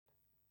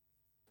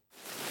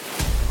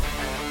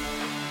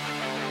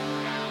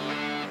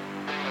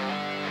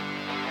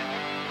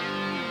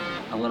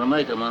going to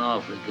make him an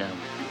offer again.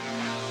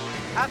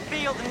 I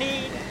feel the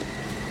need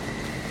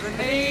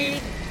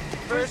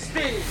for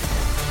speed.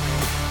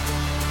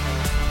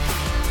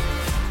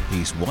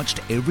 He's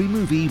watched every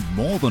movie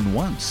more than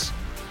once.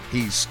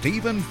 He's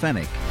Stephen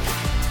Fennick.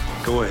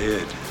 Go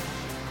ahead.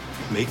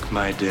 Make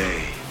my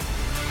day.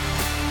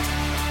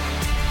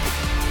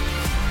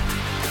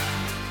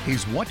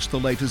 He's watched the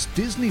latest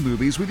Disney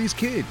movies with his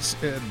kids,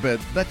 but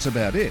that's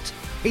about it.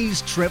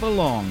 He's Trevor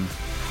Long.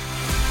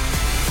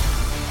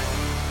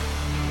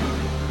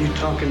 You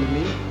talking to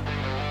me?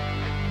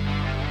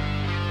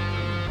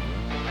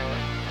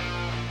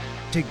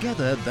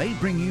 Together, they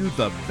bring you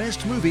the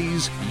best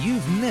movies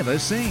you've never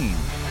seen.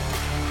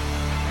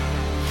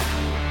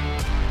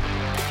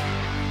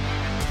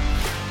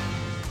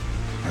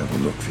 I will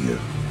look for you.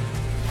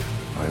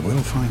 I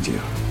will find you.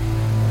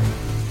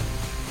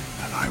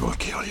 And I will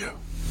kill you.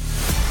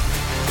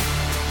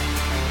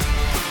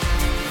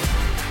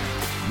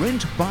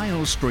 Rent, buy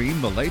or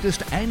stream the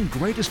latest and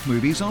greatest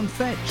movies on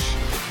Fetch.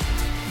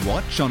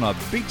 Watch on a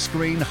big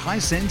screen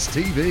Hisense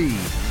TV.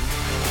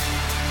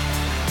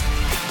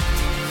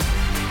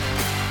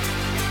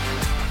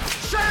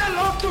 Say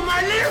hello to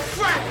my little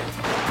friend.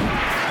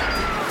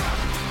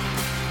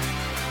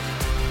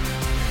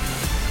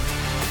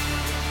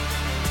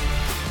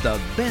 The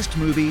best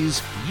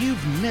movies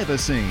you've never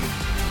seen.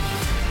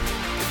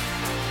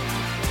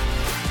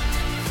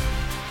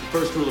 The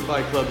first rule of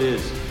Fight Club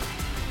is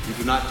you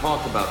do not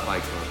talk about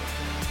Fight Club.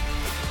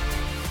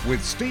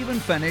 With Stephen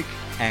Fennick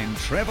and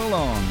Trevor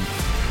Long.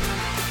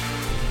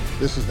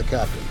 This is the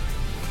captain.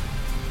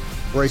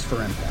 Brace for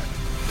impact.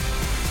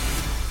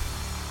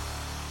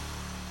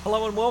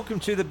 Hello and welcome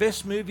to the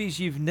Best Movies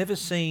You've Never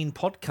Seen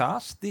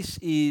podcast. This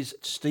is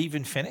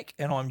Stephen Fennick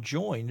and I'm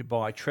joined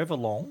by Trevor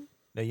Long.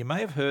 Now, you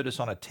may have heard us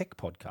on a tech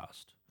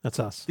podcast. That's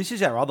us. This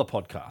is our other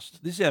podcast.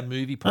 This is our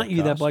movie podcast. Aren't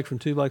you that bloke from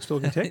Two Blokes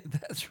Talking Tech?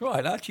 That's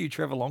right. Aren't you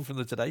Trevor Long from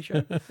the Today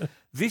Show?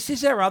 This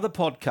is our other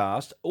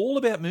podcast, all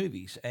about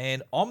movies.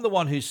 And I'm the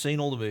one who's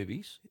seen all the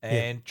movies.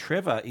 And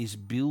Trevor is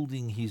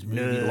building his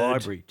movie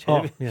library.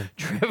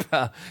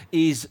 Trevor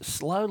is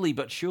slowly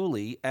but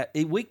surely,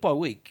 week by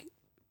week,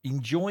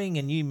 enjoying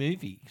a new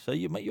movie. So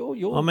your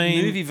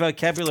movie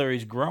vocabulary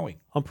is growing.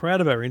 I'm proud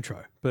of our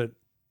intro, but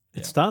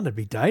it's starting to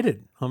be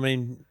dated. I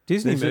mean,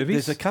 Disney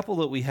movies. There's a couple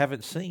that we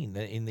haven't seen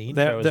in the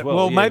intro as well.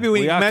 Well, maybe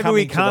we can't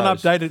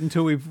update it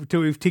until we've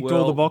ticked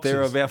all the boxes.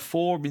 There are about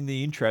 4 in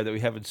the intro that we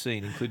haven't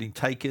seen, including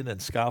Taken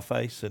and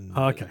Scarface. And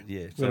okay,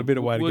 we've got a bit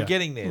of way to go. We're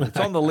getting there. It's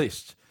on the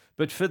list.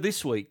 But for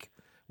this week,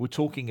 we're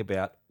talking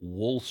about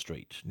Wall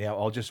Street. Now,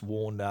 I'll just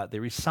warn,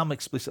 there is some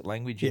explicit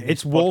language in this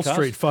it's Wall podcast.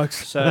 Street,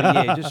 folks. So,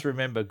 just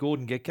remember,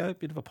 Gordon Gekko,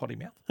 bit of a potty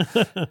mouth.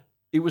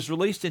 It was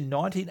released in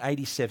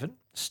 1987,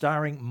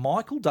 starring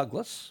Michael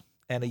Douglas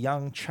and a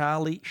young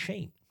Charlie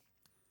Sheen,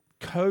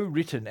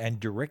 co-written and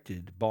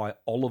directed by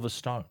Oliver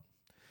Stone.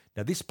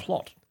 Now, this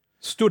plot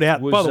stood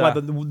out. By the way,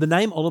 the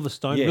name Oliver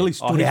Stone really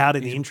stood out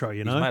in the intro.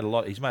 You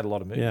know, he's made a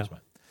lot of movies,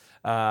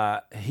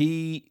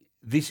 mate.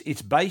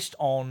 It's based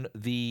on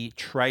the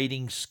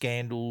trading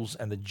scandals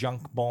and the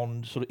junk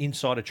bond, sort of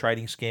insider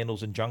trading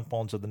scandals and junk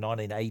bonds of the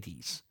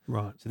 1980s.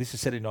 Right. So this is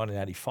set in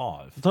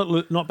 1985.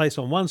 It's not based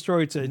on one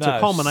story. It's a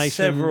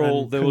culmination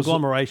and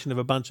conglomeration of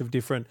a bunch of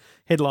different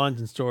headlines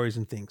and stories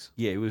and things.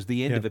 Yeah, it was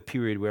the end of a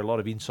period where a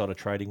lot of insider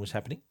trading was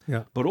happening.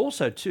 Yeah. But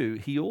also,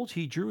 too,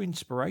 he drew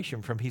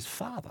inspiration from his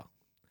father.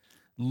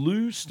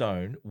 Lou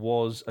Stone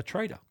was a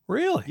trader.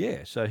 Really?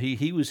 Yeah. So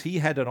he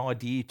had an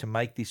idea to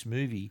make this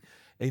movie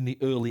in the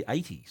early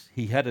 80s.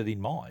 He had it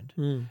in mind.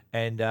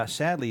 And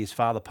sadly, his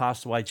father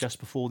passed away just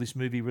before this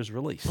movie was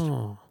released.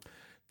 Oh.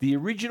 The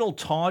original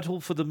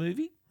title for the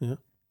movie,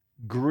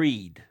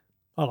 Greed.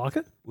 I like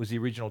it. Was the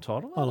original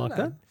title. I like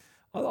that.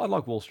 I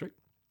like Wall Street.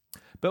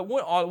 But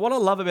what I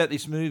love about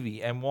this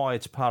movie and why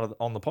it's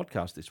on the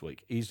podcast this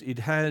week is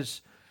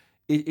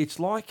it's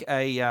like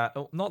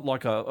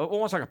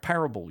almost like a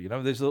parable. You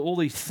know, there's all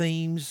these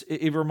themes.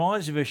 It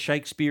reminds me of a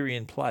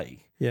Shakespearean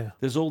play. Yeah.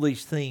 There's all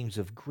these themes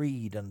of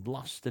greed and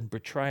lust and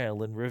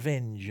betrayal and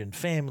revenge and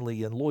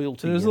family and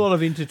loyalty. So there's a lot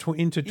of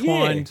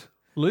intertwined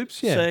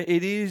loops. Yeah. So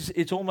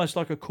it's almost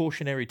like a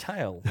cautionary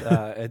tale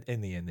in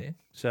the end there.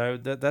 So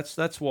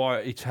that's why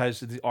it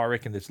has, I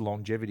reckon, this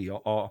longevity.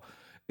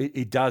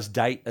 It does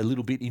date a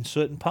little bit in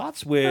certain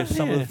parts where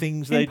some of the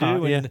things they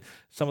do and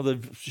some of the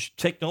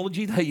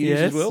technology they use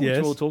as well,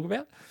 which we'll talk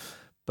about.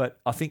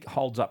 But I think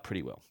holds up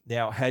pretty well.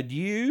 Now, I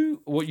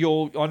know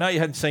you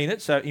hadn't seen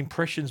it, so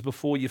impressions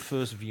before your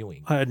first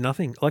viewing. I had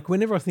nothing. Like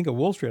whenever I think of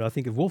Wall Street, I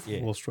think of Wolf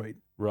of Wall Street.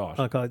 Right.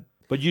 Like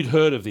but you'd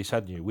heard of this,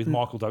 hadn't you, with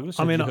Michael Douglas?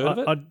 Had you heard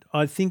of it?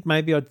 I think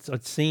maybe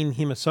I'd seen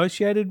him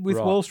associated with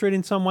Wall Street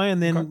in some way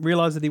and then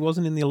realised that he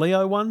wasn't in the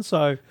Leo one.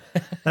 So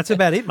that's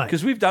about it, mate.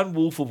 Because we've done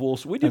Wolf of Wall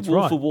Street. We did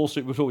Wolf of Wall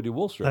Street before we did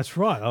Wall Street. That's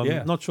right.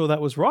 I'm not sure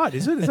that was right.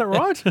 Is it? Is that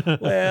right?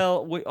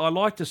 Well, I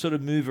like to sort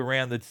of move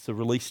around the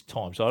release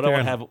time. So I don't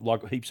want to have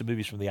like heaps of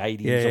movies from the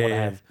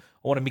 80s.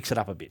 I want to mix it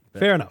up a bit.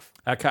 Fair enough.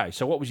 Okay,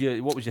 so what was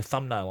your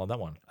thumbnail on that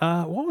one?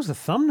 What was the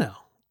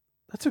thumbnail?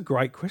 That's a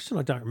great question.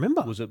 I don't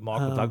remember. Was it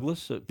Michael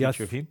Douglas? A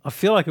picture of him? I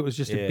feel like it was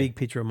just a Yeah. big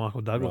picture of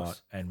Michael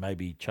Douglas. Right. And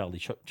maybe Charlie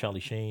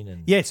Sheen.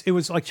 And Yes, it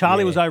was like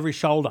Charlie was over his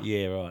shoulder.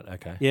 Yeah, right.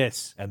 Okay.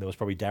 Yes, And there was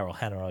probably Daryl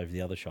Hannah over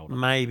the other shoulder.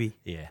 maybe.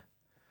 Yeah.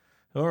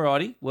 All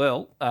righty.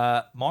 Well,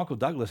 Michael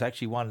Douglas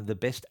actually won the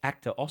Best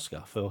Actor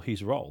Oscar for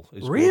his role.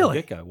 As Gordon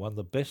Really? Gekko won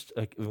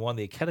the won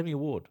the Academy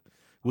Award.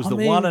 Was I the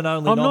mean, one and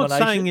only I'm nomination.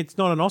 not saying it's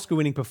not an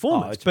Oscar-winning Oh,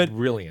 performance, it's but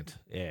brilliant.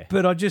 Yeah.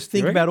 but I just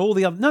think You about all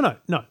the other. No.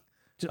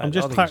 I think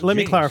it's Let me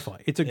genius. clarify.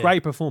 It's a Yeah.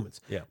 great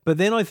performance. Yeah. But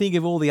then I think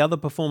of all the other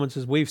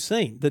performances we've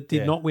seen that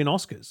did Yeah. not win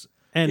Oscars.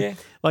 And Yeah.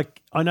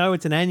 like I know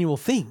it's an annual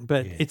thing,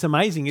 but it's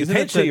amazing, isn't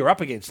Depends it? who you're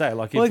up against, eh?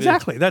 Like Well, if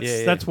exactly. it's- yeah,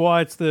 yeah. That's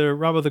why it's the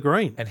rub of the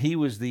green. And he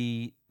was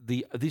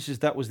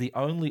that was the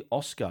only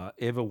Oscar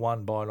ever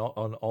won by an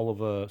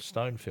Oliver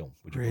Stone film.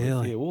 Would you believe?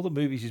 Really? Yeah, all the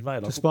movies he's made.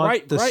 Like,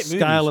 Despite the great scale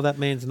movies, of that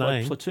man's like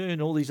name.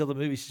 Platoon, all these other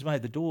movies he's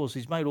made, The Doors,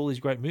 he's made all these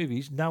great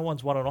movies. No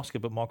one's won an Oscar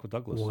but Michael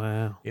Douglas.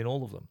 Wow. In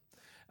all of them.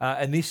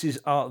 And this is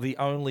the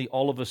only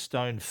Oliver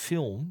Stone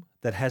film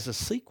that has a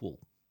sequel.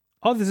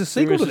 Oh, there's a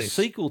sequel to There is this.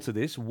 a sequel to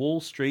this,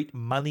 Wall Street,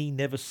 Money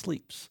Never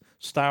Sleeps,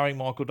 starring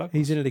Michael Douglas.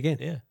 He's in it again.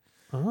 Yeah.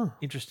 Oh.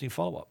 Interesting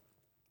follow-up.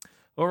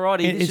 All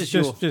righty. It's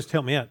just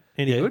help me out.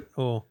 Any Yeah. good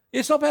or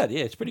It's not bad.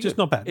 Yeah, it's pretty Just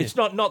good. not bad, It's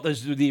not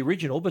the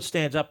original, but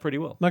stands up pretty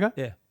well. okay?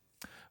 Yeah.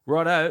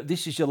 Righto,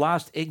 this is your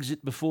last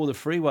exit before the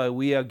freeway.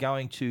 We are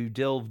going to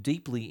delve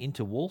deeply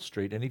into Wall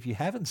Street, and if you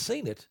haven't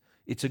seen it,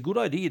 it's a good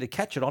idea to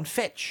catch it on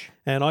Fetch.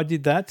 And I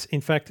did that. In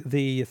fact,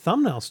 the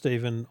thumbnail,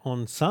 Stephen,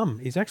 on some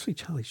is actually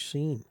Charlie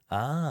Sheen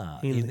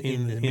In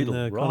the middle.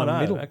 the Righto, kind of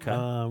middle.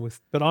 okay.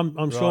 But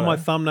I'm sure my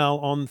Righto. thumbnail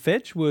on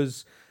Fetch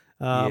was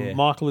Yeah.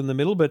 Michael in the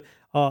middle. But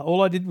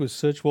all I did was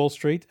search Wall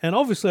Street, and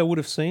obviously I would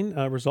have seen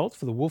results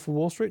for The Wolf of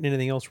Wall Street and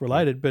anything else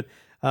related. But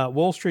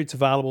Wall Street's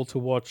available to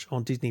watch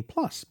on Disney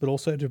Plus, but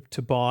also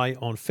to buy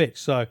on Fetch.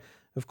 So,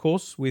 of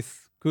course,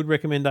 with good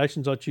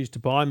recommendations, I choose to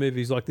buy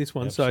movies like this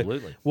one. Absolutely.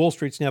 So Wall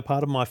Street's now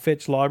part of my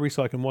Fetch library,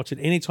 so I can watch it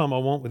anytime I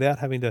want without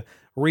having to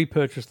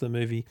repurchase the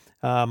movie.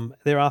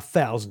 There are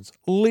thousands,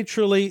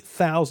 literally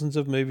thousands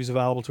of movies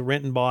available to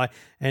rent and buy,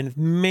 and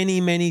many,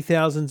 many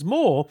thousands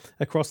more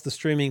across the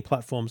streaming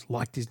platforms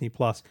like Disney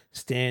Plus,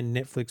 Stan,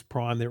 Netflix,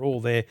 Prime. They're all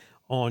there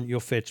on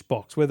your Fetch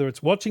box. Whether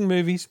it's watching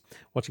movies,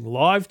 watching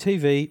live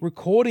TV,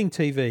 recording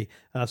TV,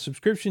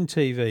 subscription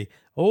TV,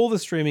 all the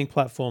streaming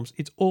platforms,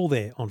 it's all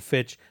there on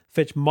Fetch.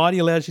 Fetch Mighty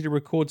allows you to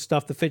record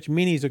stuff. The Fetch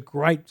Mini is a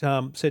great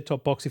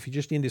set-top box if you're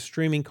just into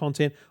streaming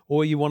content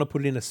or you want to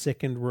put it in a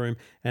second room.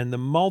 And the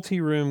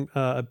multi-room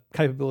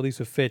capabilities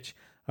of Fetch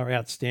are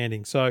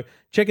outstanding. So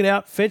check it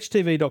out,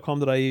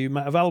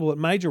 fetchtv.com.au, available at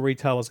major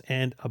retailers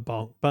and a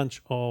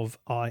bunch of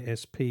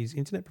ISPs,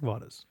 internet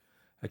providers.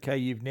 Okay,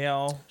 you've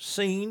now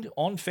seen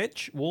on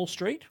Fetch Wall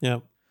Street. Yeah.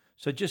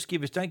 So just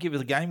don't give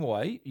the game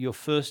away, your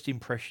first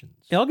impressions.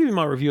 Yeah, I'll give you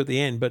my review at the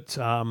end, but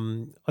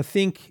I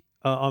think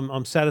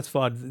I'm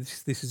satisfied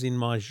that this is in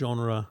my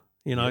genre.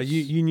 You know,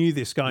 Yes. you knew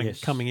this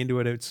coming into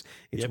it. It's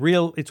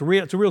real. It's a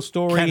real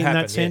story Can in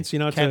happen, that sense. yeah.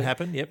 You know, Can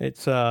happen, yep.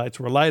 It's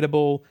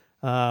relatable.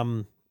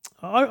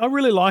 I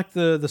really like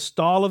the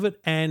style of it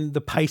and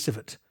the pace of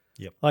it.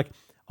 Yep. Like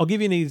I'll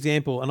give you an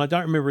example, and I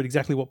don't remember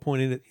exactly what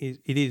point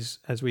it is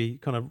as we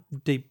kind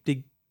of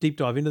deep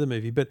dive into the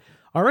movie, but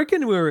I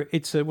reckon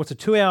it's a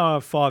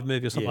 2-hour 5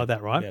 movie or something like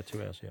that, right? Yeah,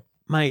 2 hours, yeah.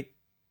 Mate,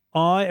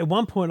 at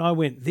one point I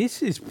went,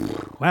 this is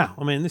wow.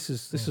 I mean, this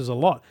is a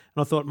lot,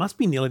 and I thought it must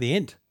be nearly the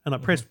end, and I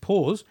pressed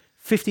pause.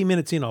 50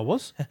 minutes in, I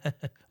was A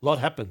lot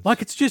happens. like,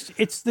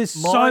 there's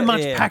so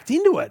much packed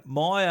into it.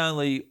 My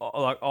only,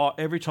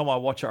 every time I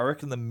watch it, I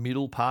reckon the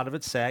middle part of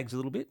it sags a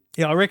little bit.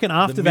 Yeah, I reckon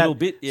after The that, middle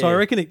bit, so I yeah.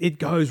 reckon it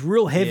goes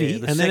real heavy, Yeah,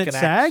 the and then it second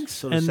act sags,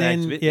 sort of and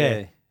sags then a bit,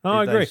 yeah. Oh,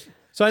 I agree. Those-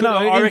 So no,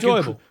 I reckon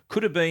enjoyable.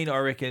 Could have been, I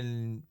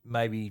reckon,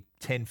 maybe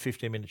 10,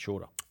 15 minutes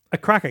shorter. A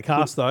cracker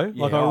cast though,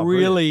 Yeah, like I oh,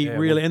 really,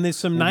 brilliant. Yeah, and there's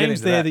some we'll get names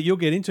into there that. that you'll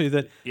get into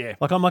that. Yeah.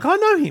 Like I'm like, I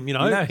know him, you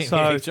know. You know him, So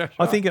yeah, that's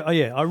I think,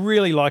 right. I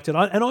really liked it,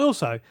 and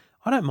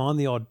I don't mind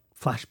the odd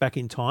flashback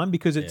in time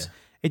because it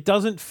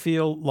doesn't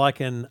feel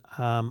like an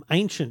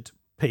ancient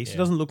piece. It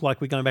doesn't look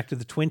like we're going back to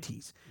the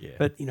 20s. Yeah.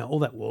 But you know all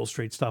that Wall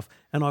Street stuff,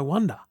 and I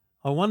wonder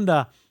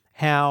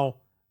how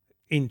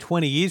in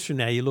 20 years from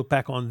now you look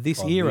back on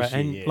this era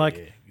and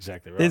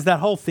exactly right. there's that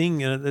whole thing,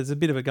 there's a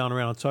bit of it going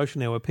around on social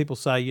now where people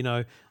say, you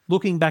know,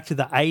 looking back to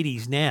the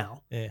 80s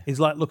now is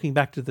like looking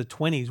back to the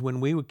 20s when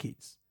we were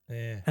kids.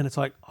 Yeah. And it's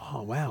like,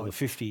 oh, wow. Or the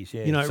 50s,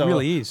 yeah. You know, it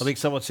really is. I think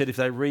someone said if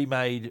they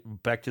remade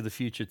Back to the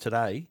Future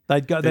today,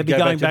 They'd be going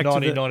back to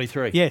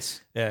 1993.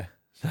 Yes. Yeah.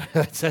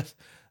 So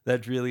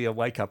that's really a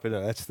wake up, isn't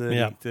it? That's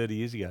 30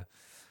 years ago.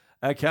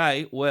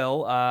 Okay,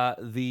 well,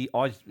 it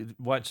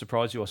won't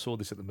surprise you. I saw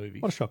this at the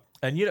movies. What a shock.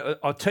 And, you know,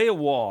 I'll tell you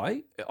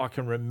why I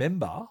can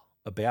remember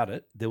about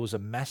it. There was a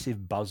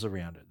massive buzz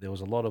around it. There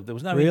was no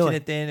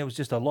internet then. There was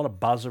just a lot of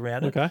buzz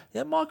around it. Okay.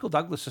 Yeah, Michael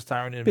Douglas is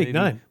starring in a Big movie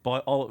name.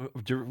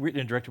 written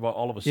and directed by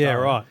Oliver Stone. Yeah,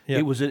 right. Yep.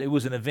 It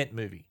was an event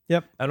movie.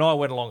 Yep. And I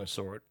went along and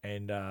saw it,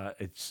 and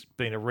it's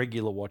been a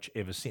regular watch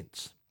ever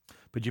since.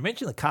 But you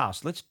mentioned the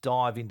cast. Let's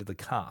dive into the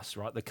cast,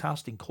 right? The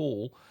casting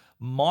call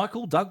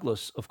Michael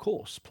Douglas, of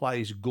course,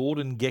 plays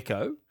Gordon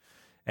Gekko,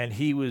 and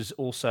he was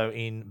also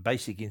in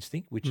Basic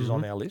Instinct, which is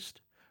on our list,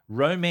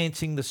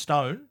 Romancing the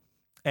Stone,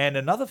 and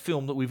another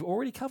film that we've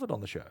already covered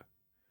on the show,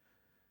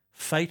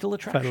 Fatal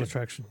Attraction. Fatal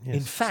Attraction, yes.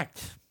 In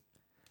fact,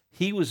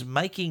 he was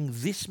making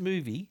this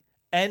movie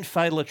and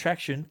Fatal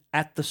Attraction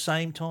at the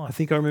same time. I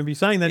think I remember you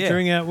saying that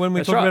during when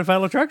we That's talked right. about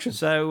Fatal Attraction.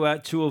 So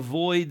to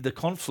avoid the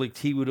conflict,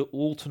 he would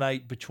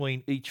alternate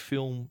between each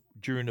film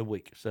during the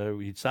week. So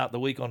he'd start the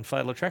week on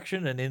Fatal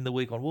Attraction and end the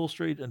week on Wall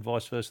Street and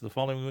vice versa the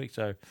following week.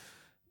 So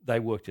they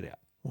worked it out.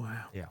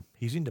 Wow. Yeah,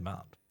 he's in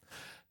demand.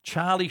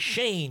 Charlie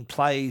Sheen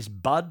plays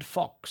Bud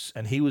Fox,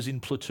 and he was in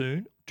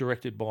Platoon,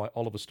 directed by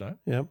Oliver Stone.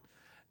 Yep.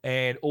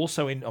 And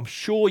also I'm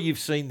sure you've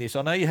seen this.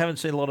 I know you haven't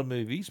seen a lot of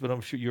movies, but I'm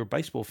sure you're a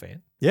baseball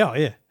fan.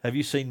 Yeah. Have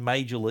you seen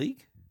Major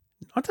League?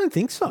 I don't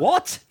think so.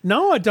 What?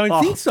 No, I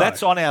don't think so.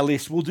 That's on our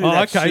list. We'll do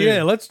that soon. Okay,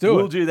 yeah, let's do it.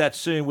 We'll do that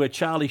soon, where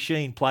Charlie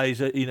Sheen plays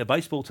in a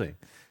baseball team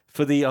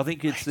for I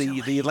think it's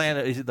the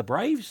Atlanta, is it the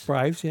Braves?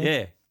 Braves, yeah.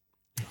 Yeah.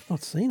 I've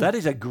not seen That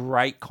is a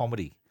great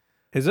comedy.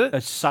 Is it?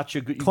 It's such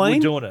a good... Clean?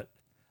 We're doing it.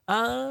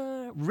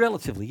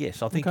 Relatively,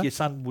 yes. I think your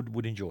son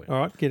would enjoy it. All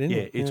right, get in Yeah,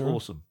 it. it's Yeah, right.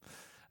 awesome.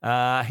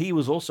 He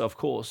was also, of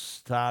course,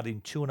 starred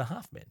in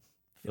 2.5 Men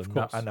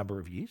for a number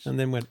of years. And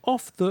then went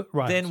off the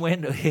rails.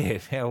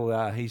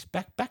 Then he's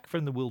back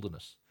from the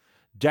wilderness.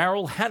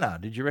 Daryl Hannah,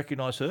 did you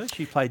recognise her?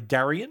 She played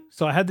Darian.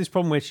 So I had this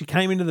problem where she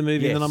came into the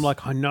movie and then Yes. I'm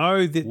like, I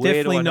know that Where do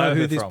definitely I know know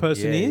who her this from?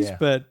 person Yeah, is, yeah.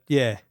 but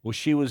yeah. Well,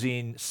 she was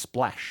in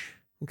Splash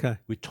Okay.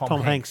 with Tom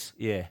Tom Hanks.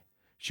 Yeah.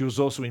 She was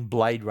also in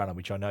Blade Runner,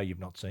 which I know you've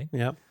not seen.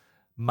 Yep.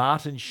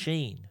 Martin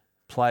Sheen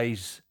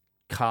plays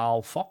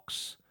Carl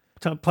Fox.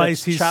 Plays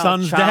That's his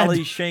son's Charlie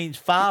dad. Sheen's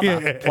father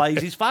Yeah. plays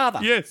his father.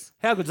 Yes.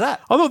 How good's that?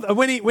 I thought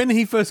when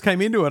he first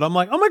came into it, I'm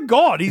like, oh my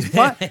God, he's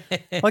like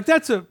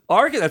that's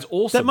I reckon that's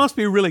awesome. that must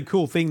be a really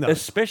cool thing though.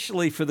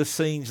 Especially for the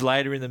scenes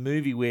later in the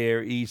movie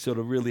where he's sort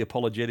of really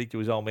apologetic to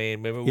his old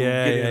man. We'll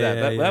Yeah, get into yeah,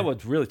 that. yeah. That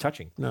was really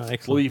touching. No,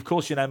 excellent. Well, of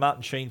course, you know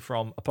Martin Sheen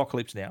from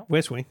Apocalypse Now,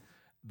 West Wing.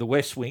 The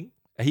West Wing.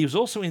 He was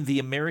also in The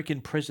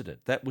American President.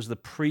 That was the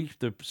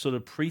sort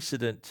of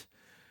precedent,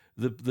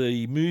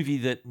 the movie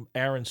that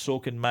Aaron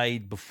Sorkin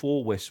made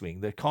before West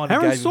Wing. That kind of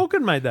Aaron gave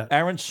Sorkin made that.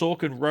 Aaron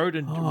Sorkin wrote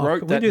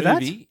can that we do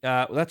that? movie.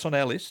 That's on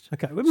our list.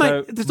 Okay, well,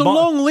 mate, there's a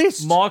long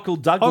list. Michael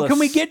Douglas. Oh, can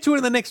we get to it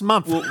in the next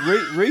month? Well,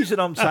 reason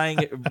I'm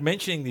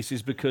mentioning this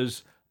is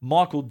because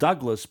Michael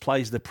Douglas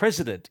plays the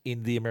president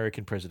in The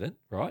American President,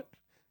 right?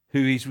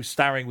 Who he's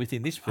starring with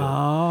in this film.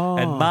 Oh.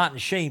 And Martin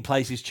Sheen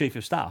plays his chief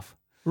of staff.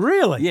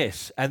 Really?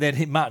 Yes. And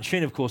then Martin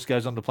Sheen, of course,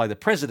 goes on to play the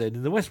president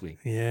in The West Wing.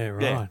 Yeah,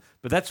 right. Yeah.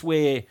 But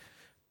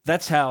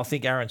that's how I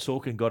think Aaron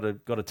Sorkin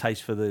got a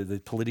taste for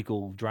the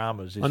political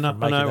dramas. I know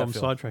that I'm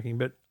film. sidetracking,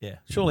 but Yeah.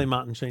 surely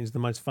Martin Sheen's the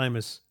most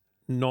famous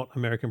not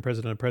American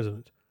president,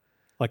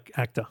 like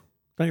actor.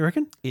 Don't you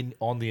reckon?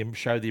 On the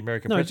show The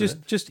American No,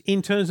 President. just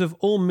in terms of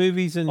all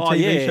movies and Oh, TV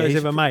yeah, shows he's-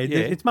 ever made. yeah.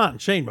 It's Martin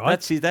Sheen, right?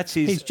 That's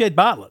his. He's Jed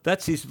Bartlett.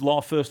 That's his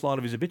first line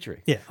of his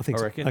obituary. Yeah, I think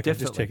so. reckon. Okay,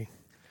 Definitely. just checking.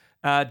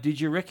 Did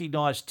you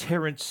recognise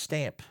Terence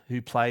Stamp,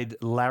 who played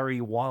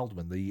Larry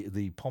Wildman,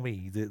 the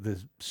Pommy,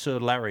 the Sir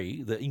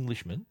Larry, the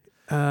Englishman?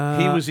 He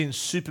was in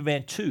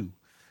Superman 2,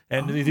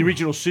 and the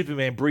original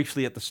Superman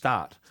briefly at the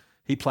start.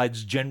 He played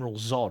General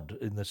Zod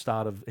in the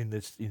start of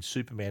in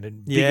Superman,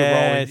 and bigger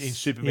role in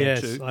Superman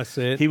 2. Yes, I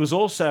see it. He was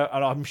also,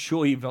 and I'm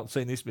sure you've not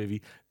seen this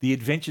movie, The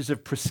Adventures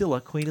of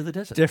Priscilla, Queen of the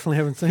Desert. Definitely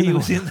haven't seen He that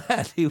was one. in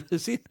that. He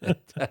was in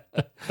it.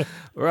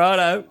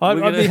 Righto.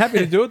 I'd be happy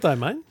to do it though,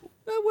 mate.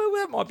 Well,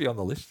 that might be on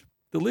the list.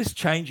 The list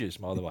changes,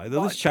 by the way. The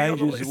list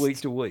changes week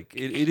to week.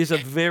 It is a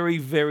very,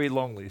 very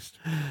long list.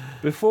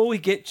 Before we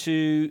get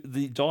to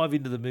dive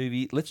into the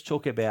movie, let's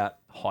talk about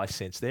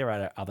Hisense. They're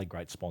our other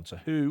great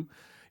sponsor.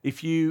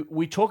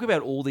 We talk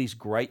about all these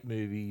great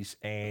movies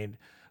and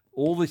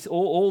all this,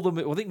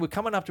 I think we're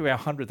coming up to our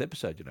 100th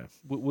episode. You know,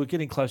 we're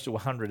getting close to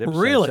 100 episodes.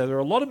 Really? So there are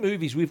a lot of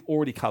movies we've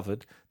already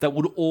covered that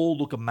would all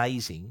look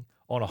amazing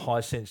on a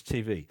Hisense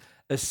TV,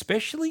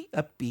 especially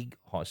a big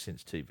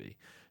Hisense TV.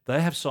 They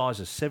have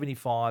sizes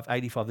 75,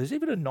 85. There's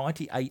even a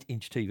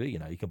 98-inch TV,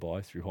 you can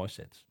buy through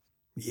Hisense.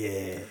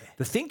 Yeah.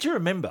 The thing to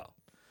remember,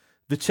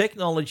 the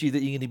technology that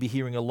you're going to be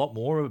hearing a lot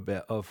more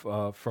about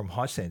from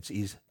Hisense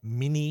is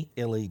mini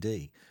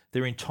LED.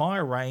 Their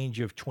entire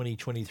range of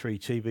 2023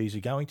 TVs are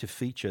going to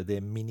feature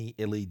their mini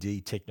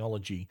LED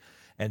technology,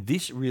 and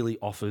this really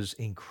offers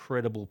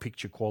incredible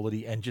picture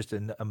quality and just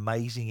an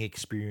amazing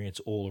experience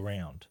all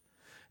around.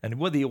 And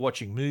whether you're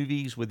watching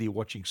movies, whether you're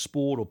watching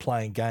sport or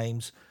playing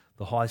games,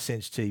 the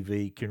Hisense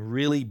TV can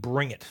really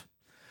bring it.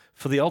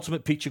 For the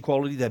ultimate picture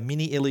quality, the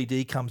mini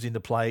LED comes into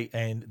play,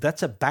 and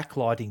that's a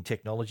backlighting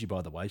technology,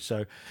 by the way.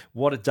 So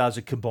what it does,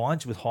 it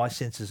combines with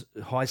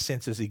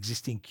Hisense's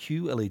existing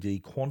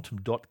QLED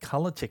quantum dot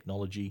color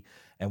technology,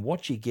 and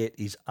what you get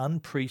is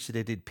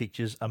unprecedented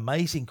pictures,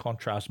 amazing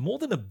contrast, more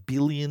than 1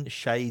 billion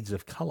shades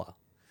of color.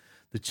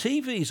 The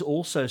TV is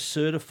also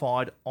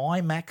certified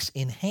IMAX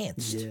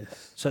enhanced.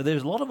 Yes. So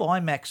there's a lot of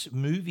IMAX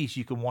movies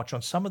you can watch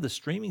on some of the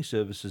streaming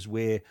services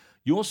where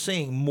you're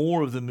seeing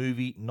more of the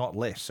movie, not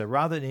less. So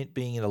rather than it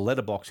being in a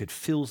letterbox, it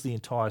fills the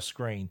entire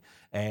screen.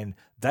 And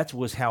that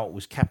was how it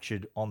was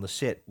captured on the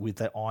set with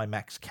that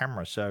IMAX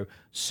camera. So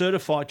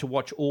certified to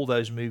watch all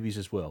those movies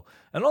as well.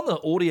 And on the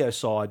audio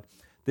side,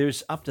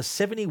 there's up to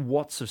 70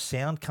 watts of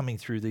sound coming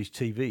through these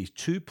TVs,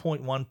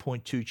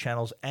 2.1.2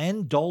 channels,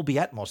 and Dolby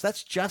Atmos.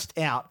 That's just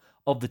out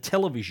of the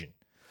television.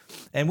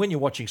 And when you're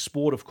watching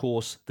sport, of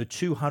course, the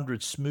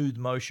 200 smooth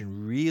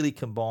motion really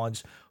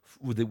combines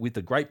with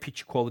the great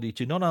picture quality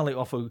to not only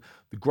offer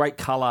the great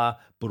color,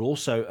 but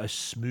also a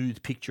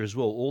smooth picture as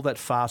well. All that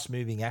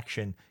fast-moving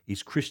action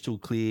is crystal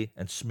clear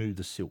and smooth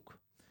as silk.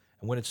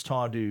 And when it's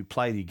time to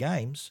play the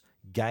games,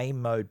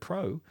 Game Mode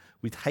Pro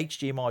with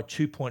HDMI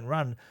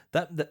 2.1,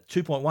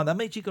 that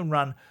means you can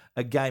run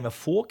a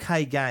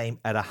 4K game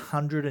at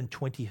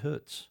 120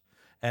 hertz.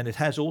 And it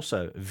has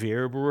also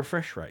variable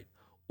refresh rate,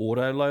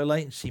 auto low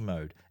latency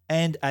mode,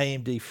 and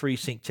AMD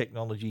FreeSync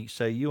technology.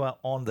 So you are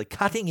on the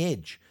cutting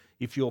edge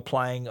if you're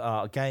playing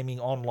gaming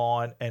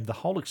online, and the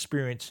whole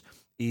experience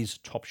is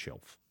top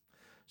shelf.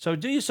 So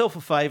do yourself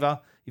a favor.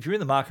 If you're in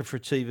the market for a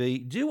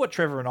TV, do what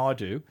Trevor and I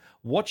do.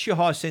 Watch your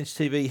Hisense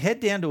TV, head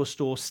down to a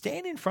store,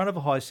 stand in front of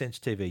a Hisense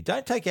TV.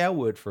 Don't take our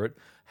word for it.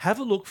 Have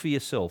a look for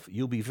yourself.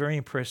 You'll be very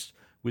impressed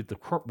with the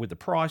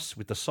price,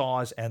 with the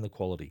size, and the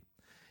quality.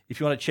 If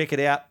you want to check it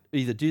out,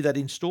 either do that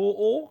in store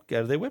or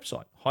go to their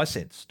website,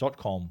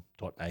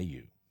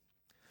 hisense.com.au.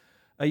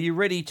 Are you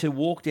ready to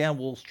walk down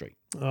Wall Street?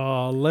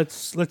 Oh,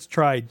 let's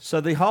trade. So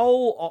the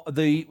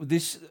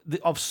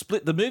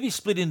movie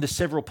split into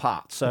several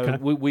parts. So Okay.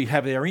 we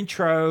have our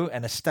intro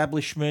and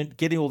establishment,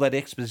 getting all that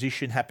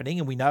exposition happening,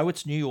 and we know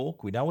it's New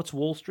York, we know it's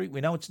Wall Street,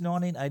 we know it's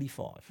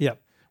 1985.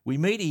 Yep. We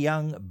meet a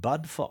young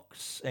Bud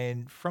Fox,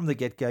 and from the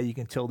get-go, you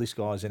can tell this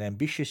guy's an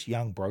ambitious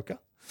young broker.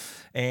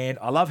 And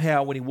I love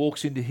how when he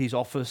walks into his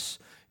office,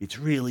 it's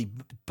really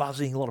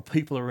buzzing, a lot of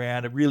people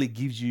around. It really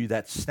gives you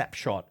that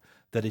snapshot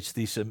that it's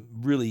this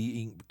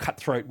really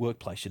cutthroat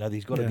workplace. You know,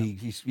 he's got to be,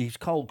 he's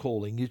cold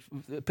calling,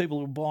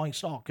 people are buying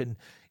stock, and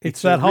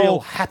it's that a real whole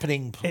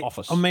happening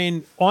office. I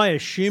mean, I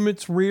assume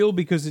it's real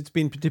because it's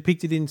been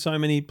depicted in so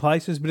many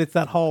places, but it's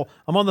that whole,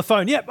 I'm on the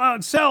phone, yep,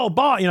 sell,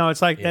 buy. You know,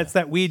 it's like, that's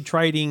that weird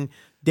trading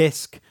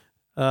desk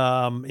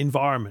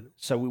environment.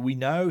 So we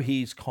know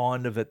he's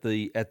kind of at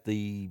the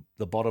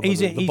bottom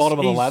He's of the bottom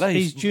of the ladder.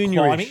 He's juniorish.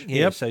 Climbing.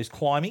 Yeah, so he's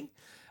climbing.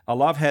 I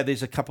love how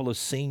there's a couple of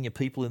senior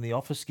people in the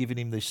office giving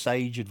him the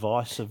sage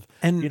advice of,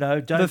 And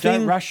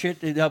don't rush it.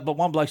 But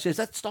one bloke says,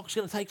 that stock's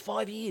going to take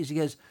 5 years. He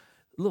goes,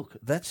 look,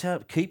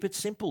 keep it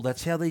simple.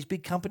 That's how these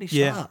big companies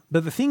start.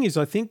 But the thing is,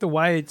 I think the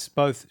way it's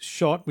both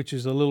shot, which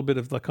is a little bit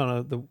of the kind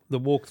of the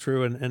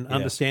walkthrough and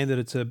understand that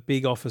it's a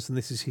big office and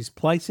this is his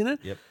place in it.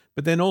 Yep.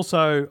 But then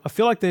also, I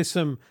feel like there's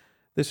some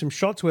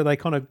shots where they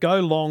kind of go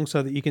long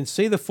so that you can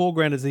see the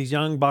foreground as these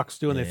young bucks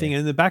doing their thing,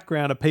 and in the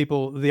background are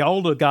people, the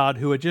older guard,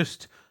 who are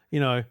just,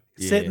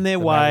 set in their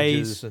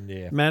ways,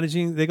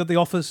 managing. They've got the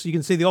office. You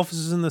can see the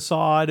offices in the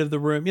side of the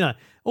room.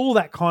 All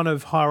that kind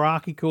of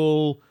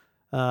hierarchical,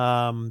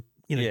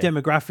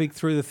 demographic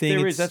through the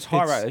thing. That's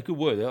hierarchy. A good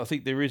word. I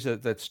think there is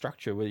that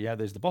structure where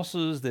there's the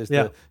bosses. There's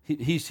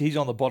he's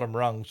on the bottom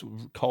rungs,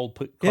 cold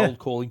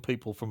calling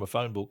people from a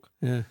phone book.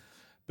 Yeah.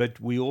 But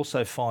we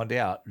also find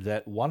out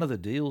that one of the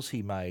deals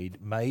he made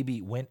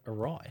maybe went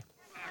awry.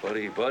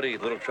 Buddy,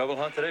 little trouble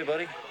hunt today,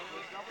 buddy?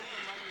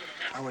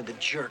 Howard the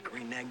jerk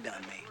reneged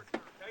on me.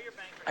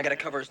 I gotta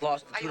cover his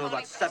loss to the tune of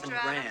about $7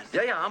 grand.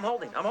 Yeah, I'm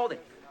holding.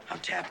 I'm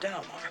tapped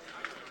out, Marv.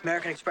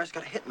 American Express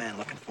got a hitman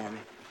looking for me.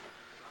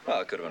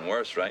 Well, it could have been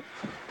worse, right?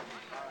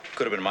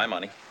 Could have been my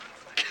money.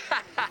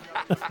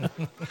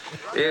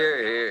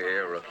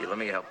 Here, rookie. Let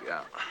me help you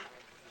out.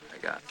 I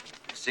got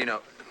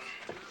casino.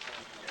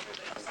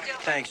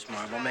 Thanks,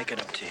 Marv. I'll make it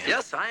up to you.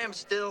 Yes, I am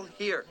still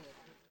here.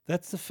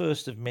 That's the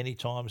first of many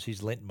times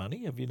he's lent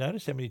money. Have you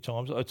noticed how many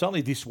times? It's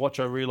only this watch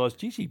I realised,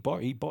 geez,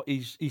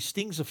 he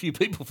stings a few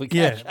people for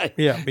cash.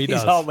 Yeah, he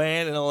does. His old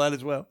man and all that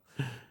as well.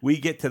 We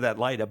get to that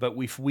later, but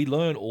we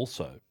learn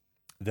also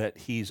that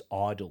his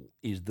idol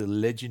is the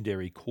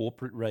legendary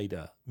corporate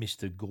raider,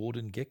 Mr.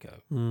 Gordon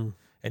Gekko. Mm.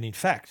 And in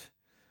fact,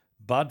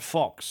 Bud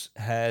Fox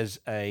has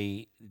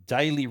a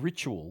daily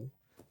ritual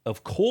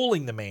of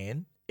calling the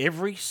man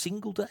every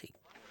single day.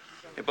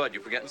 Hey, Bud,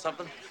 you forgetting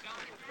something?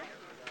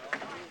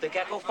 The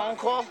Gecko phone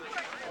call?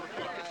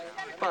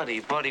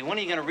 Buddy, when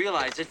are you going to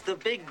realize it's the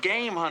big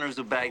game hunters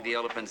who bag the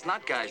elephants,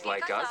 not guys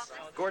like us?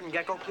 Gordon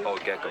Gekko, please. Oh,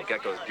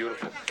 Gecko's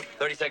beautiful.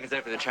 30 seconds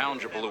after the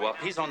Challenger blew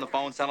up, he's on the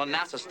phone selling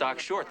NASA stock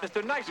short.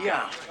 Mr. Nice Guy.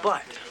 Yeah,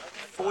 but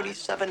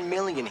 $47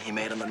 million he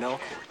made on the Melkor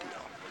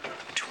deal.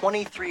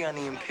 23 on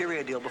the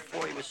Imperia deal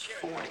before he was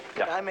 40.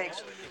 The guy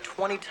makes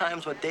 20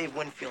 times what Dave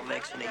Winfield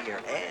makes in a year,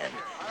 and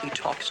he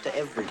talks to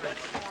everybody.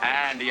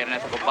 And he had an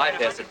ethical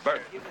bypass at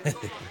birth.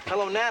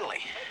 Hello, Natalie.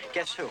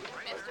 Guess who?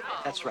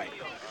 That's right.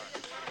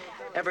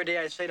 Every day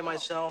I say to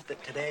myself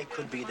that today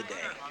could be the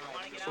day.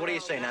 So what do you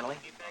say, Natalie?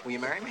 Will you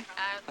marry me?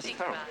 That's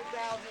terrible.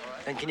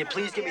 And can you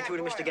please get me through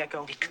to Mr.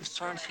 Gecko? It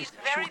concerns his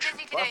Very future.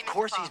 busy today, Well, of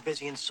course Mr. he's Fox.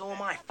 busy, and so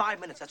am I. 5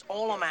 minutes, that's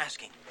all I'm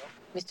asking.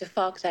 Mr.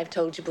 Fox, I've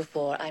told you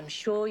before, I'm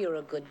sure you're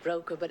a good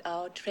broker, but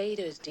our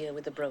traders deal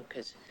with the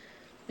brokers.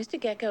 Mr.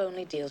 Gecko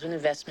only deals with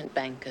investment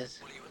bankers.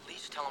 Will you at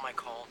least tell him I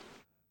called?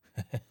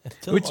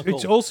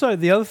 Which also,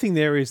 the other thing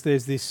there is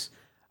there's this,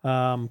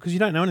 because you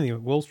don't know anything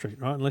about Wall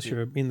Street, right, unless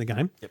you're in the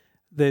game. Yep.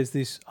 There's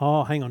this,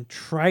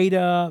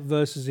 trader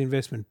versus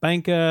investment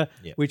banker,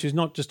 Yep. which is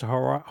not just a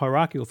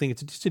hierarchical thing.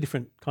 It's just a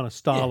different kind of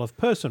style of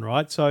person,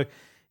 right? So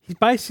he's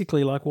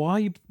basically like,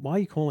 why are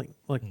you calling?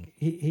 Like,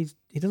 he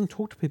doesn't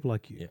talk to people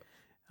like you. Yeah.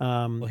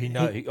 Well,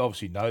 he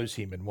obviously knows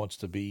him and wants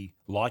to be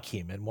like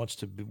him and wants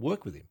to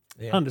work with him.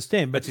 Yeah.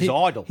 Understand, but That's his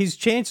idol. His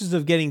chances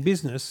of getting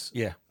business,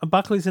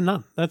 Buckley's a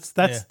none. That's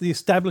the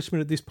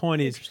establishment at this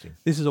point. Is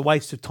this is a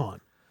waste of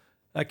time.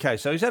 Okay,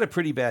 so he's had a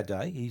pretty bad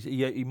day.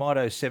 He might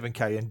owe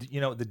 $7,000, and you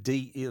know I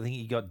think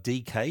he got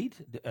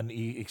DK'd, and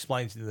he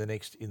explains in the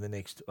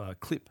next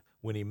clip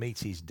when he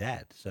meets his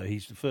dad. So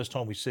he's the first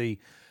time we see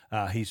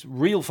his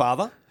real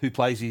father, who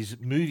plays his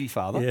movie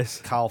father,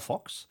 Carl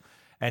Fox,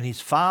 and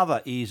his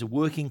father is a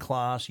working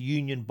class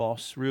union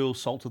boss, real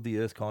salt of the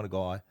earth kind of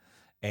guy,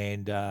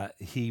 and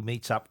he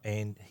meets up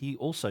and he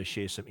also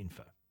shares some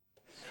info.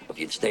 If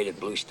you'd stayed at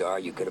Blue Star,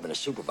 you could have been a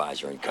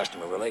supervisor in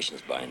customer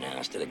relations by now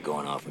instead of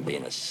going off and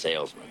being a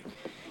salesman.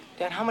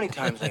 Dad, how many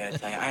times I gotta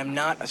tell you? I am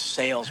not a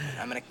salesman.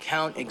 I'm an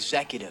account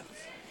executive.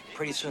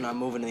 Pretty soon I'm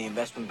moving to the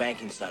investment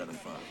banking side of the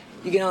firm.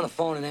 You get on the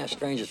phone and ask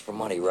strangers for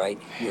money,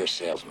 right? You're a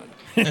salesman.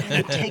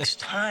 It takes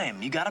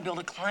time. You gotta build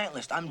a client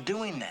list. I'm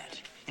doing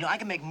that. You know, I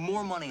can make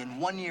more money in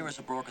 1 year as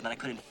a broker than I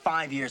could in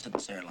 5 years at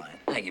this airline.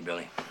 Thank you,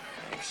 Billy.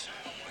 Thanks.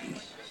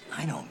 Please.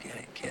 I don't get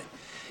it, kid.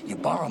 You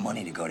borrow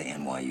money to go to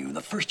NYU. The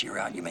first year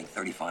out, you make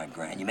 35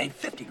 grand. You made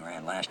 50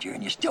 grand last year,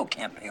 and you still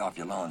can't pay off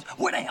your loans.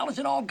 Where the hell does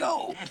it all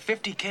go? Dad,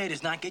 50K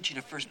does not get you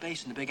to first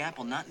base in the Big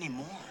Apple. Not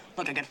anymore.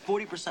 Look, I got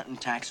 40% in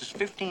taxes,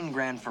 15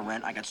 grand for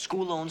rent. I got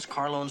school loans,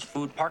 car loans,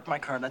 food. Parked my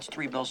car. That's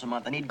 $3 a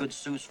month. I need good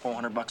suits,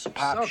 $400 a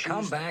pop. So shoes.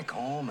 come back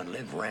home and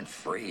live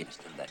rent-free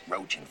instead of that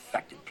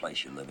roach-infected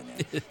place you're living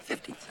in.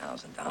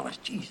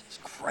 $50,000. Jesus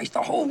Christ,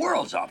 the whole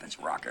world's off its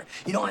rocker.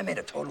 You know, I made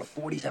a total of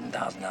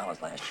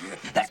 $47,000 last year.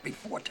 That's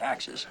before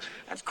taxes.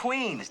 That's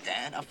Queens,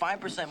 Dad. A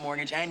 5%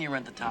 mortgage, and you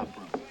rent the top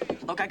room.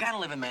 Look, I gotta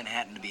live in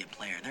Manhattan to be a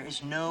player. There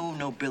is no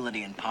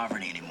nobility in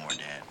poverty anymore,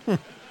 Dad.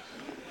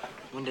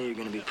 One day you're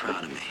gonna be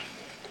proud of me.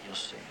 You'll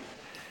see.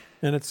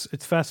 And it's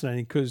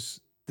fascinating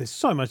because there's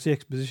so much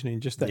exposition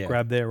in just that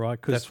grab there, right?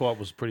 Because that's why it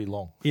was pretty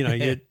long. You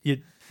know,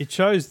 it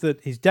shows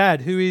that his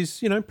dad, who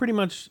is, you know, pretty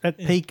much at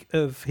peak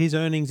of his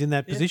earnings in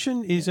that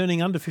position, is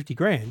earning under 50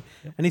 grand,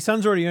 and his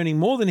son's already earning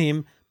more than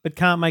him, but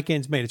can't make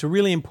ends meet. It's a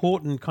really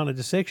important kind of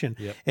dissection,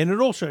 and it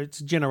also it's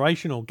a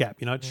generational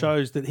gap. You know, it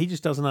shows that he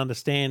just doesn't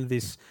understand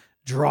this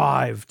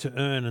drive to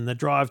earn and the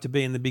drive to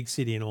be in the big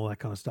city and all that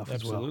kind of stuff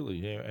as well. Absolutely,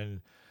 yeah, and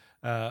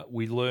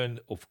we learn,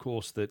 of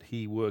course, that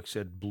he works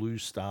at Blue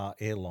Star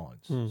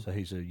Airlines, so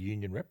he's a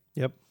union rep.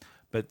 Yep.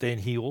 But then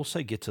he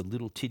also gets a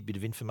little tidbit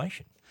of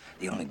information.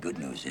 The only good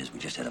news is we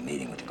just had a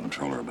meeting with the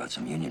comptroller about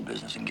some union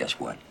business, and guess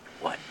what?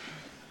 What?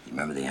 You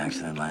remember the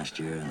accident last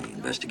year and the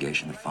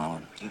investigation that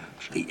followed? Yeah,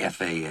 sure. The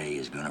FAA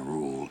is going to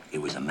rule it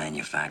was a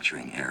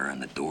manufacturing error in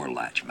the door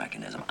latch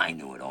mechanism. I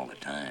knew it all the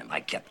time.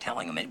 I kept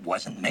telling them it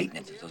wasn't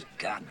maintenance. It's those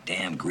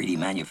goddamn greedy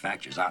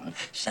manufacturers out in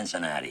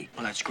Cincinnati.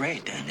 Well, that's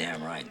great, Dad. You're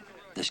damn right.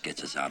 This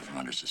gets us out from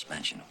under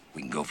suspension.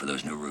 We can go for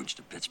those new routes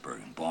to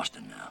Pittsburgh and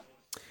Boston now.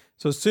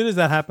 So as soon as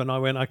that happened, I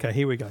went, okay,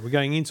 here we go. We're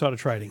going insider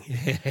trading.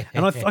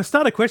 And I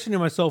started questioning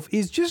myself,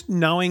 is just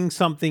knowing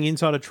something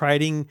insider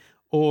trading,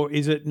 or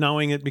is it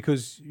knowing it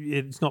because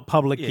it's not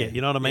public yet? You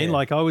know what I mean?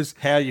 Like I was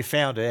how you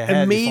found it,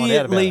 how immediately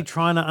you find out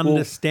trying to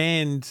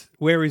understand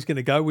where he's going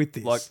to go with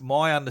this. Like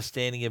my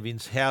understanding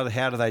of how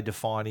do they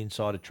define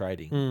insider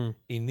trading?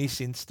 In this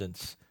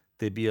instance,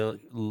 there'd be a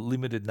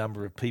limited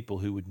number of people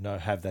who would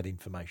have that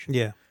information.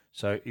 Yeah.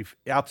 So if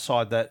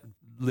outside that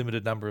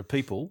limited number of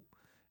people,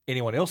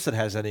 anyone else that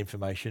has that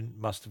information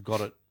must have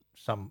got it.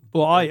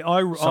 Well,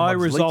 I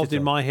resolved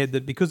in my head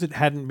that because it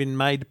hadn't been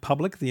made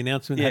public, the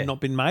announcement had not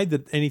been made,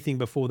 that anything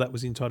before that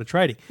was insider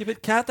trading. Yeah,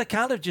 but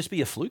can't it just be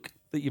a fluke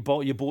that you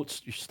bought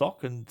your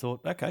stock and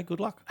thought, okay,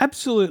 good luck?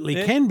 Absolutely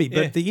can be,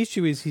 but the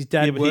issue is his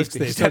dad works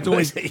there, so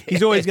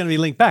he's always going to be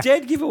linked back.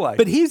 Dead giveaway.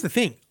 But here's the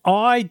thing: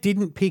 I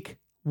didn't pick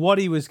what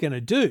he was going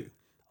to do.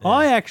 Yeah.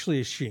 I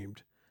actually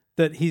assumed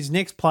that his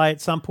next play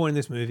at some point in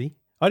this movie,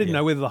 I didn't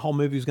know whether the whole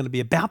movie was going to be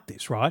about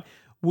this, right?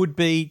 Would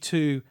be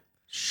to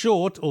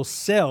short or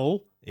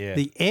sell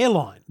the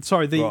airline,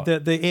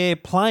 the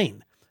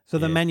airplane, so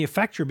the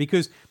manufacturer,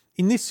 because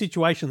in this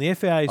situation, the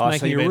FAA is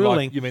making a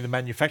ruling. You mean the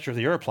manufacturer of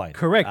the airplane?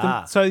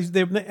 Correct. So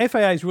the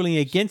FAA is ruling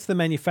against the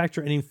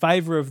manufacturer and in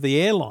favour of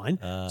the airline.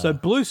 So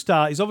Blue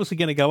Star is obviously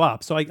going to go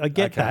up. So I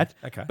get that.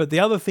 Okay. But the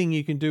other thing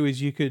you can do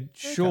is you could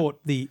short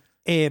the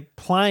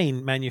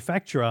airplane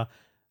manufacturer,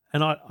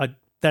 and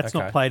that's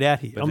not played out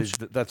here.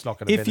 That's not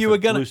going to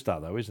benefit Blue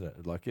Star, though, isn't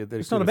it? Like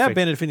it's not about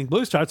benefiting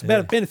Blue Star. It's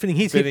about benefiting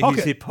his hip pocket.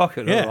 His hip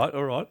pocket.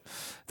 All right.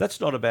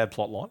 That's not a bad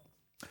plot line.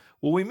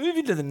 Well, we move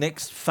into the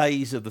next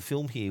phase of the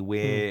film here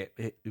where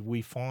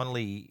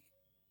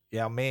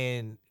our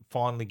man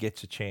finally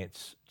gets a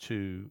chance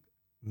to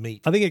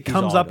meet. I think it his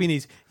comes up idol.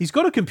 in he's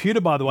got a computer,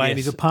 by the way, in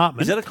his Yes.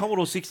 apartment. Is that a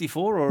Commodore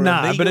 64 or No,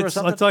 an Amiga but or it's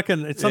something?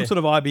 like some sort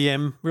of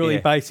IBM, really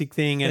Yeah. basic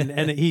thing.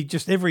 And he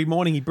just every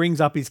morning he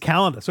brings up his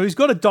calendar. So he's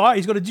got a diary.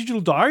 He's got a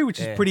digital diary, which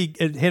is pretty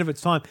ahead of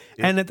its time.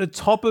 Yeah. And at the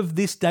top of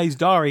this day's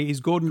diary is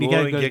Gordon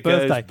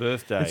Gekko's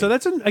birthday. And so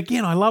that's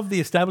again, I love the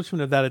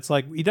establishment of that. It's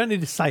like you don't need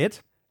to say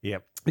it.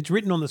 Yep. It's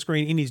written on the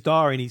screen in his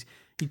diary, and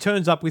he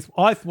turns up with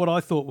what I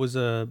thought was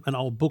an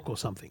old book or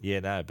something. Yeah,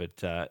 no, but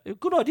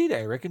good idea,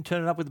 I reckon,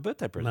 turning up with a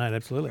birthday present. Mate,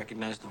 absolutely.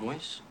 Recognize the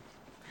voice?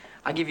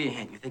 I'll give you a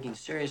hint. You're thinking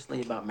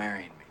seriously about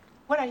marrying me.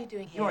 What are you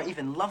doing here? You are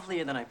even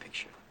lovelier than I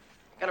pictured.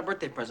 Got a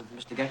birthday present from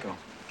Mr. Gecko.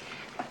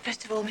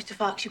 First of all, Mr.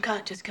 Fox, you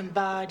can't just come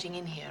barging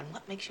in here. And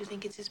what makes you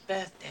think it's his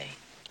birthday?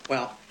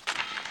 Well,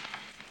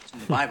 it's in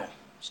the Bible,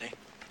 see?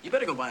 You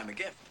better go buy him a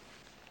gift.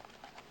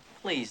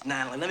 Please,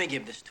 Natalie, let me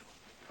give this to him.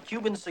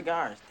 Cuban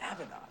cigars,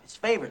 Davidoff, his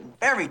favorite, and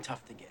very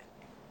tough to get.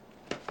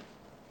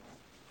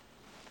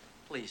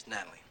 Please,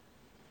 Natalie.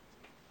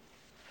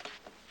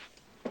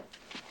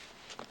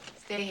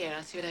 Stay here.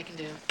 I'll see what I can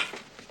do.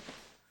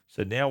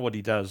 So now what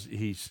he does,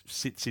 he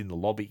sits in the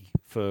lobby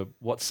for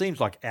what seems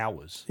like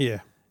hours. Yeah.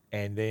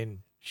 And then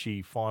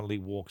she finally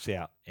walks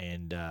out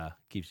and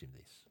gives him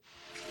this.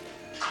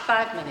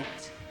 5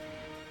 minutes.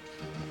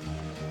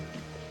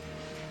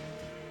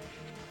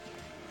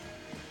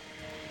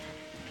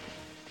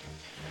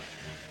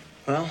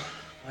 Well,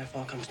 life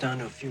all comes down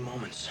to a few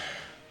moments.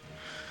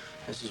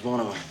 This is one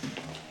of them.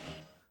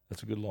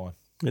 That's a good line.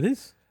 It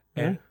is.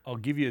 And Yeah. I'll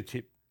give you a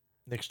tip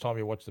next time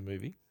you watch the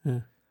movie.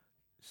 Yeah.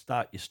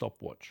 Start your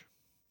stopwatch.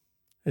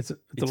 It's a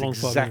long 5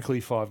 minutes. exactly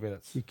 5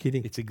 minutes. You're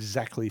kidding. It's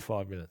exactly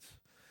 5 minutes.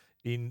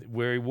 In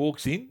where he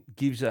walks in,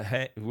 gives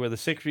a where the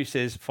secretary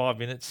says 5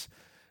 minutes,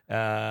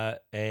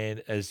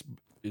 and as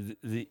by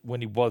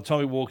the time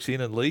he walks in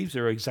and leaves,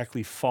 there are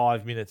exactly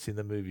 5 minutes in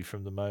the movie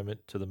from the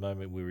moment to the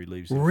moment where he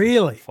leaves.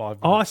 Really? 5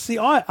 Oh, I minutes. see.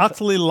 I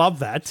utterly love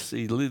that.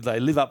 See, they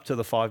live up to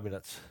the 5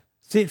 minutes.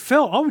 See,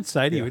 I would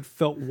say to you, it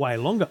felt way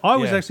longer. I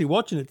was Yeah. actually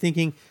watching it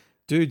thinking,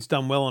 dude's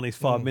done well on his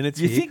 5 minutes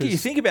You here.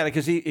 think about it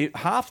because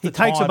half the he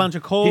takes time a bunch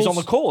of calls. He's on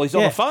the call. He's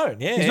on the phone.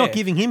 Yeah, He's not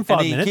giving him 5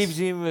 and minutes.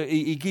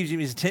 He gives him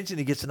his attention.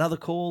 He gets another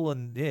call,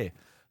 and yeah,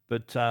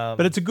 but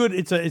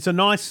it's a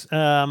nice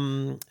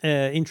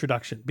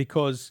introduction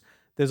because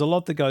there's a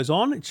lot that goes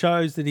on. It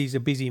shows that he's a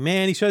busy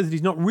man. He shows that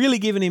he's not really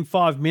giving him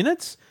 5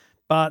 minutes,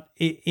 but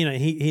he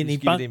he's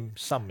giving him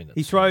some minutes.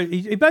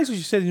 He basically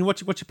just said,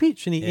 "What's your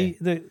pitch?" And he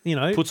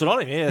puts it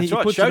on him. Yeah, that's he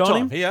right. puts it on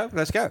Showtime. him. Yeah,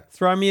 let's go.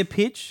 Throw me a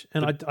pitch,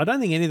 and I don't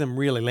think any of them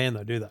really land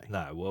though, do they?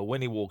 No. Well,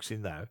 when he walks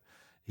in though,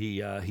 he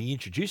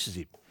introduces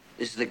him.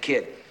 This is the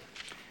kid.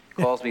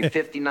 Calls me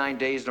 59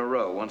 days in a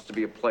row, wants to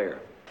be a player.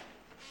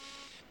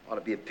 Ought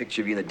to be a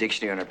picture of you in the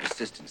dictionary on our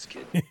persistence,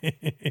 kid.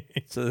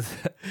 So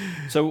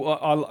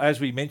as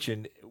we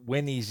mentioned,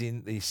 when he's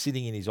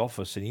sitting in his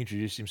office and he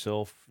introduces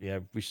himself,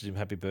 wishes him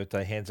happy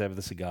birthday, hands over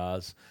the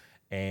cigars,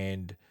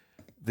 and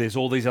there's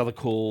all these other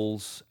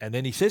calls, and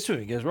then he says to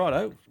him, he goes,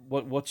 "Righto,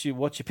 what's your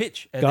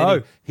pitch?" And Go.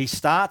 then he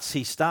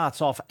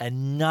starts off,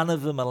 and none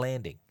of them are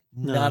landing,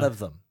 none of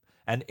them.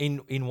 And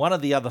in one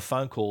of the other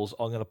phone calls,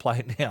 I'm going to play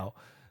it now.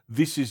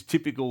 This is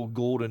typical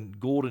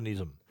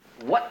Gordonism.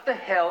 What the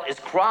hell is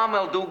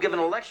Cromwell doing giving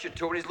a lecture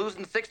tour when he's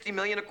losing $60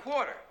 million a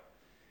quarter?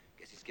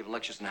 Guess he's giving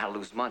lectures on how to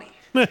lose money.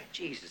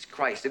 Jesus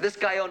Christ, if this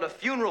guy owned a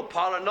funeral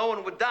parlor, no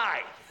one would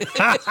die.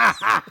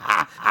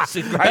 That's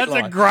a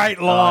great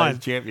line.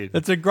 Champion.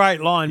 That's a great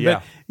line.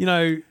 Yeah.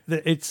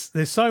 But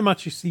there's so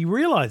much you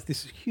realise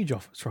this is a huge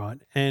office, right?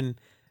 And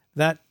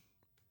that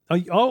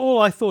all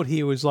I thought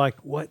here was like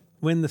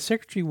when the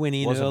secretary went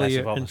in Was a earlier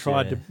massive office, and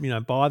tried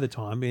to buy the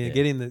time,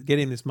 get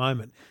him this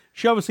moment.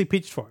 She obviously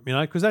pitched for him,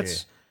 because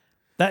that's.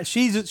 That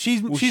she's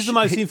the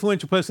most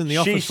influential person in the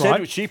office,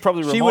 right? She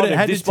probably would reminded have him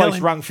had this to tell place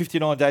him- rung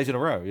 59 days in a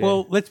row. Yeah.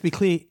 Well, let's be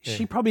clear.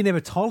 She probably never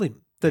told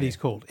him that he's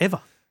called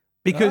ever,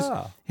 because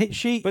But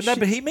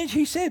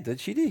he said that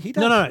she did. He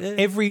does. No.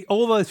 Yeah.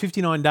 All those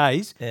 59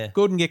 days,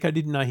 Gordon Gekko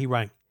didn't know he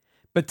rang.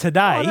 But today,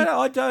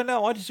 I don't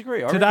know. I disagree.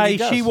 I reckon today he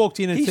does. she walked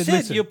in and he said, said,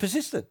 "Listen, you're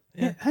persistent."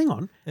 Yeah, hang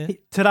on.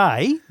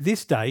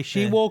 This day,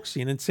 she walks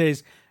in and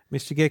says,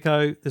 "Mr.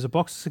 Gekko, there's a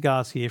box of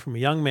cigars here from a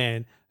young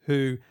man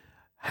who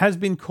has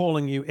been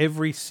calling you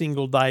every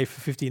single day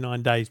for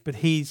 59 days, but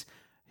he's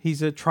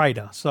a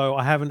trader, so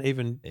I haven't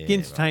even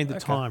entertained the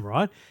time,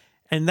 right?"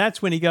 And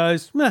that's when he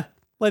goes, "Nah,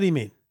 let him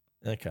in."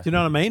 Okay. Do you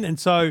know what I mean? And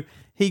so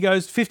he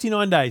goes,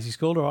 59 days, he's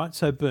called, all right,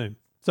 so boom.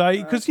 So,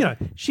 because,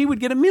 she would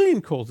get a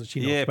million calls that she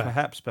knocks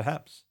back.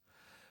 Perhaps.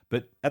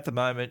 But at the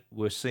moment,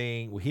 we're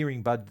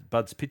hearing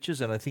Bud's pictures,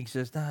 and I think he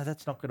says, "No,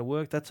 that's not going to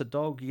work. That's a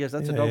dog." He goes,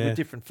 "That's a dog with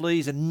different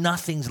fleas," and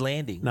nothing's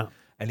landing. No.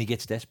 And he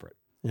gets desperate.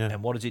 Yeah.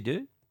 And what does he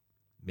do?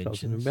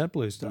 Tells him about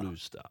Blue Star. Blue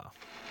Star.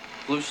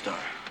 Blue Star.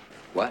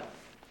 What?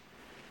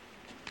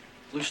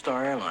 Blue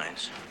Star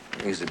Airlines.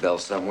 Rings a bell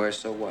somewhere,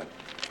 so what?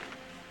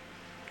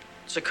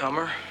 It's a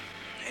Comer.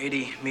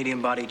 80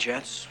 medium-body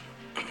jets.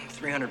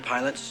 300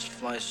 pilots.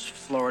 Flies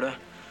Florida.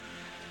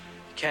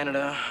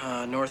 Canada,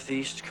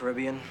 Northeast,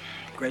 Caribbean.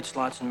 Great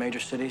slots in major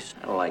cities.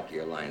 I don't like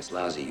airlines,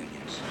 lousy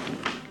unions.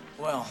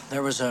 Well,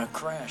 there was a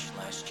crash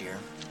last year.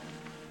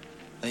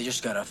 They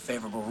just got a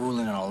favorable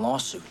ruling on a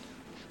lawsuit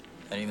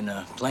that even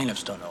the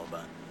plaintiffs don't know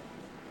about.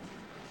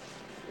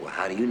 Well,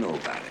 how do you know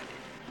about it?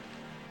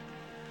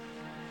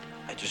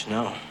 I just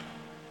know.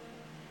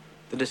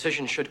 The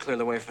decision should clear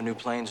the way for new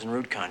planes and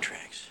route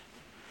contracts.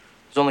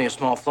 There's only a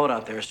small float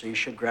out there, so you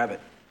should grab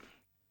it.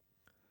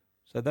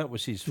 So that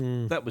was his.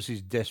 That was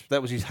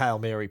his Hail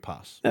Mary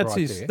pass. That's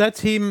right his. there.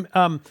 That's him.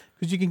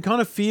 Because you can kind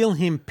of feel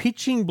him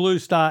pitching Blue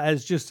Star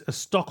as just a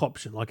stock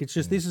option. Like it's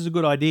just this is a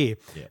good idea.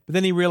 Yeah. But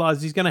then he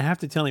realizes he's going to have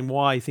to tell him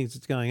why he thinks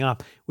it's going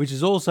up, which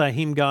is also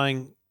him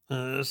going,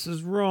 "This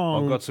is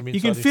wrong." I've got some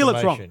You can inside feel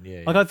it's wrong.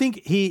 information. Yeah, Like I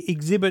think he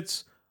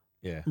exhibits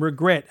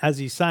regret as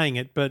he's saying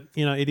it, but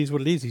it is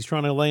what it is. He's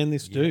trying to land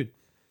this dude.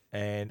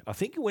 And I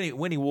think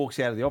when he walks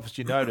out of the office,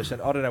 you notice,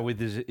 and I don't know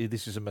whether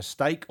this is a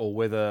mistake or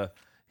whether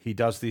he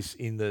does this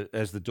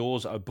as the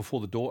doors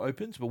before the door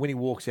opens. But when he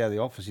walks out of the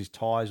office, his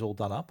tie's all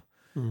done up.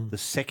 The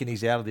second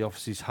he's out of the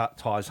office, his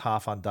tie's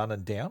half undone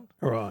and down.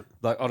 Right.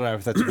 Like I don't know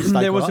if that's a mistake.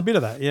 There or was not. a bit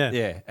of that, yeah.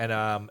 Yeah,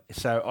 and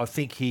so I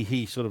think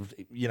he sort of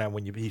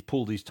when he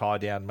pulled his tie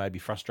down, maybe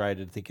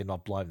frustrated, thinking I'll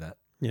blame that.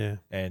 Yeah.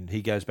 And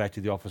he goes back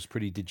to the office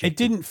pretty dejected. It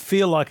didn't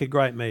feel like a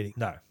great meeting.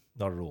 No,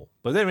 not at all.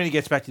 But then when he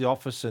gets back to the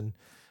office and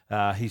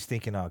he's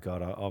thinking, oh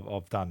God,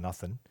 I've done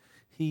nothing.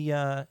 He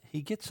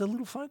gets a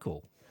little phone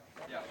call.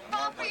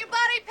 Call for your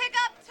buddy, pick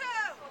up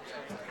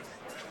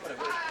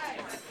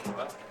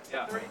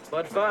 2.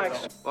 Bud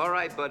Fox. All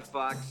right, Bud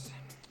Fox.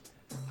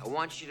 I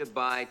want you to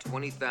buy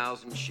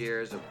 20,000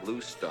 shares of Blue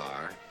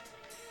Star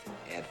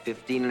at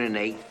 15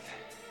 1/8,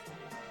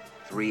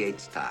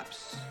 3/8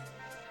 tops.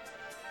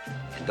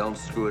 And don't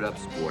screw it up,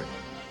 sport.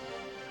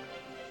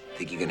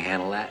 Think you can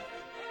handle that?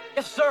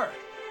 Yes, sir.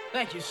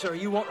 Thank you, sir.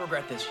 You won't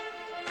regret this.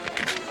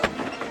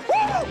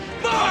 Woo!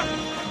 Mark!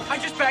 I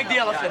just bagged the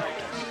elephant.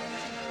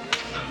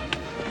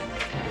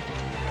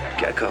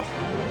 Gecko.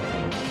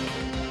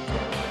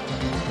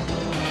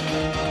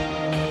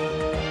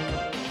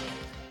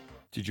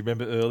 Did you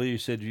remember earlier you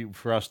said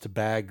for us to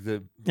bag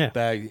the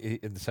bag,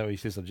 and so he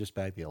says, "I've just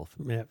bagged the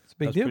elephant." Yeah, it's a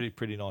big That's deal.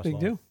 Pretty nice. Big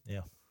line. deal.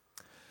 Yeah.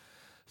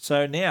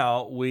 So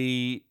now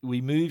we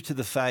move to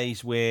the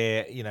phase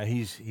where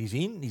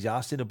he's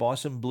asked in to buy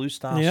some Blue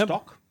Star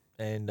stock,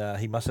 and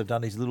he must have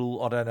done his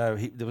little, I don't know,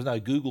 there was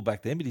no Google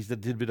back then, but he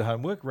did a bit of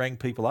homework, rang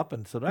people up,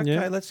 and thought,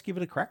 okay, let's give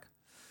it a crack.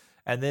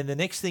 And then the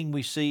next thing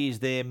we see is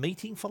their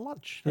meeting for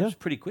lunch. That was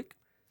pretty quick.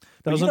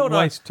 But Doesn't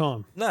waste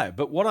time. No,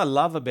 but what I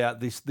love about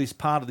this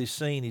part of this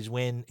scene is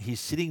when he's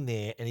sitting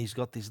there and he's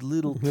got this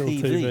little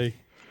TV.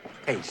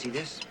 Hey, see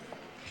this?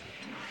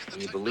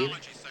 Can you believe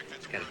it?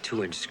 It's got a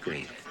 2-inch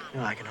screen.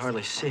 No, I can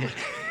hardly see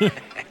it.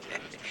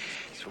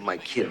 It's from my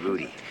kid,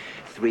 Rudy.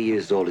 3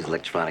 years old, he's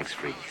electronics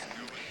freak.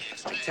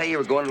 I tell you,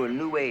 we're going to a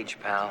new age,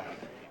 pal.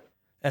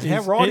 And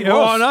how right he was.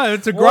 Oh, no,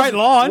 it's a great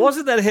line.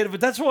 Wasn't that ahead of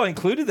it? That's why I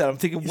included that. I'm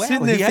thinking, wow,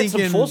 sitting there he had some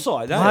thinking,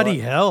 foresight. bloody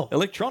hell.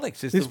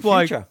 Electronics is This the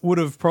bloke future. would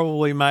have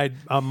probably made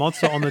a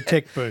monster on the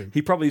tech boom.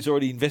 He probably has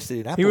already invested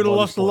in Apple. He would have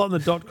by lost this a lot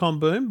in point. the .com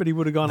boom, but he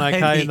would have gone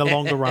okay in the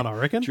longer run, I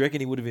reckon. Do you reckon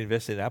he would have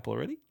invested in Apple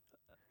already?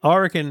 I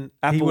reckon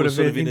Apple he would was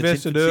have sort of in its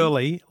invested infancy.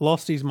 early,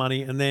 lost his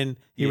money, and then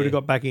he would have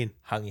got back in.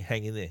 Hang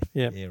in there.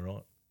 Yep. Yeah,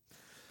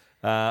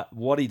 right.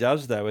 What he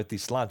does, though, at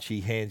this lunch,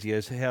 he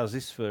goes, how's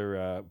this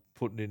for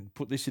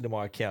put this into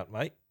my account,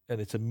 mate?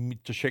 And it's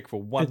a check for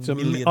 $1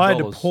 million. I had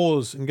to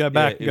pause and go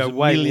back and go,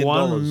 wait,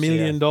 $1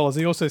 million.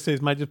 He also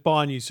says, mate, just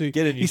buy a new suit.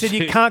 Get a new he said,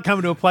 suit. you can't come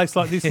into a place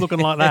like this looking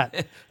like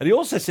that. And he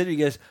also said, he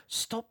goes,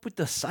 stop with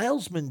the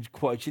salesman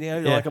quotes,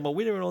 like I'm a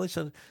winner and all this.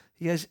 And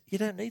he goes, you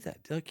don't need that.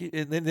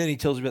 And then he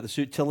tells me about the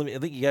suit. Tell him, I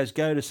think he goes,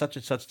 go to such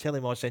and such, tell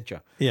him I sent you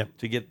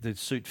to get the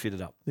suit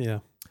fitted up.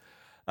 Yeah.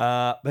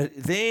 But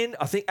then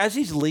I think as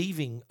he's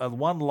leaving,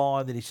 one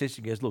line that he says,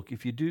 he goes, look,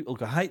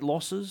 I hate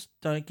losses.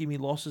 Don't give me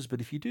losses.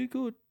 But if you do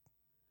good,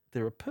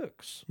 there are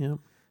perks. Yeah.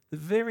 The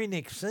very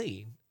next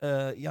scene,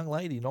 a young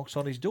lady knocks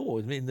on his door.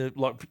 I mean,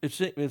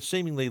 it's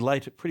seemingly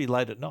pretty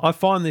late at night. I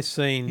find this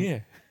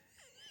scene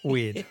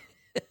weird.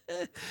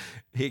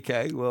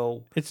 Okay,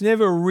 well, it's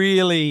never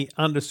really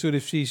understood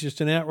if she's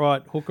just an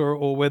outright hooker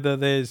or whether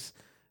there's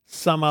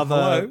some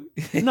other.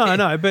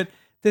 No, but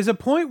there's a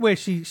point where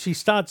she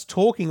starts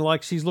talking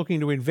like she's looking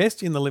to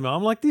invest in the limo.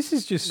 I'm like, this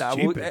is just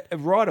stupid. Well,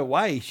 right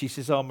away, she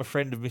says, oh, I'm a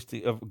friend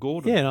of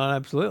Gordon. Yeah, no,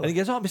 absolutely. And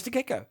he goes, oh, Mr.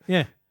 Gecko.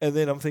 Yeah. And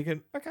then I'm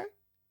thinking, okay.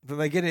 Then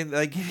they get in,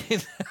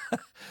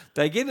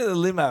 they get in the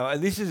limo,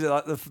 and this is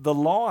like the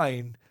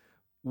line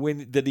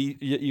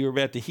you're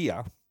about to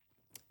hear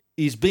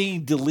is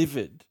being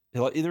delivered,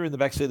 like either in the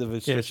backseat of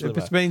a stretch limo.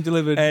 It's being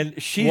delivered, and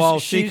while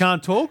she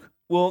can't talk.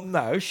 Well,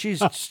 no,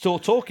 she's still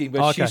talking,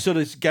 but she sort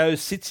of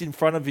sits in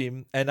front of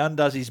him and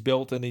undoes his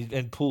belt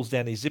and pulls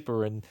down his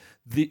zipper, and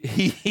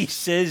he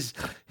says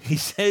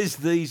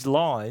these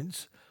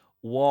lines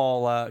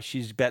while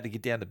she's about to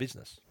get down to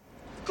business.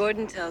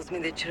 Gordon tells me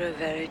that you're a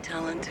very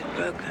talented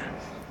broker.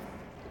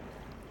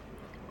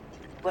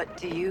 What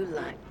do you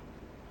like?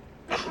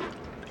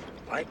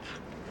 Like?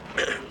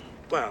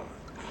 Well,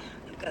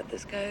 got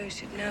this guy who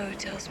should know who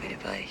tells me to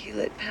buy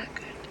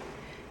Hewlett-Packard.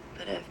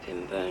 But I've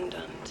been burned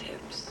on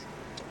tips.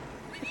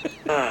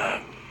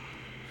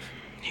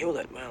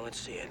 Hewlett, well, let's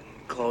see it.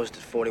 Closed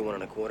at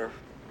 41 1/4.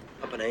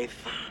 Up an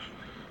eighth.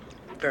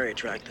 Very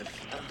attractive.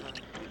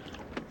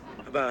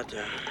 About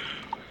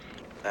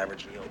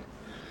average yield.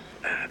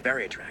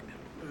 Very attractive.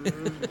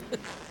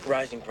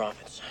 Rising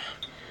profits.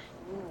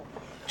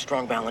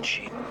 Strong balance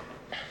sheet.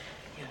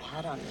 You're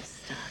hot on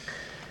this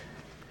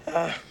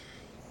stock.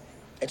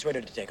 It's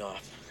ready to take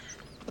off.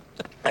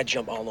 I'd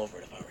jump all over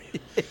it if I were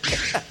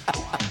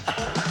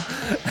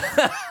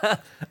you.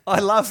 I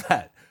love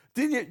that.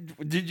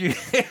 Did you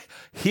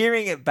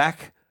hearing it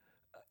back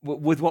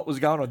with what was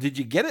going on? Did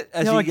you get it?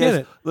 As No, I get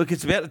it. Look,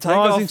 it's about to take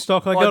Rising off.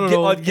 stock, I got it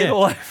all. I'd get yeah.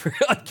 all over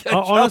it.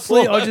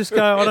 Honestly, I just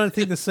go, I don't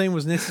think the scene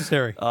was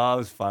necessary. Oh, it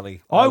was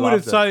funny. I would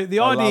have. loved it. So the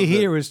I idea loved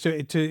here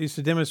it. is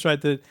to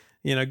demonstrate that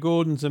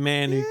Gordon's a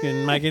man who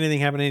can make anything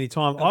happen any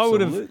time. I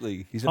would have.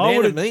 Absolutely. He's a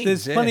man of means.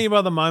 There's yeah. plenty of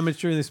other moments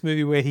during this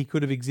movie where he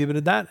could have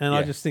exhibited that, and I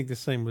Yeah. just think the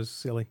scene was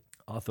silly.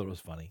 I thought it was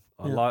funny.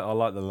 I Yeah.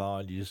 like the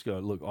line. You just go,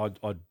 look,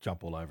 I'd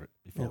jump all over it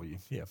if I were you.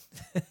 Yeah.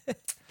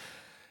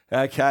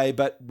 Okay,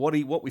 but what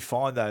we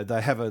find though,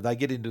 they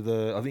get into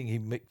the. I think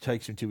he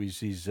takes him to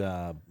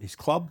his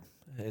club,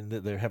 and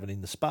they're having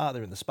in the spa.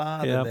 They're in the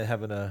spa. Yep.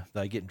 And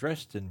they get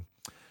dressed, and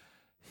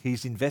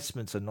his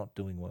investments are not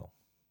doing well,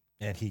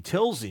 and he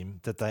tells him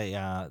that they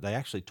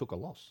actually took a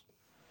loss.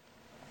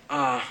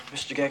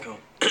 Mr. Gecko,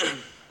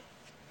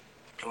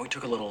 we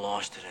took a little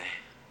loss today.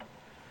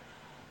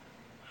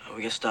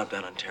 We get stopped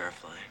out on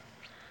Terrafly.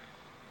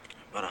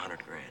 About $100,000.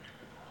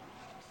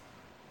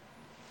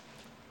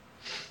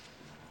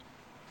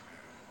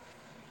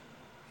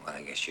 Well,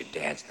 I guess your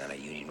dad's not a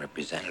union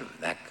representative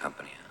of that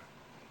company, huh?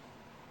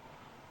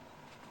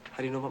 How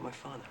do you know about my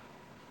father?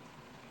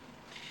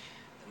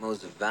 The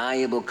most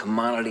valuable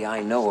commodity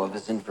I know of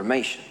is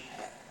information.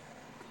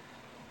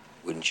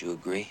 Wouldn't you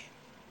agree?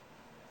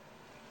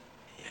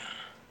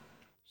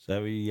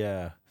 So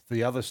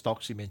the other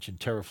stocks he mentioned,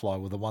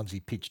 Terrafly, were the ones he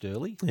pitched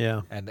early.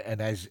 Yeah. And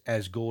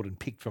as Gordon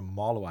picked from a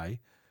mile away,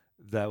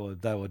 they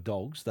were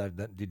dogs. They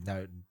did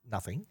know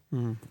nothing.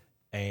 Mm.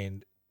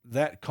 And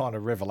that kind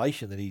of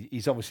revelation that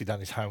he's obviously done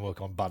his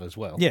homework on Bud as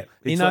well. Yeah,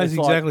 he It's knows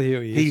like exactly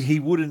who he is. He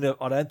wouldn't have,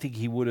 I don't think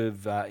he would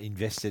have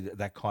invested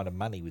that kind of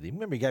money with him.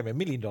 Remember, he gave him $1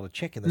 million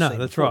check in the No, scene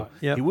that's before. right.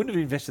 Yep. He wouldn't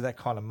have invested that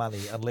kind of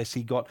money unless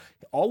he got.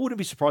 I wouldn't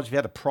be surprised if he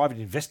had a private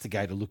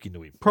investigator look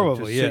into him.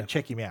 Probably, to yeah.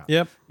 check him out.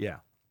 Yep. Yeah.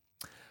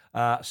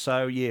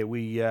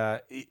 We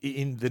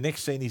in the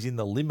next scene he's in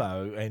the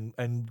limo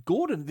and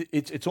Gordon,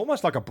 it's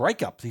almost like a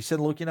breakup. He said,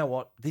 "Look, you know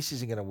what? This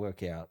isn't going to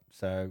work out."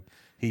 So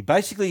he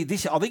basically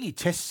I think he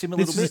tests him a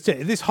little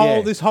bit. This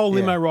whole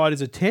limo ride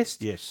is a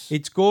test. Yes.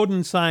 It's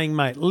Gordon saying,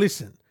 "Mate,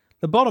 listen.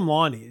 The bottom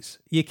line is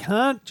you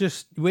can't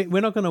just. We're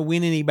not going to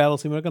win any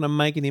battles. We're not going to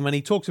make any money."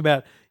 He talks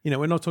about,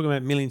 we're not talking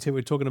about millions here.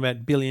 We're talking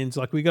about billions.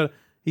 Like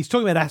he's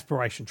talking about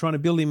aspiration, trying to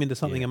build him into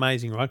something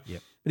amazing, right?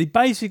 Yep. But he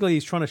basically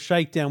is trying to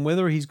shake down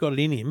whether he's got it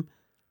in him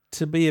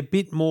to be a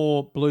bit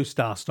more Blue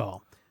Star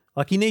style.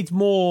 Like he needs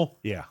more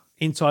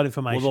inside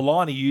information. Well, the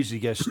line he uses, he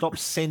goes, "Stop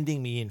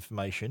sending me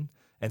information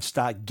and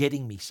start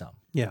getting me some."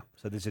 Yeah.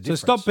 So there's a So difference.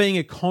 stop being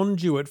a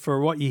conduit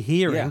for what you're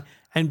hearing Yeah.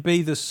 and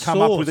be the source.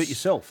 Come up with it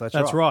yourself.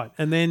 That's right.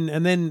 And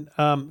then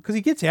because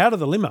he gets out of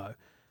the limo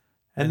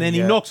and then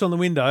he he, knocks on the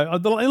window.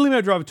 The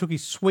limo driver took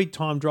his sweet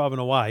time driving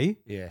away.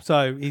 Yeah.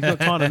 So he's got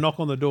time to knock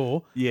on the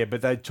door. Yeah,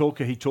 but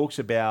he talks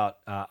about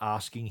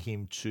asking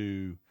him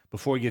to,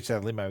 before he gets out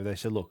of the limo, they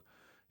said, look,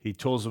 he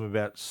tells them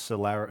about Sir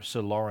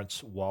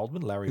Lawrence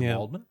Wildman, Larry Yeah.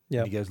 Wildman. Yep.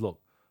 And he goes, look,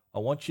 I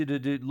want you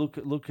to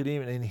look at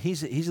him. And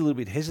he's a little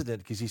bit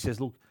hesitant because he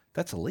says, look,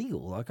 that's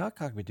illegal. Like, I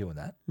can't be doing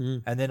that.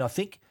 Mm. And then I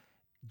think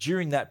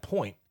during that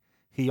point,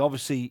 he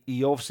obviously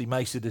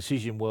makes the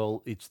decision,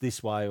 well, it's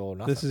this way or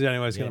nothing. This is the only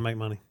way he's going to make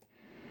money.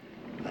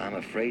 I'm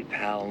afraid,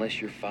 pal, unless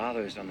your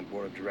father is on the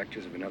board of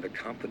directors of another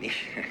company,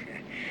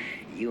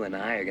 you and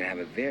I are going to have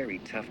a very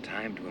tough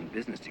time doing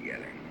business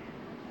together.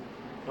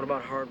 What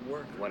about hard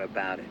work? What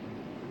about it?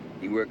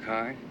 You work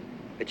hard?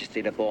 Bet you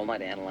stayed up all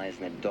night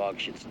analyzing that dog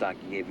shit stock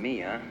you gave me,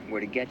 huh?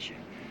 Where'd it get you?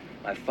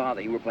 My father,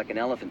 he worked like an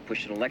elephant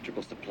pushing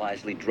electrical supplies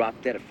till he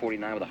dropped dead at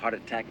 49 with a heart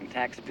attack and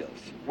tax bills.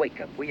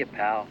 Wake up, will you,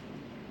 pal?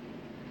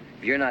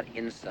 If you're not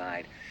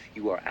inside,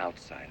 you are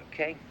outside,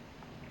 okay?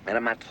 And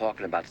I'm not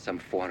talking about some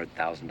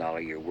 $400,000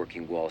 a year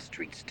working Wall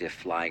Street stiff,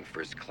 flying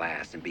first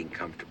class and being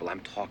comfortable. I'm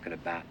talking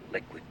about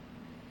liquid.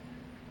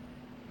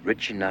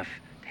 Rich enough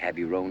to have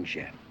your own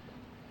jet.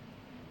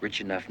 Rich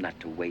enough not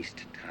to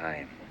waste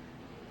time.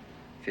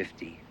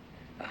 $50,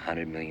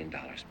 $100 million,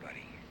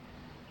 buddy.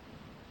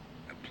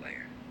 A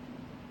player.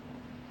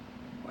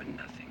 Or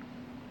nothing.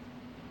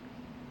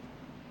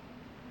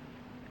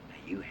 Now,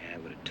 you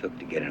had what it took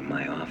to get into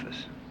my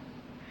office.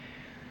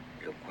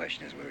 Real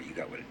question is whether you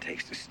got what it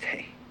takes to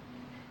stay.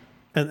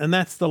 And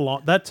that's the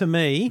lot. That to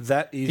me,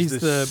 that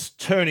is the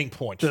turning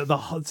point.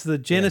 It's the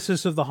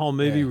genesis of the whole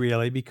movie,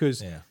 really,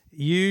 because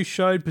you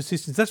showed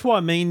persistence. That's why I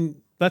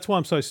mean That's why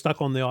I'm so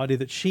stuck on the idea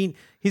that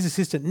his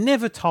assistant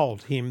never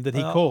told him that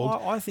he called.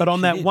 I think but on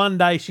she that did. one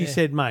day, she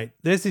said, "Mate,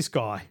 there's this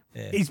guy.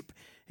 Yeah.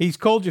 He's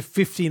called you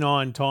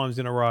 59 times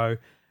in a row.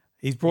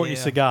 He's brought you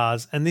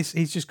cigars, and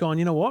he's just gone.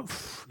 You know what?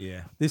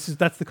 Yeah, that's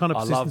the kind of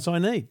persistence I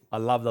need." I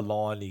love the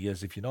line. He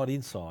goes, "If you're not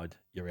inside,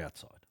 you're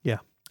outside." Yeah.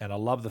 And I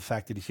love the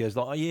fact that he says,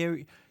 "Oh yeah,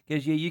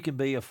 you can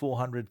be a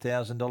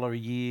 $400,000 a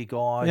year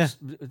guy,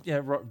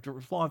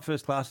 flying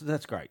first class.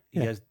 That's great." He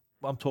goes,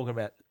 "I'm talking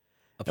about."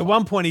 At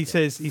one point, he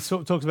says he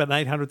talks about an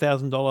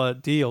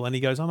 $800,000 deal, and he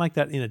goes, "I'll make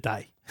that in a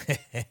day." I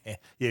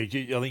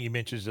think he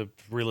mentions the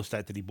real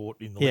estate that he bought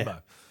in the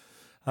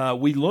limo.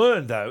 We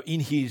learned, though,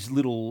 in his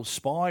little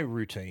spy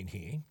routine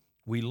here,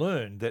 we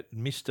learned that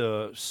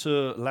Mr.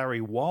 Sir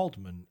Larry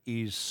Wildman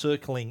is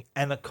circling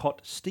Anacott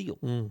Steel.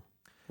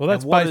 Well,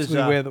 that's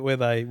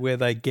basically where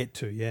they get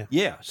to, yeah.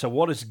 Yeah. So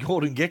what does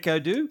Gordon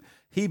Gekko do?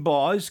 He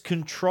buys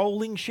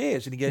controlling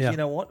shares, and he goes, "You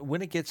know what?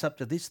 When it gets up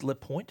to this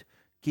point,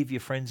 give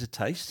your friends a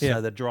taste,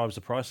 so that drives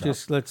the price up.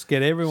 Just let's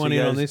get everyone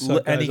in on this."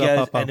 So and he goes goes,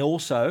 up. and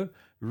also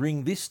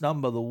ring this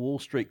number, the Wall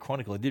Street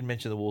Chronicle. I did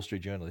mention the Wall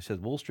Street Journal. He says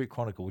Wall Street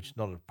Chronicle, which is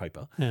not a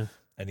paper. Yeah.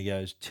 And he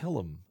goes, tell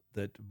them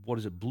that,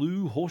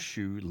 Blue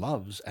Horseshoe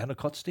loves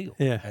Anacott Steel.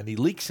 Yeah. And he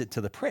leaks it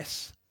to the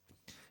press.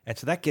 And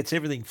so that gets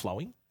everything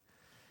flowing.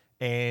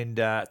 And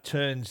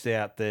turns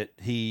out that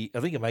I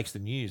think it makes the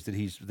news that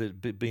he's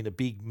been a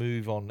big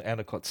move on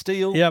Anacott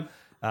Steel. Yep.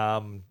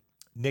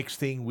 Next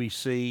thing we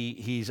see,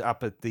 he's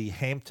up at the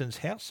Hamptons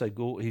house. So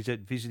he's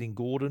visiting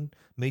Gordon,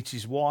 meets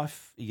his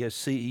wife. He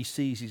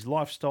sees his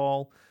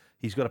lifestyle.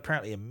 He's got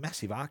apparently a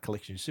massive art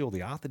collection. You see all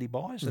the art that he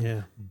buys.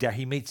 And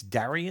he meets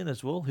Darian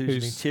as well, who's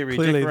an interior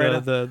clearly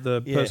decorator.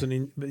 the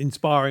person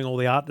inspiring all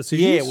the art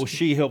decisions. Yeah, well,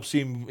 she helps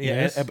him.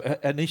 Yes.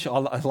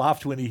 Initially, I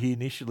laughed when he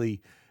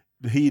initially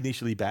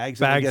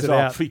bags it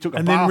out. He took a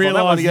and bath then on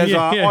that one. He goes,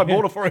 realised, I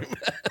bought it for him.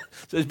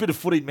 So there's a bit of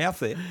foot in mouth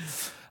there.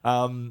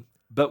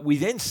 But we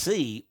then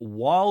see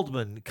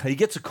Wildman. He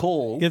gets a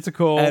call.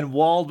 And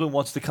Wildman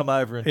wants to come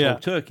over and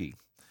talk turkey.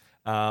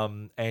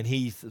 And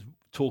he's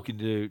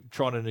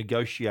trying to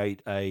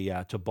negotiate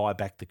to buy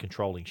back the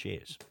controlling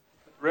shares.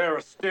 Rarer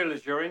still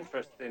is your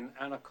interest in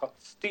Anacott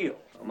Steel.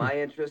 Well, my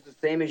interest is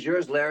the same as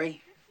yours,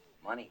 Larry.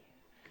 Money.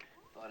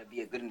 Thought it'd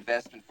be a good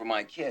investment for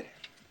my kid.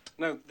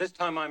 No, this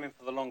time I'm in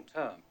for the long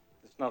term.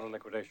 It's not a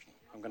liquidation.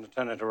 I'm going to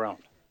turn it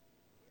around.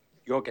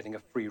 You're getting a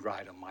free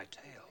ride on my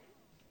tail,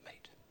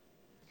 mate.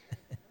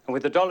 And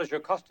with the dollars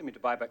you're costing me to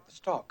buy back the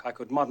stock, I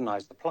could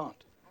modernize the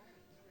plant.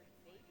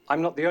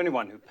 I'm not the only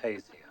one who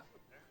pays here,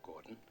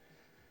 Gordon.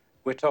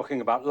 We're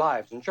talking about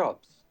lives and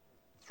jobs.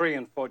 3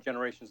 and 4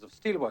 generations of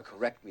steelwork.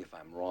 Correct me if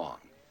I'm wrong,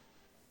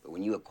 but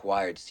when you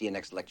acquired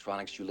CNX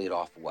Electronics, you laid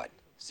off,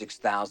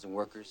 6,000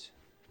 workers?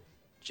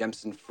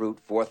 Jemson Fruit,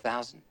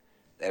 4,000?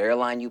 That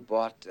airline you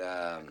bought,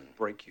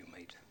 Break you,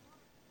 mate.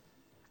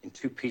 In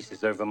 2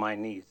 pieces over my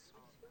knees.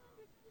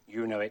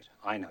 You know it,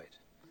 I know it.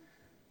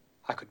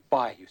 I could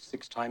buy you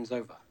 6 times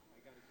over.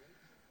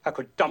 I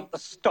could dump the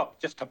stock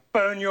just to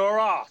burn your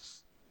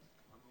ass.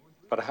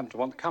 But I happen to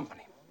want the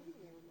company.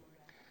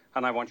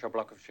 And I want your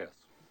block of shares.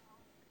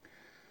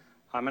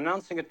 I'm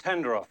announcing a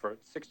tender offer at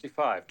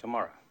 65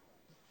 tomorrow.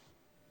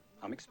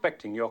 I'm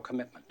expecting your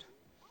commitment.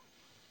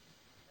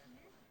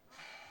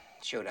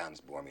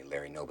 Showdowns bore me,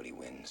 Larry. Nobody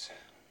wins.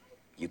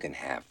 You can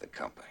have the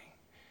company.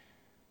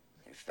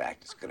 In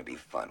fact, it's going to be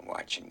fun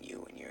watching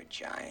you and your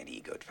giant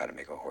ego try to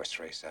make a horse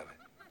race of it.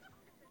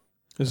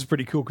 This is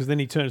pretty cool because then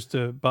he turns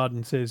to Bud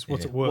and says,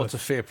 "What's it worth? What's a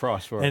fair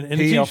price for it?" And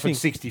he offered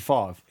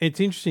 65. It's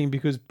interesting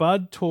because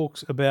Bud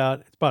talks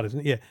about Bud,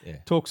 isn't it? Yeah.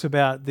 Talks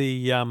about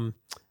the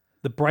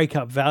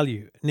breakup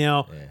value.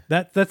 Now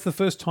that's the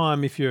first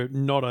time, if you're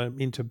not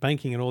into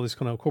banking and all this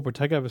kind of corporate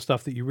takeover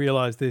stuff, that you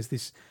realise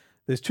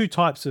there's 2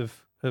 types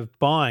of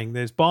buying.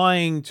 There's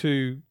buying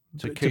to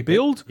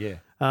build,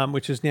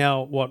 which is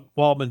now what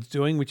Wildman's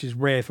doing, which is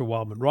rare for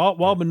Wildman.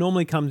 Wildman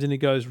normally comes in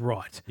and goes,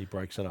 right, he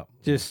breaks it up.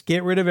 Just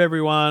get rid of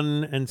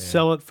everyone and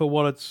sell it for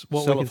what we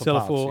can sell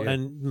it for,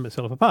 and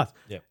sell it for parts.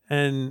 Yeah.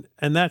 And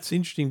that's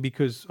interesting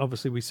because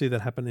obviously we see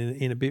that happen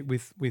in a bit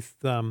with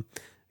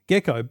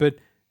Gekko, but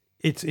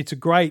it's a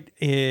great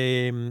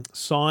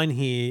sign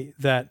here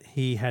that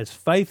he has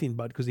faith in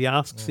Bud because he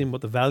asks him what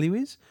the value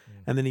is.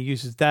 And then he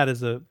uses that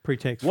as a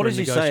pretext What for does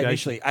he say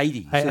initially?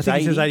 80? I think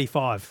he says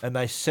 85. And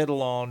they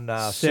settle on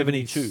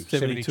 72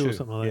 or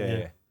something like that.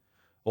 Yeah.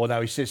 Or no,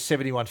 he says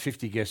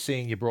 71.50. He goes,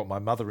 seeing you brought my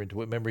mother into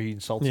it. Remember, he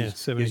insults us. He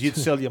 72. goes, you'd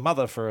sell your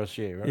mother for a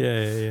share, right?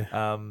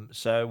 Yeah.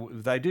 So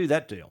they do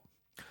that deal.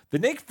 The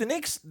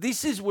next,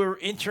 this is, we're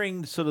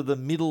entering sort of the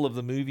middle of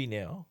the movie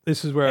now.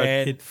 This is where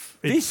it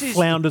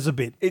flounders a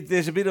bit.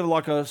 There's a bit of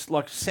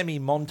like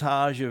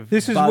semi-montage of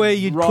this is Bud, where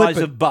you'd rise clip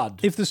it. of Bud.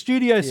 If the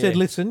studio said,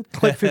 listen,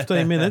 clip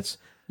 15 minutes,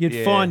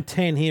 you'd find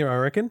 10 here, I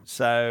reckon.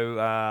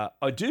 So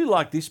I do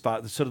like this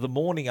part, sort of the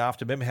morning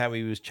after. Remember how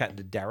he was chatting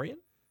to Darian,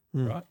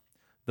 right?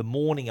 The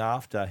morning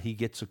after, he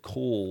gets a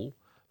call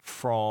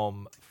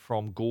from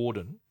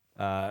Gordon,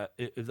 an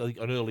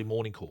early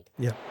morning call.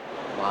 Yeah.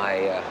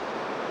 My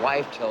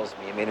wife tells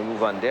me I made a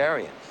move on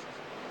Darian.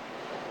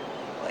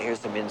 Well, here's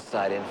some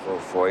inside info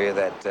for you.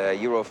 That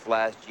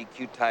Euroflash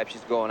GQ type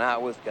she's going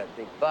out with got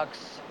big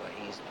bucks, but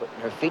he's putting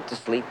her feet to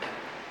sleep.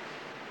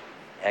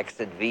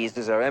 Exit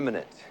visas are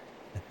imminent.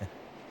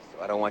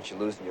 So I don't want you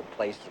losing your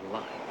place in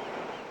line.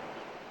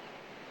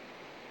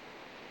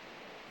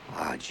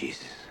 Ah,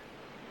 Jesus.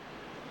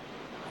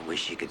 I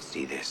wish you could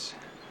see this.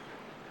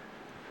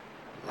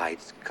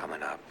 Lights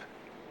coming up.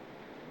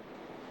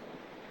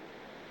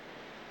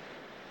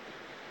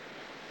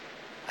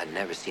 I've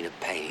never seen a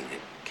painting that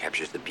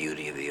captures the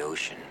beauty of the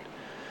ocean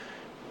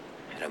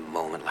at a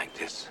moment like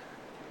this.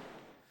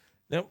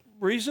 Now,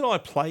 reason I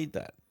played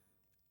that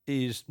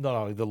is not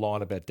only the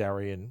line about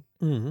Darian,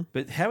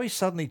 but how he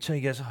suddenly turned,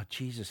 he goes, oh,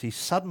 Jesus, he's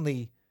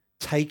suddenly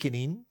taken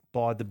in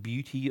by the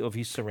beauty of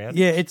his surroundings.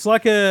 Yeah, it's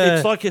like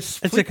a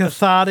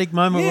cathartic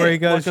moment where he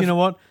goes, you know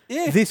what?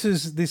 Yeah. This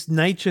is this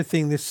nature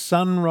thing, this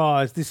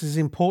sunrise, this is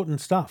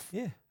important stuff.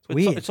 Yeah.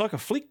 Weird. It's like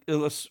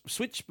a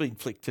switch being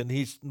flicked, and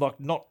he's like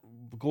not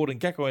Gordon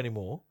Gekko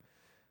anymore.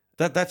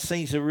 That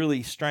seems a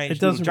really strange. It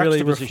doesn't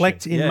really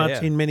reflect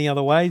in many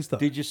other ways, though.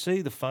 Did you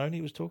see the phone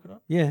he was talking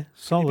on? Yeah,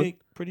 solid.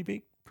 Pretty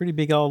big. Pretty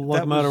big old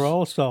like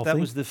Motorola style thing. That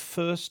was the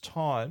first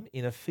time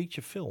in a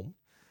feature film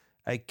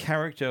a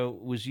character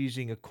was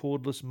using a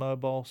cordless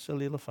mobile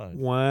cellular phone.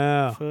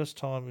 Wow. First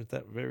time with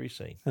that very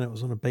scene. And it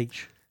was on a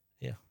beach.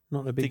 Yeah.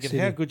 Not in a big Thinking,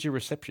 city. how good's your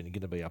reception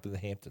going to be up in the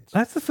Hamptons?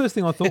 That's the first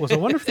thing I thought was, I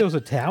wonder if there was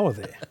a tower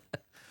there.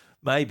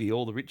 Maybe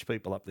all the rich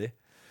people up there.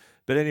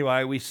 But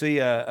anyway, we see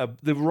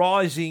the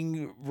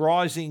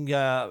rising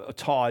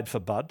tide for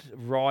Bud,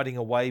 riding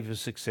a wave of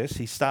success.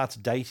 He starts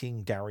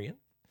dating Darian,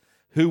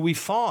 who we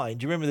find.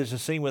 Do you remember there's a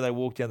scene where they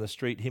walk down the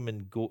street, him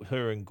and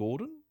her and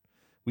Gordon?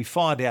 We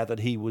find out that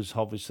he was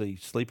obviously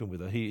sleeping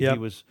with her.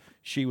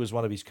 She was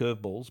one of his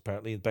curveballs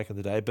apparently back in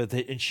the day.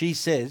 And she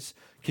says,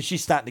 because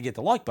she's starting to get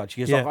to like Bud,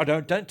 she goes, "I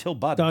don't tell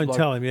Bud. Don't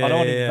tell him. Yeah, I don't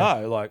want him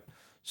to know." Like,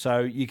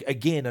 so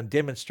again, a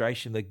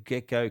demonstration that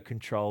Gekko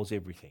controls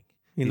everything.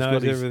 He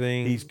knows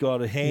everything. He's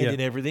got a hand in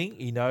everything.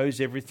 He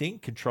knows everything.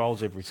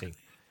 Controls everything.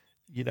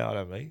 You know what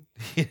I mean?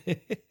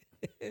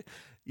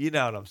 You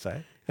know what I'm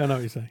saying? I know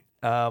what you're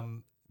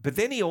saying. But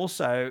then he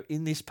also,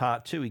 in this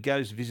part too, he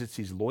goes visits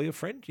his lawyer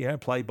friend,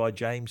 played by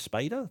James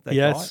Spader. That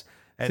yes. guy.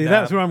 And, see,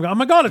 that's where I'm going. Oh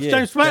my God, it's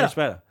James Spader. James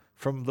Spader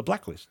from The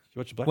Blacklist. You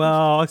watch The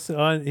Blacklist?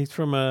 Well, he's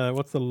from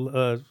what's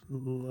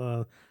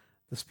the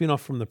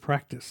spin-off from The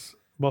Practice,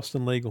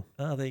 Boston Legal.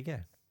 Oh, there you go.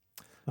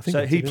 I think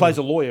so he plays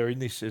a lawyer in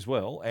this as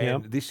well,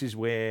 and this is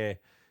where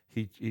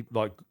he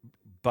like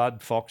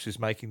Bud Fox is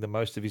making the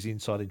most of his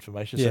inside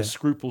information. So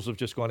scruples have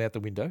just gone out the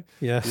window.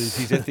 Yes.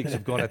 His ethics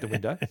have gone out the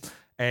window,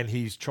 and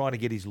he's trying to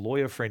get his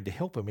lawyer friend to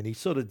help him, and he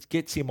sort of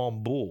gets him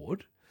on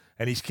board,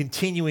 and he's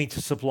continuing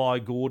to supply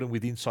Gordon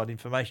with inside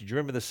information. Do you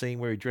remember the scene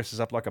where he dresses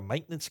up like a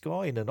maintenance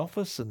guy in an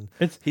office, and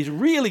he's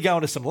really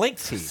going to some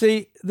lengths here?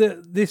 See,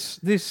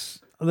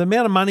 the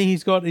amount of money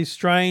he's got is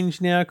strange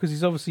now because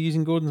he's obviously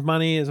using Gordon's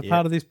money as a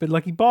part of this, but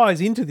like he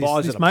buys into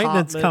this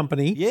maintenance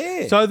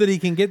company so that he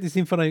can get this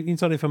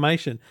inside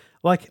information.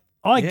 Like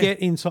I get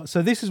inside.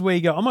 So this is where you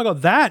go, oh my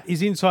God, that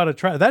is insider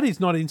trade. That is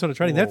not insider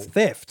trading. That's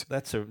theft.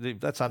 That's under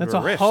That's arrest.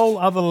 a whole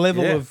other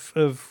level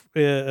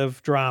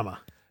of drama.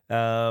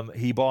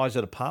 He buys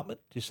an apartment.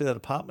 Do you see that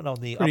apartment on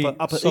the Pretty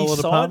upper solid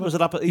east side? apartment. Was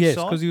it upper east Yes,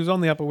 side? because he was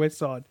on the upper west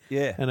side.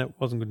 Yeah. And it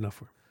wasn't good enough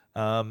for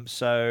him.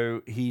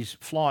 So he's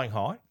flying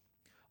high.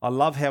 I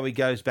love how he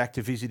goes back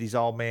to visit his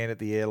old man at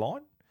the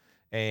airline,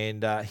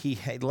 and he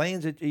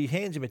hands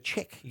him a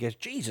check. He goes,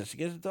 Jesus. He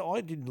goes,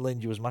 I didn't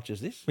lend you as much as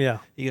this. Yeah.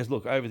 He goes,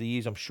 look, over the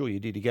years, I'm sure you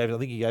did. I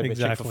think he gave him a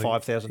check for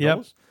 $5,000.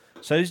 Yep.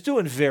 So he's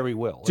doing very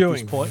well Doing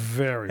at this point.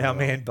 very our well.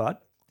 man Bud.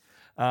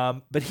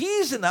 But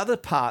here's another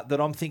part that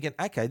I'm thinking,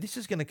 okay, this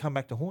is going to come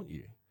back to haunt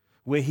you,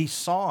 where he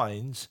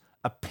signs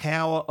a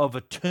power of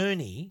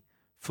attorney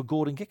for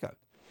Gordon Gekko.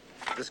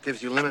 This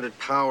gives you limited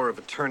power of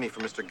attorney for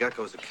Mr.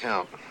 Gekko's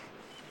account.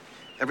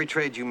 Every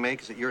trade you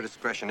make is at your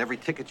discretion. Every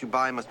ticket you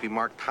buy must be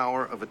marked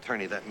power of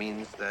attorney. That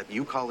means that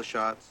you call the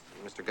shots.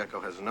 Mr.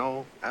 Gekko has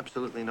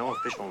absolutely no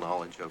official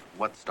knowledge of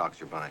what stocks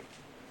you're buying.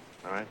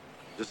 All right?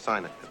 Just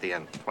sign it at the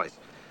end, twice.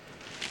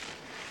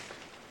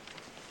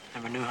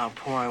 Never knew how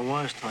poor I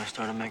was till I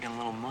started making a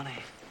little money.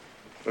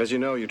 As you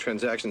know, your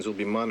transactions will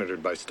be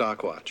monitored by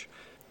Stockwatch.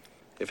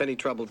 If any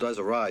trouble does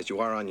arise, you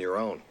are on your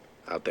own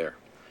out there.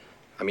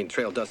 I mean,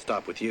 trail does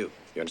stop with you.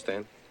 You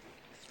understand?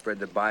 Spread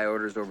the buy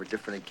orders over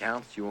different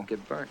accounts, you won't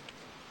get burnt.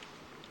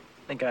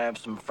 Think I have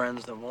some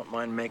friends that won't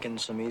mind making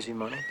some easy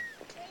money?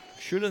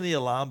 Shouldn't the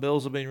alarm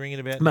bells have been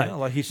ringing about Mate, now?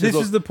 Like he said,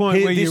 this is the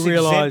point where you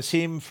realise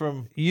him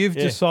from you've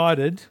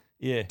decided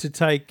to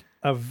take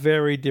a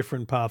very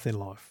different path in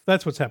life.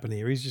 That's what's happened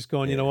here. He's just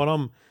gone, you know what,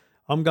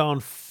 I'm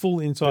going full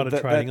insider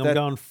trading. I'm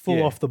going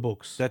full off the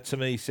books. That to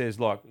me says,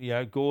 like,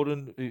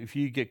 Gordon, if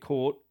you get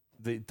caught,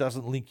 it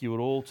doesn't link you at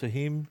all to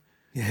him.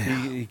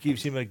 Yeah. He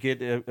gives him a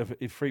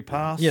free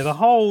pass. Yeah, the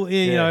whole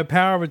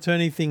power of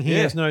attorney thing, he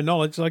has no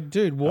knowledge. Like,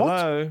 dude, what?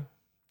 Hello.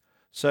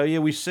 So yeah,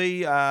 we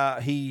see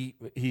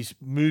he's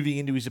moving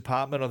into his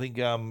apartment. I think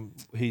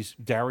he's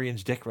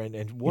Darian's decorating.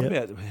 And what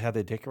about how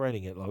they're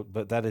decorating it? Like,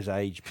 but that is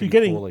aged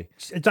pretty poorly.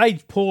 It's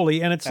aged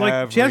poorly, and it's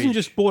like she hasn't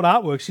just bought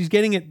artwork; she's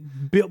getting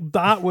it built. The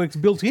artwork's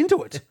built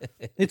into it.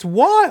 It's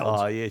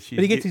wild. Oh yeah, but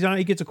he gets his own.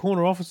 He gets a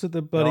corner office at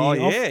the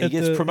bloody. Oh yeah, he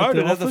gets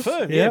promoted at the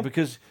firm. Yeah,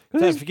 because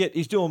don't forget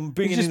he's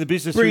bringing in the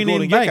business through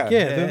Gordon Gekko.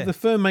 Yeah, the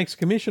firm makes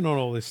commission on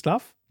all this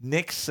stuff.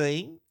 Next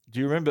scene. Do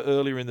you remember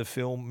earlier in the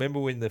film,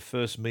 when the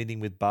first meeting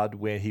with Bud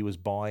where he was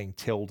buying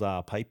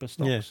Teldar paper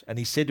stocks? Yeah. And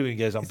he said to him, he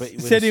goes, I bet you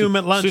said to him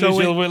at lunch, as soon as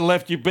you went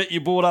left, you bet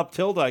you bought up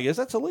Teldar. He goes,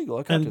 that's illegal.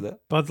 I can't do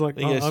that. Bud's like,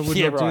 He goes, I would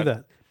yeah, not right. do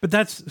that. But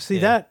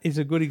that is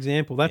a good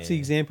example. That's the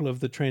example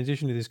of the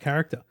transition of this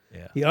character.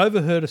 Yeah. He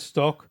overheard a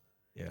stock.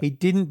 Yeah. He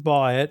didn't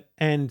buy it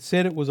and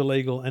said it was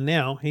illegal. And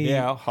now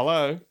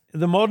hello.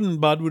 The modern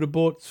Bud would have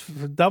bought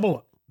for double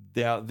it.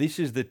 Now, this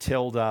is the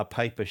Teldar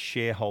paper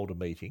shareholder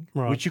meeting,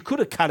 Right. which you could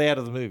have cut out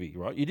of the movie,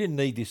 right? You didn't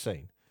need this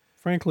scene.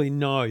 Frankly,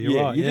 no,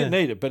 you're right. You didn't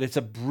need it, but it's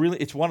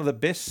it's one of the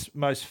best,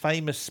 most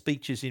famous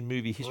speeches in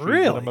movie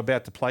history that I'm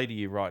about to play to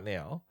you right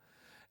now.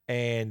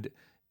 And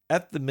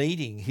at the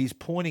meeting, he's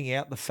pointing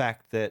out the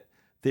fact that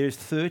there's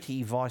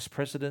 30 vice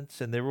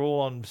presidents and they're all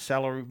on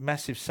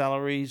massive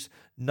salaries.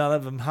 None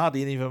of them,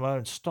 hardly any of them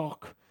own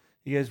stock.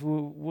 He goes,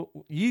 well,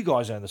 you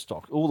guys own the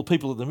stock. All the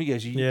people at the meeting,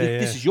 he goes,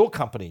 this is your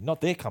company,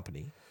 not their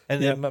company.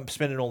 And they're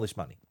spending all this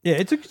money.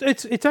 Yeah,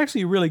 it's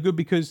actually really good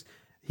because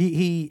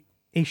he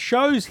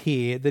shows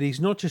here that he's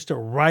not just a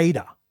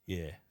raider.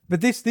 Yeah. But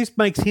this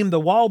makes him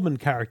the Wildman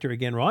character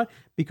again, right?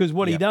 Because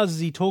what he does is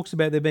he talks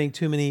about there being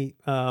too many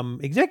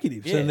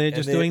executives and they're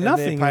just doing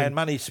nothing. They're paying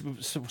money,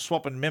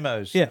 swapping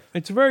memos. Yeah,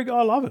 it's I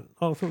love it.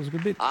 I thought it was a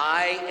good bit.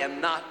 I am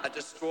not a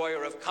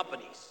destroyer of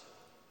companies.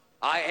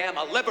 I am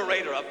a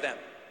liberator of them.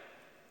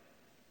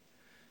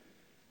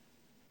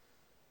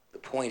 The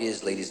point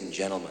is, ladies and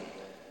gentlemen,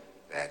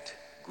 that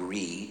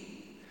greed,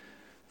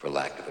 for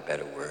lack of a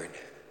better word,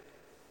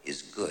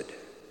 is good.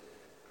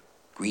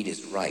 Greed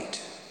is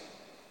right.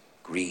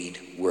 Greed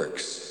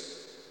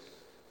works.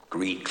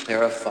 Greed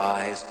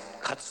clarifies,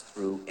 cuts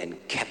through, and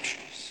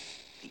captures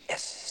the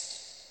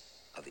essence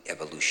of the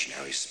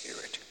evolutionary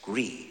spirit.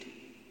 Greed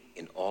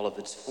in all of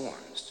its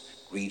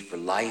forms. Greed for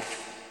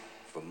life,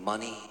 for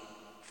money,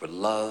 for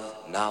love,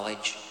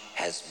 knowledge,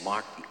 has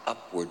marked the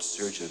upward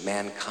surge of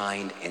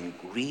mankind, and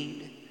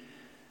greed,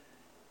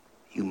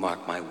 you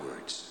mark my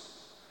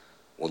words,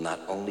 will not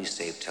only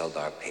save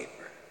Teldar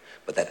paper,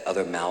 but that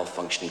other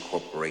malfunctioning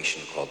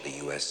corporation called the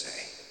USA.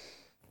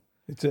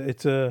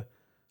 It's a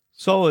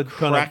solid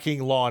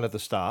cracking line at the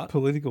start.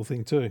 Political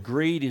thing too.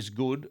 Greed is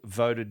good,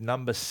 voted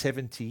number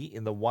 70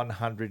 in the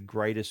 100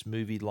 greatest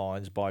movie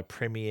lines by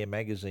Premiere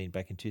Magazine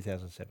back in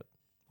 2007.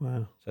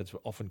 Wow. So it's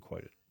often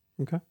quoted.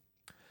 Okay.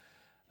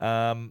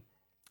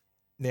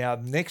 Now,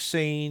 next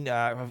scene,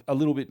 a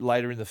little bit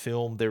later in the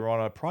film, they're on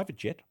a private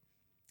jet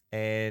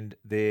and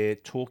they're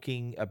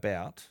talking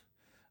about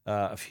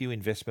a few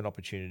investment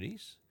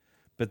opportunities.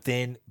 But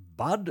then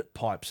Bud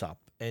pipes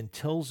up and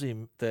tells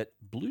him that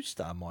Blue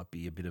Star might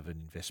be a bit of an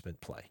investment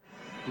play.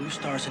 Blue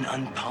Star's an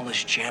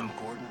unpolished gem,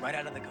 Gordon, right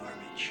out of the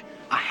garbage.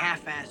 A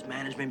half-assed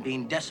management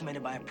being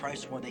decimated by a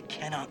price war they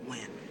cannot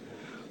win.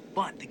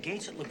 But the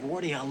gates at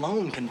LaGuardia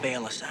alone can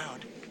bail us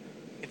out.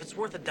 If it's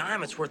worth a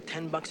dime, it's worth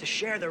 $10 a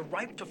share. They're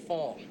ripe to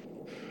fall.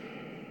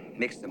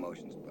 Mixed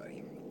emotions,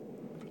 buddy.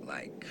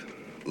 Like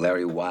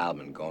Larry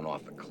Wildman going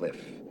off a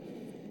cliff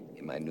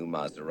in my new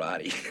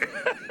Maserati.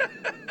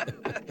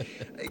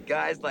 Hey,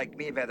 guys like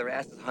me have had their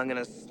asses hung in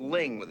a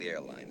sling with the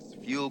airlines.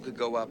 Fuel could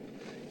go up.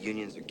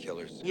 Unions are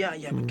killers. Yeah,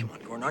 but come on,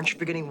 Gordon. Aren't you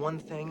forgetting one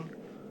thing?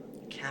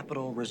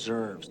 Capital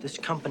reserves. This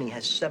company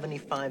has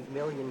 $75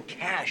 million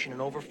cash in an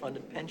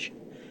overfunded pension.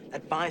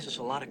 That buys us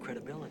a lot of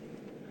credibility.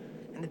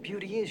 And the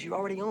beauty is you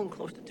already own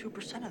close to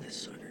 2% of this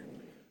sucker.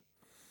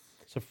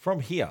 So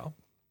from here,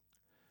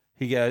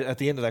 he goes, at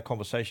the end of that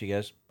conversation, he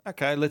goes,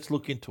 okay, let's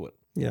look into it.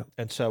 Yeah.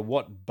 And so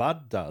what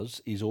Bud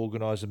does is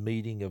organise a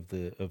meeting of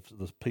the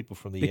people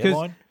from the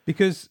airline.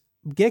 Because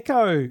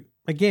Gekko,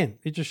 again,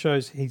 it just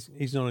shows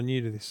he's not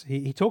new to this.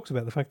 He talks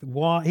about the fact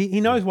that he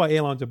knows why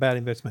airlines are bad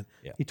investment.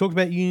 Yeah. He talked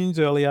about unions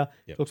earlier,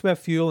 talks about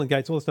fuel and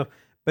gates, all this stuff.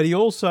 But he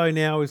also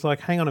now is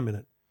like, hang on a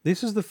minute.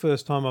 This is the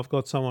first time I've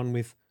got someone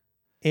with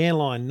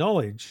airline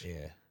knowledge.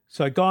 Yeah.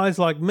 So guys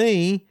like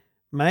me,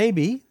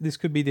 maybe this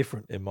could be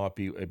different. It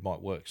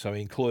might work. So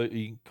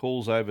he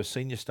calls over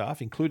senior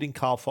staff, including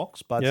Carl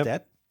Fox, Bud's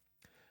dad.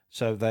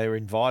 So they are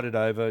invited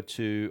over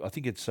to, I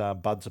think it's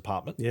Bud's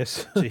apartment.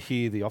 Yes. To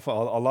hear the offer.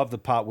 I love the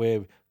part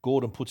where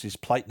Gordon puts his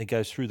plate and it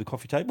goes through the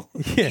coffee table.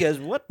 Yeah. He goes,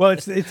 what? Well,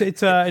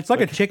 it's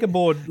like a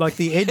checkerboard, like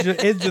the edge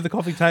of the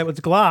coffee table. It's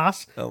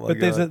glass, but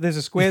God. there's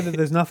a square that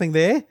there's nothing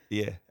there.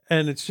 Yeah.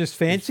 And it's just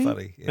fancy. It's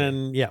funny. Yeah.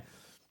 And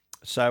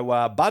So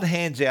Bud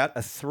hands out a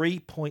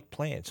 3-point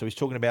plan. So he's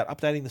talking about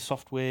updating the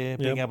software,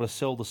 being able to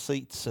sell the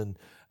seats, and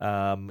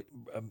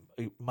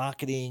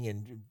marketing,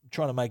 and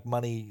trying to make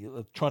money,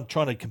 trying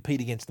to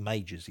compete against the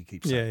majors. He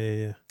keeps saying.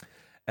 Yeah.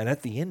 And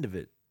at the end of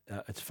it,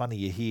 it's funny,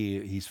 you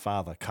hear his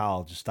father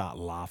Carl just start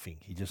laughing.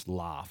 He just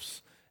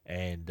laughs,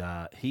 and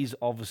he's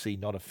obviously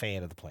not a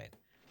fan of the plan.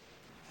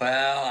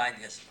 Well, I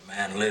guess if a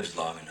man lives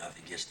long enough,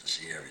 he gets to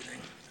see everything.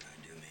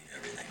 I do mean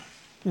everything.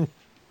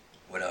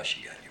 What else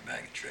you got in your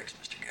bag of tricks,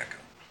 Mr. Gecko?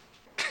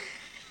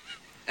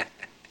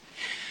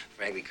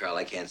 Frankly, Carl,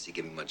 I can't see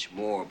giving much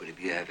more, but if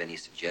you have any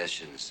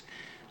suggestions,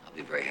 I'll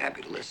be very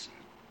happy to listen.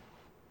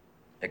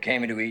 There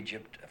came into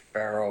Egypt a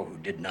pharaoh who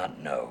did not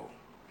know.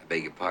 I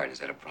beg your pardon, is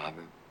that a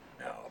proverb?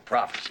 No, a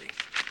prophecy.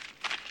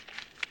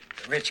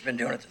 The rich have been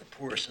doing it to the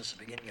poor since the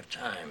beginning of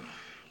time.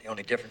 The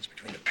only difference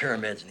between the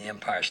pyramids and the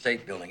Empire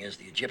State Building is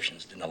the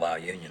Egyptians didn't allow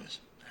unions.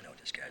 I know what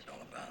this guy's all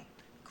about.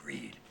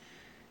 Greed.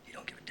 He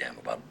don't give a damn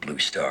about Blue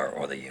Star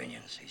or the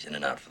unions. He's in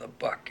and out for the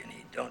buck, and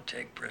he don't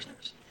take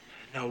prisoners.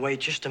 Now,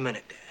 wait just a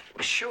minute, Dad.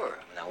 Well, sure.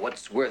 Now,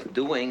 what's worth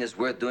doing is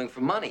worth doing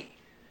for money.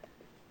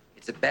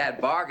 It's a bad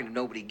bargain if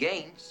nobody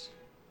gains.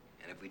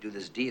 And if we do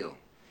this deal,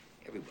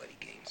 everybody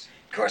gains.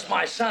 Of course,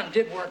 my son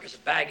did work as a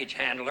baggage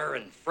handler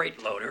and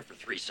freight loader for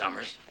 3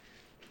 summers.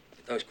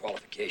 With those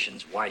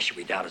qualifications, why should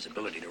we doubt his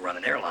ability to run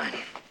an airline?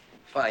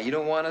 Fine, you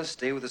don't want to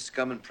stay with a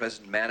scum and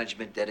present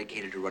management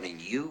dedicated to running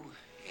you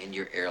and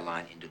your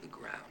airline into the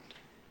ground.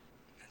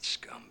 That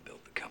scum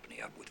built the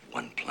company up with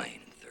 1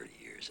 plane in 30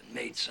 years and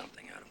made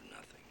something out of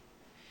nothing.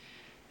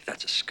 If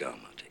that's a scum,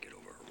 I'll take it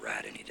over a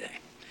rat any day.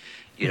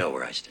 You know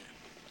where I stand.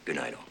 Good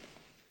night, all.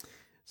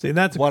 See,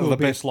 that's one cool of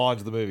the bit. best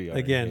lines of the movie. I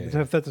Again, think,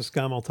 yeah. if that's a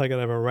scum, I'll take it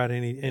over a rat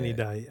any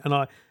day.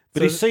 And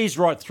But he sees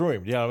right through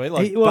him. You know what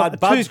I mean? Like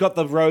Bud's got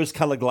the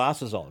rose-coloured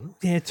glasses on.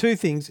 Yeah, 2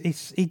 things. He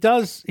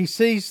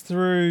sees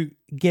through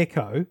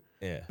Gecko,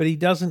 but he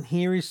doesn't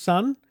hear his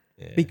son.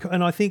 Yeah.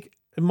 And I think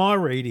my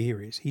read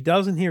here is he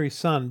doesn't hear his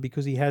son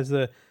because he has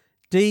the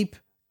deep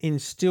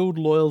instilled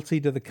loyalty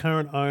to the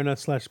current owner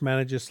 /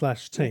 manager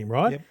 / team.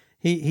 Right? Yep.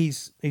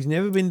 He's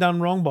never been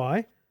done wrong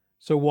by.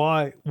 So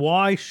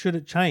why should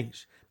it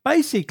change?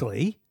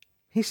 Basically,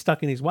 he's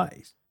stuck in his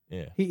ways.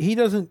 Yeah, he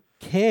doesn't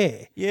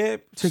care. Yeah,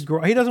 to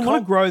grow. He doesn't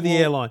want to grow the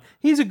airline.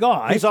 He's a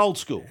guy. He's old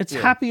school. It's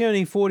happy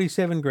earning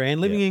 47 grand,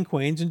 living in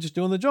Queens, and just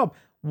doing the job.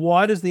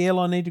 Why does the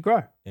airline need to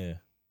grow? Yeah,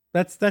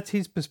 that's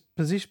his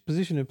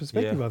position and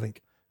perspective. I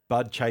think.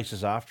 Bud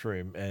chases after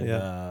him,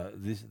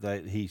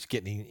 and he's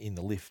getting in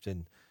the lift,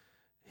 and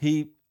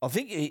I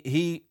think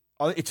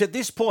it's at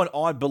this point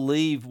I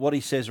believe what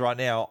he says right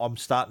now. I'm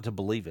starting to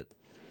believe it.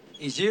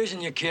 He's using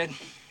you, kid.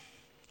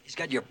 He's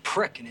got your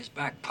prick in his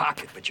back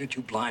pocket, but you're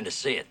too blind to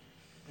see it.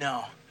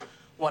 No.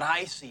 What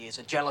I see is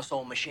a jealous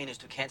old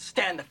machinist who can't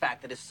stand the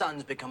fact that his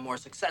son's become more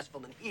successful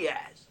than he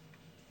has.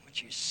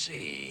 What you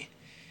see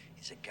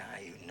is a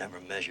guy who never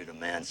measured a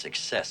man's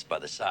success by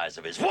the size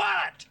of his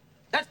wallet.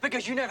 That's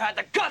because you never had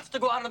the guts to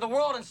go out into the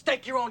world and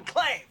stake your own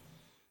claim.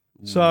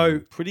 So,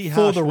 pretty for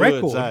harsh the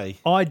words,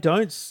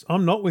 record,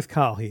 I'm not with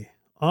Carl here.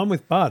 I'm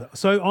with Bud.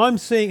 So I'm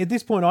seeing, at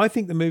this point, I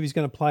think the movie's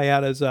going to play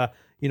out as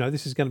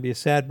this is going to be a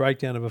sad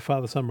breakdown of a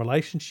father-son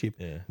relationship,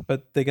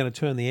 but they're going to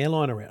turn the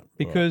airline around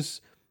because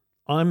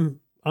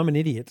I'm an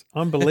idiot.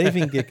 I'm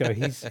believing Gecko.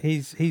 He's said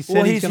he's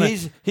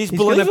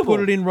going to put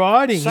it in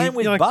writing. Same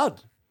with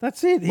Bud.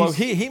 That's it. Well,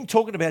 him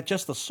talking about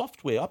just the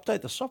software,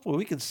 update the software.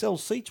 We can sell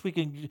seats. We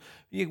can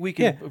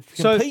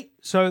compete.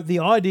 So the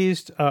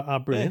ideas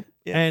are brilliant,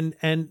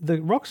 and the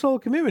rock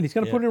solid commitment. He's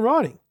going to put it in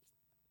writing.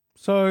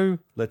 So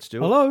let's do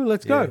it. Hello,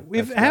 let's go.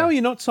 How are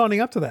you not signing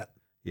up to that?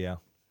 Yeah.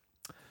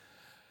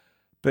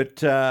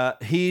 But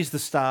here's the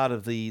start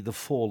of the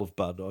fall of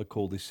Bud, I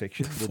call this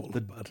section,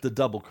 the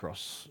double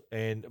cross.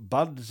 And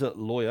Bud's a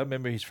lawyer.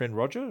 Remember his friend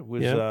Roger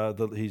was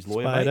his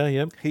lawyer, Spider, mate?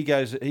 Yep. He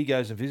goes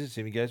and visits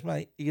him. He goes,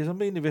 mate, I'm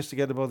being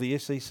investigated by the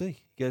SEC.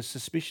 He goes,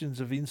 suspicions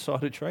of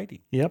insider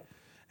trading. Yep.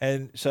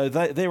 And so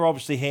they're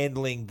obviously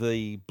handling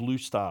the Blue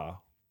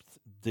Star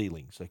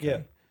dealings, okay?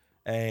 Yeah.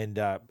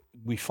 And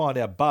we find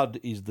out Bud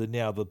is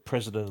now the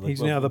president of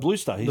He's now the Blue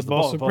Star. He's the the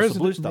boss of boss of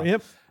Blue Star.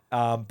 Yep.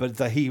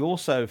 But he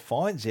also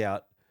finds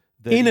out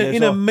that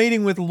in a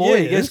meeting with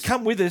lawyers. Yeah, he goes,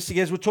 come with us. He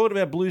goes, we're talking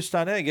about Blue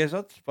Star now. He goes,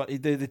 that's funny.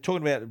 They're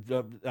talking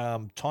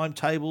about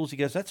timetables. He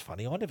goes, that's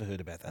funny. I never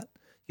heard about that.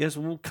 He goes,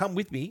 well, come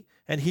with me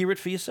and hear it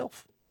for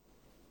yourself.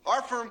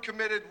 Our firm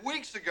committed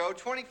weeks ago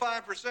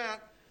 25%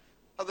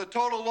 of the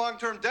total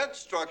long-term debt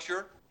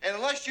structure, and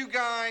unless you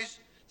guys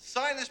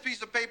sign this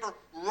piece of paper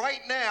right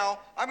now,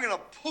 I'm going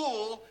to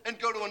pull and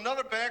go to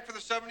another bank for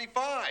the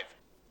 75.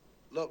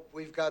 Look,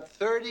 we've got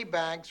 30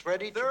 banks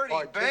ready to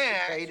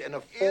participate in a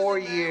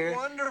 4-year four-year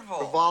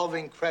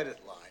revolving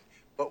credit line.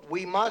 But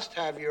we must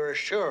have your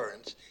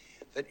assurance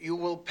that you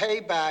will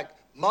pay back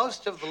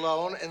most of the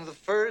loan in the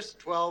first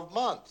 12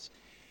 months.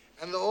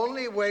 And the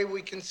only way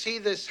we can see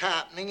this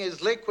happening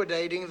is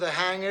liquidating the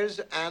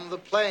hangars and the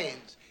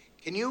planes.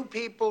 Can you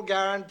people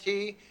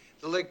guarantee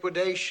the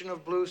liquidation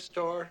of Blue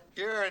Star?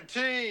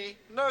 Guarantee?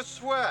 No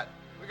sweat.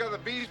 We got the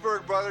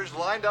Beesburg brothers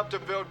lined up to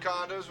build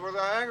condos where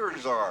the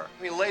hangars are.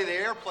 We lay the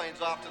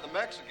airplanes off to the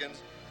Mexicans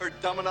who are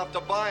dumb enough to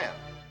buy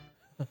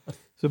them.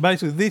 So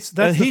basically, that's and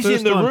the he's first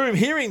in the time. room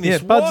hearing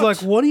this. Yeah, Bud's What? like,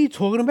 what are you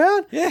talking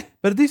about? Yeah.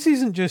 But this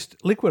isn't just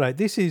liquidate.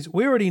 This is,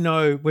 we already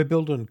know we're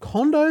building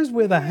condos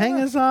where the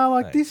hangars are.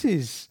 Like, this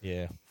is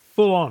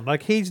full on.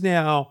 Like he's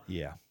now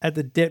Yeah. at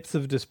the depths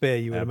of despair,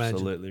 you would imagine.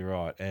 Absolutely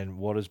right. And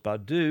what does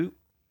Bud do?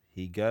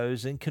 He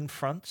goes and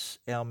confronts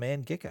our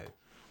man Gecko.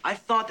 I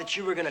thought that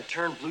you were gonna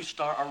turn Blue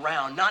Star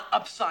around, not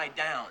upside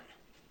down.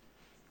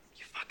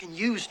 You fucking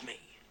used me.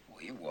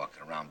 Well, you're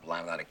walking around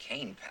blind without a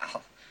cane,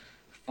 pal.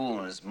 The fool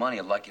and his money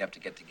are lucky enough to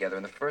get together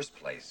in the first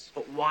place.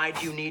 But why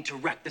do you need to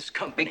wreck this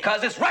company?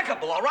 Because it's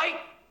wreckable, all right?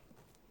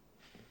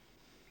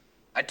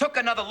 I took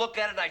another look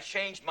at it and I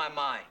changed my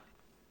mind.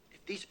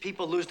 If these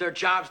people lose their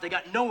jobs, they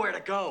got nowhere to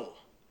go.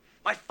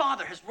 My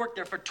father has worked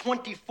there for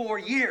 24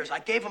 years. I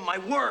gave him my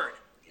word.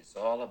 It's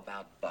all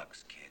about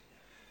bucks, kid.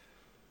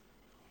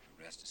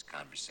 The rest is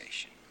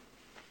conversation.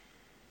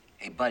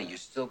 Hey, buddy, you're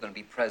still gonna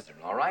be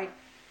president, all right?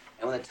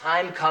 And when the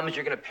time comes,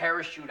 you're gonna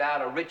parachute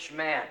out a rich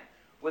man.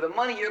 With the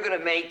money you're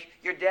gonna make,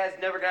 your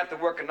dad's never gonna have to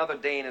work another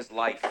day in his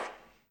life.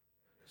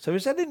 So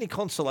is that any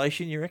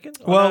consolation, you reckon?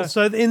 Well,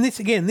 so in this,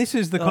 again, this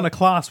is the kind of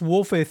class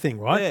warfare thing,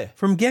 right? Yeah.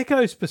 From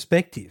Gecko's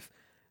perspective,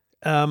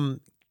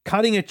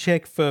 cutting a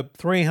check for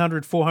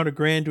 300, 400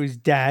 grand to his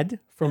dad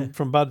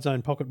from Bud's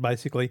own pocket,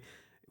 basically,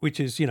 which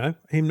is, you know,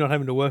 him not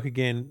having to work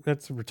again,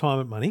 that's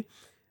retirement money,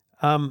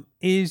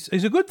 is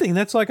a good thing.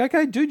 That's like,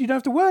 okay, dude, you don't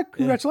have to work.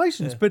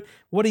 Congratulations. yeah. But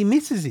what he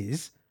misses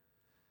is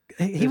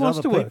he There's wants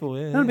other to work. people,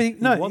 yeah, No, but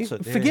he wants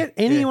it, yeah, forget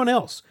yeah. anyone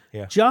else.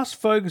 Yeah. Just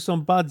focus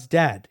on Bud's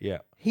dad. Yeah.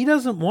 He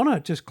doesn't want to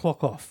just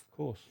clock off. Of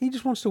course. He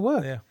just wants to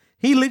work. Yeah.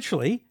 He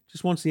literally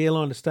just wants the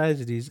airline to stay as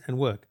it is and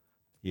work.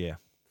 Yeah.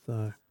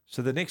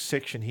 So the next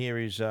section here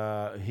is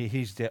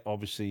he's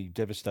obviously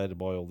devastated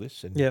by all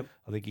this, and Yep.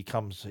 I think he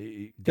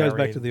Goes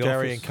back to the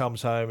Darian office.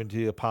 comes home into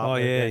the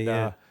apartment. Oh, yeah, and,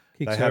 yeah.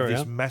 Kicks they have her this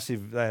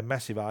out.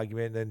 massive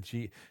argument, and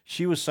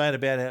she was saying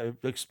about how it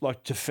looks like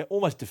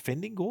almost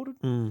defending Gordon,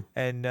 Mm.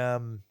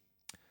 and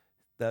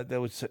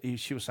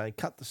she was saying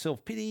cut the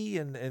self pity,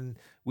 and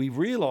we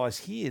realise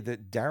here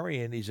that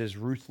Darian is as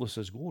ruthless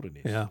as Gordon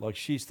is. Yeah. Like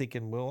she's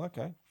thinking, well,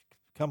 okay,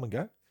 come and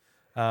go.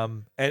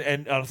 And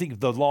I think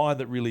the line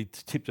that really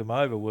tipped him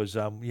over was,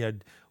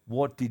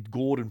 what did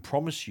Gordon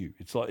promise you?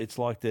 It's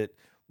like that.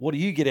 What do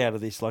you get out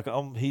of this? Like,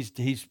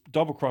 he's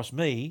double crossed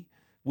me.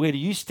 Where do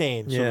you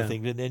stand? Sort of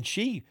thing. And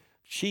she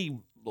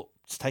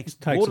takes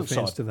Gordon's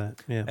offence side to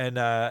that. Yeah.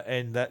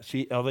 and that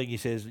I think he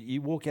says,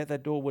 you walk out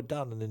that door, we're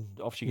done, and then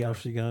off she goes.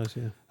 Off she goes.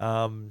 Yeah.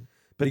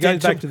 But he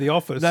goes back to the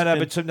office.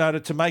 But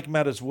to make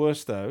matters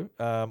worse, though,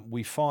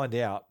 we find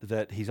out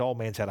that his old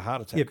man's had a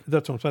heart attack. Yeah,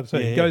 that's what I'm trying to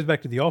say. He goes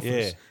back to the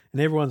office,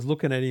 and everyone's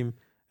looking at him,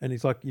 and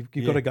he's like, "You've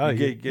got to go.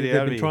 Get They've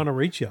out of been here." trying to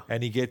reach you."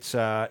 And he gets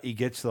to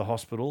the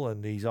hospital,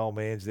 and his old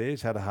man's there.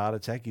 He's had a heart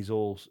attack. He's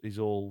all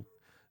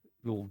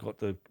got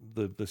the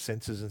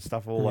sensors and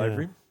stuff all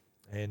over him,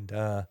 and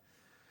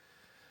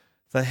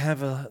they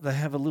have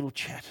a little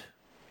chat.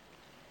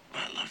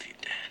 I love you,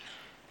 Dad.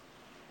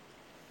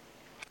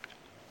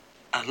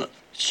 I love you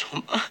so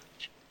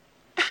much.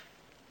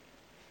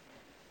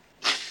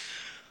 I'm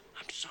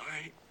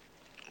sorry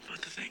for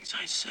the things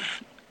I said.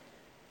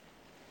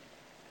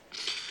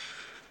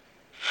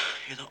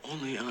 You're the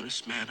only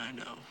honest man I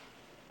know.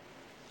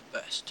 The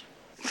best.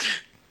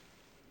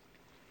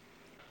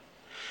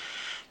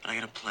 But I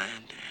got a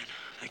plan, Dad.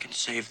 I can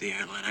save the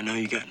airline. I know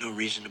you got no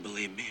reason to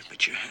believe me,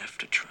 but you have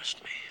to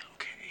trust me,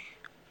 okay?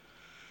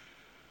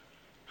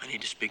 I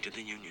need to speak to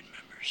the union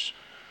members.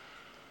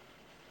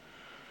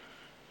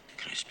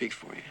 Can I speak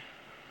for you?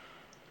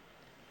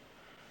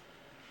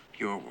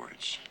 Your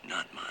words,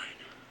 not mine.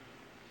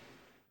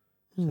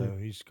 So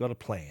he's got a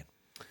plan.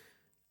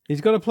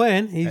 He's got a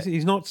plan.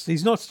 He's not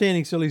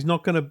standing still. He's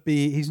not going to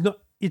be. He's not.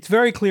 It's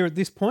very clear at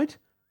this point.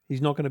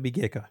 He's not going to be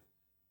Gecko.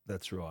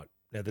 That's right.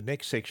 Now, the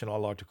next section I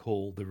like to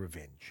call The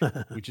Revenge,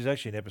 which is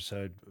actually an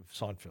episode of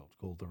Seinfeld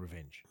called The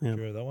Revenge. Yeah. Do you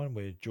remember that one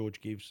where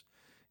George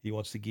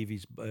wants to give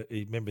his,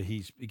 remember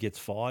he gets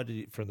fired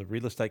from the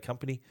real estate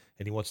company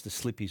and he wants to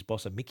slip his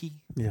boss a Mickey?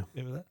 Yeah.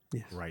 Remember that?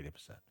 Yes. Great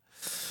episode.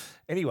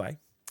 Anyway,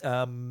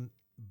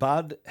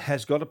 Bud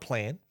has got a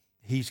plan.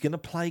 He's going to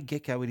play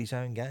Gecko at his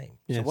own game.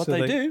 Yeah, so what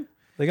they do...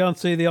 They go and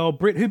see the old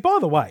Brit, who, by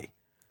the way...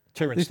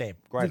 Terrence Stamp.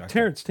 Great.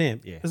 Terrence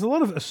Stamp. Yeah. There's a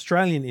lot of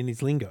Australian in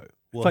his lingo.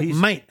 Well, it's like he's-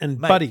 mate and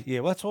buddy.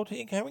 Yeah, well, that's what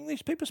hearing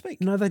these people speak.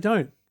 No, they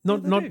don't.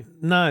 do.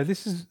 No,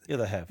 this is... Yeah,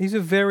 they have. He's a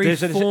very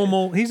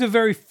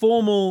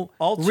formal...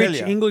 I'll tell rich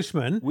you,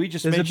 Englishman.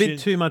 There's a bit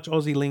too much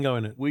Aussie lingo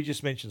in it. We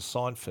just mentioned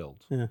Seinfeld.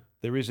 Yeah.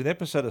 There is an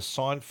episode of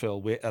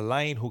Seinfeld where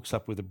Elaine hooks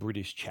up with a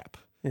British chap.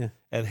 Yeah.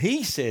 And he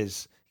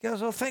goes,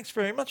 "Oh, thanks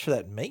very much for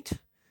that, mate,"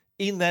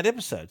 in that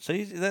episode. So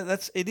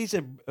it is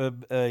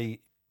a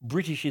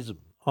Britishism.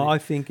 I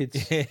think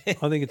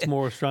it's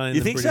more Australian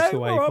You than think British so? the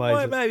way All he right, plays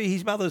well, it. maybe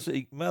his mother's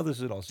an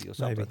Aussie or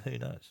something. Maybe.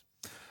 Who knows?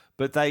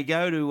 But they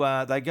go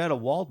to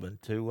Wildman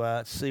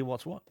to see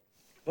what's what.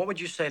 What would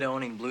you say to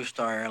owning Blue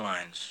Star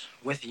Airlines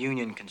with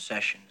union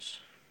concessions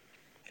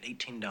at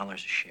 $18 a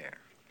share?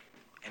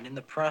 And in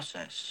the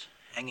process,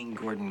 hanging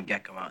Gordon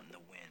Gecko out in the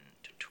wind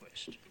to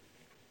twist?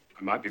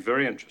 I might be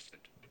very interested.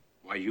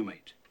 Why you,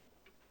 mate?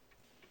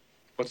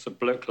 What's a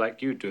bloke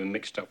like you doing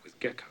mixed up with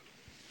Gecko?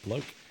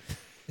 Bloke?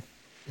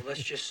 Well,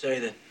 let's just say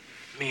that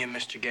me and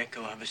Mr.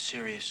 Gecko have a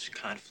serious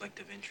conflict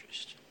of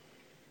interest.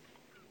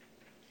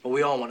 But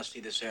we all want to see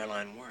this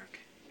airline work.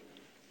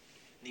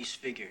 These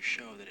figures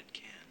show that it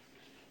can.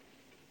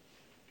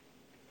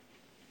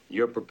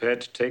 You're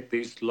prepared to take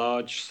these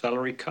large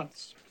salary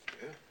cuts?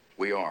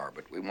 We are,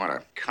 but we want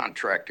a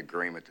contract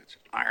agreement that's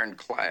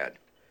ironclad.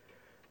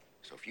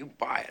 So if you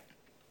buy it,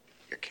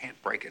 you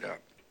can't break it up.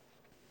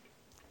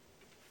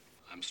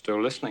 I'm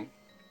still listening.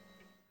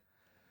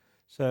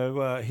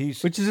 So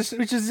he's which is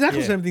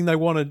exactly the same thing they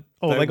wanted.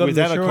 Oh, They- they got with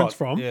an insurance Anacott,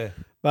 from, yeah.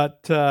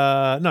 but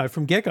no,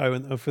 from Gecko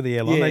and for the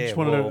airline. They Yeah, just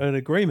wanted an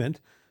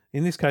agreement.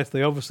 In this case,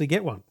 they obviously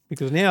get one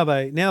because now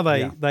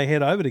they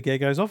head over to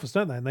Gecko's office,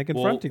 don't they? And they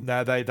confront him.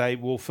 No, they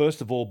well. First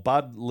of all,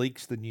 Bud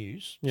leaks the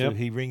news. Yep. So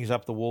he rings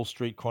up the Wall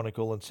Street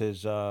Chronicle and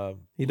says,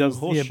 He does-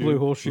 Blue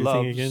Horseshoe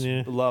thing again,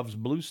 yeah. loves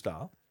Blue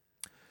Star."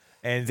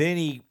 And then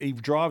he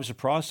drives the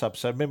price up.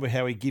 So remember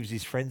how he gives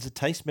his friends a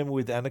taste? Remember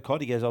with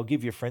Anacott, he goes, "I'll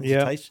give your friends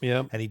a taste."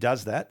 Yep. And he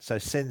does that. So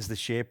sends the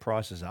share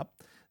prices up.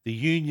 The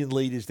union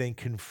leaders then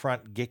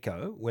confront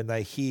Gecko when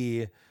they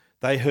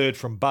heard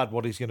from Bud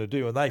what he's going to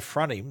do, and they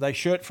front him. They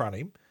shirt front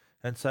him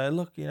and say,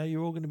 "Look,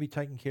 you're all going to be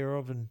taken care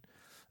of." And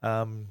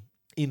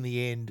in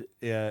the end,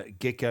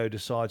 Gecko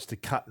decides to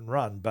cut and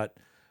run. But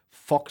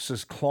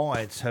Fox's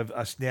clients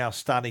are now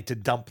starting to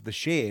dump the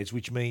shares,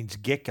 which means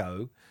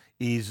Gecko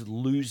is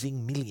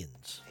losing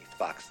millions. Hey,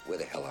 Fox, where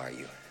the hell are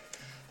you?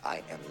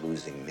 I am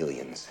losing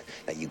millions.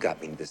 Now, you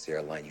got me into this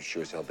airline. You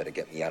sure as hell better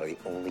get me out of the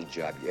only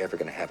job you're ever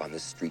going to have on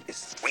this street is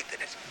sweeping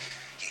it.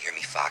 You hear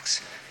me,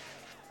 Fox?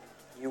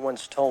 You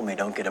once told me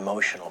don't get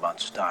emotional about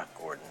stock,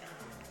 Gordon.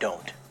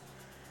 Don't.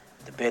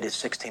 The bid is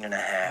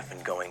 16.5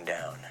 and going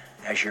down.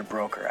 As your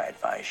broker, I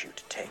advise you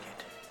to take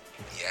it.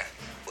 Yeah?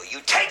 Well,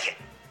 you take it!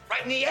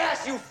 Right in the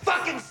ass, you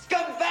fucking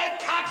scumbag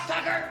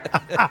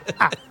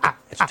cocksucker!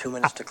 It's 2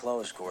 minutes to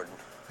close, Gordon.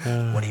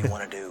 What do you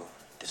want to do?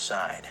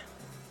 Decide.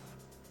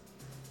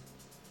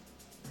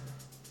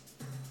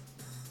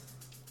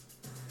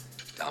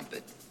 Dump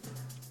it.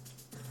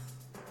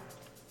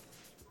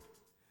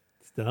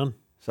 It's done.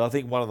 So I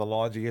think one of the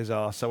lines he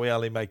goes, "So we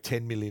only make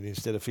 10 million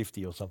instead of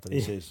 50 or something."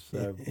 He says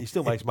so he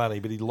still makes money,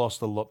 but he lost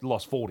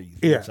 40. You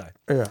could say.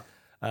 Yeah.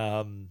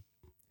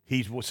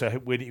 So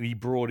when he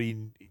brought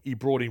in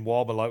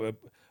Wildman, like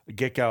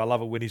Gecko. I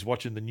love it when he's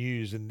watching the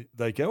news and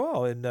they go,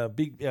 "Oh, and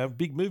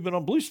big movement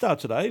on Blue Star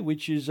today,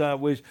 which is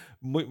where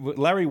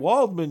Larry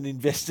Wildman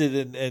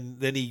invested," and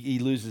then he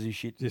loses his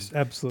shit. Just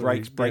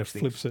absolutely breaks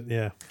things. flips it.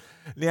 Yeah.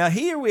 Now,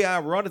 here we are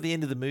right at the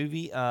end of the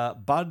movie.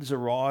 Bud's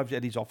arrived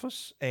at his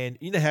office, and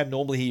you know how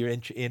normally he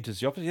enters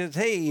the office. He says,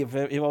 "Hey, if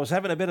I was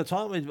having a better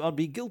time, I'd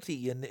be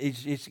guilty." And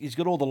he's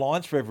got all the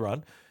lines for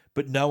everyone,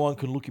 but no one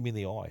can look him in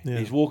the eye. Yeah.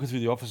 He's walking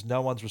through the office,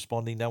 no one's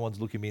responding, no one's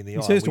looking me in the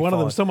eye. He says to one of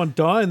them, "Someone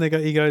died," and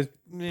he goes,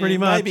 "Pretty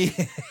much." Maybe.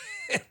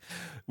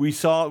 We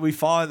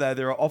find that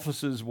there are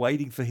officers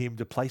waiting for him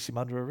to place him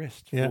under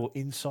arrest for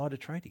insider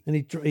trading. And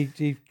he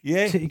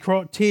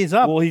tears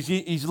up. Well, he's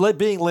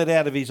being let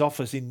out of his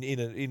office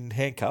in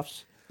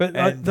handcuffs. But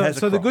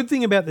the good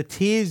thing about the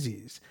tears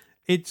is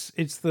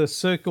it's the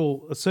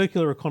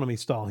circular economy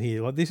style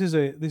here. Like this is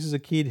a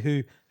kid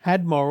who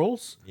had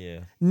morals,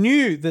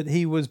 knew that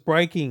he was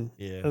breaking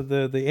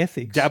the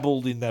ethics,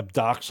 dabbled in the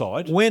dark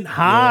side, went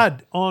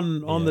hard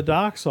on the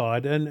dark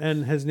side,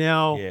 and has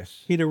now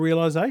hit a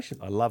realization.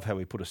 I love how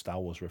we put a Star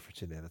Wars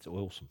reference in there. That's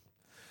awesome.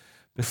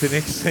 But the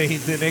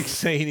next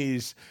scene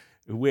is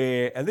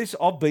where, and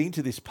I've been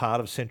to this part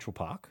of Central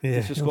Park. Yeah,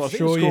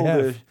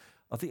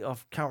 I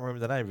can't remember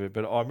the name of it,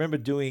 but I remember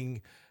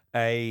doing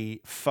a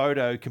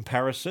photo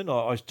comparison.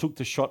 I took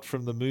the shot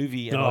from the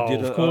movie and I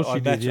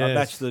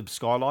matched the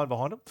skyline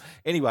behind them.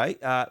 Anyway,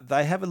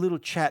 they have a little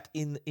chat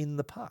in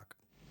the park.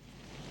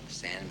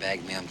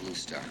 Sandbag me on Blue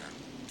Star.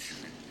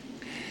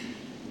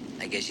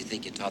 I guess you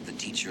think you taught the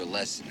teacher a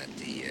lesson that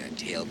the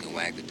tail can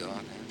wag the dog,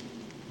 huh?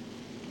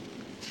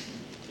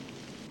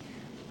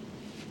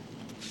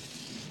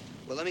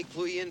 Well, let me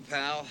clue you in,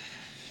 pal.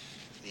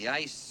 The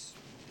ice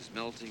is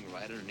melting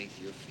right underneath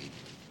your feet.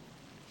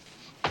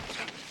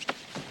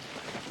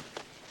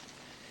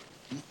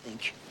 You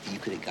think you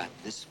could have got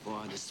this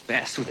far, this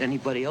fast with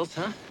anybody else,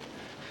 huh?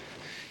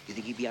 You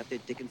think you'd be out there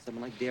dicking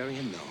someone like Daryl?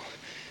 No.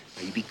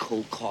 Now you'd be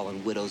cold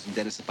calling widows and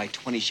dentists to buy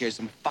 20 shares of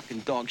some fucking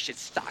dog shit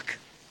stock.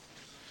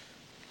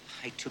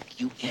 I took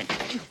you in.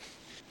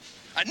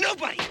 A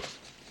nobody! I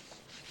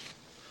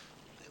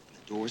opened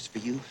the doors for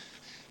you.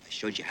 I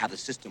showed you how the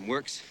system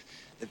works,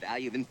 the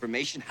value of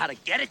information, how to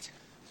get it.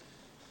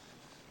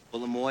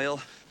 Fulham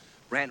Oil,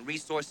 Brand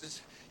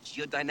Resources,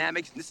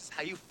 geodynamics, and this is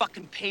how you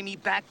fucking pay me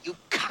back, you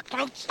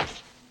cockroach.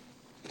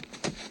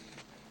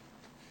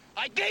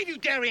 I gave you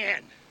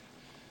Darien.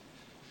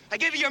 I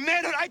gave you your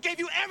manhood. I gave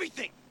you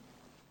everything.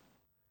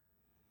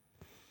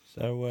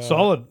 So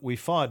solid. We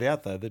find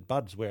out though that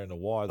Bud's wearing a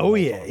wire. Oh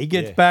yeah, he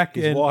gets back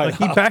and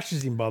he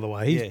bashes him. By the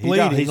way, he's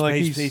bleeding.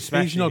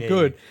 He's not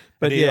good.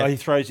 But he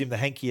throws him the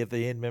hanky at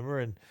the end. Remember,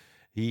 and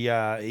he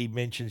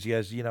mentions, he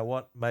goes, "You know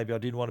what? Maybe I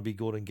didn't want to be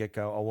Gordon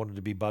Gecko. I wanted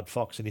to be Bud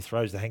Fox." And he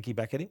throws the hanky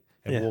back at him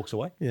and walks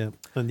away. Yeah,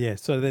 and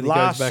so then he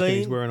goes back and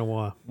he's wearing a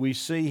wire. We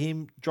see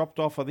him dropped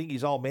off. I think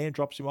his old man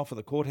drops him off at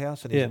the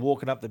courthouse, and he's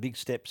walking up the big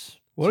steps.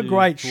 What a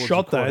great towards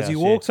shot, the though. As he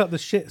courthouse, walks up the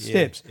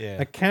steps,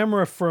 yeah. a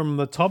camera from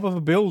the top of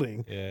a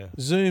building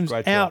zooms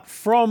Great out shot.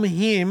 from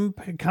him,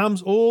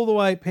 comes all the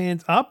way,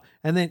 pans up,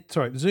 and then,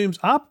 zooms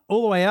up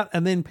all the way out,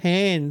 and then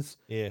pans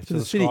to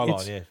the city. skyline.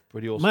 It's-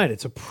 Pretty awesome. Mate,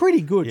 it's a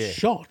pretty good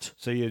shot.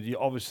 So you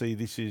obviously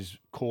this is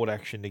court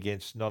action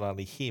against not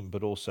only him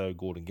but also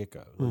Gordon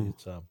Gekko.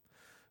 It's,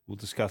 we'll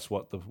discuss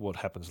what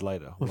happens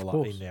later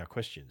in our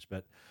questions.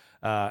 But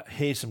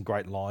here's some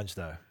great lines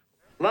though.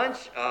 Lunch?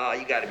 Oh,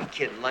 you gotta be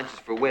kidding. Lunch is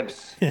for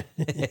wimps.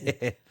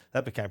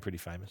 That became pretty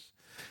famous.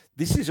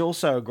 This is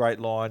also a great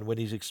line when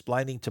he's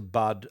explaining to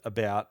Bud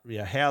about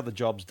how the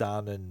job's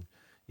done, and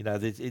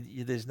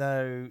there's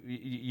no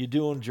you're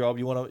doing a job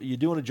you want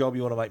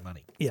to make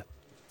money. Yeah.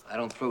 I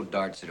don't throw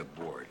darts at a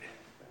board.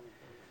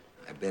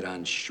 I bet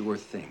on sure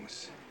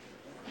things.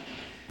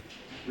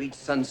 Read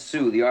Sun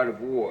Tzu, The Art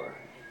of War.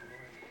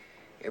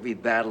 Every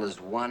battle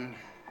is won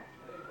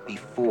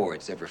before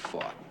it's ever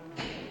fought.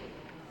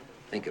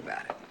 Think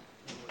about it.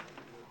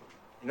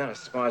 You're not as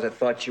smart as I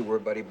thought you were,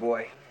 buddy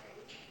boy.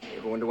 You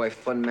ever wonder why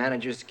fund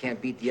managers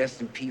can't beat the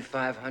S&P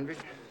 500?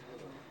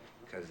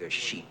 Because they're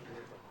sheep.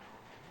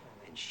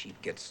 And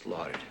sheep get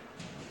slaughtered.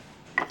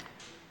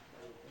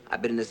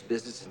 I've been in this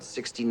business since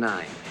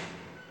 '69.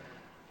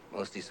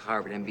 Most of these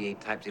Harvard MBA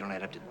types, they don't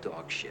add up to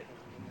dog shit.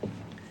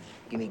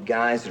 Give me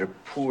guys that are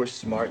poor,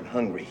 smart, and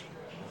hungry.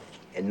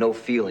 And no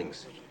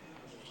feelings.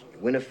 You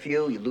win a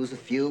few, you lose a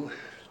few,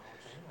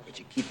 but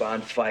you keep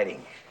on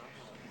fighting.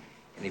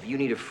 And if you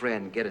need a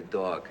friend, get a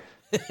dog.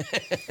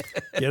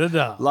 Get a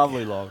dog.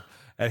 Lovely line.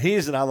 And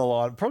here's another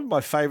line, probably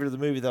my favourite of the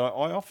movie that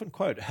I often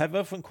quote. Have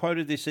often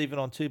quoted this even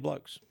on Two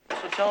Blokes.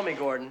 So tell me,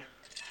 Gordon,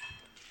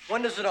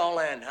 when does it all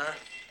end, huh?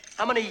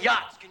 How many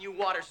yachts can you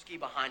water ski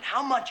behind?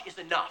 How much is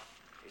enough?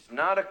 It's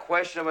not a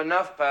question of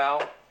enough,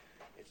 pal.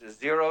 It's a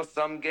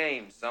zero-sum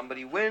game.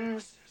 Somebody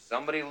wins,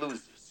 somebody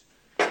loses.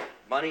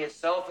 Money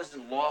itself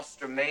isn't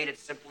lost or made.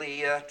 It's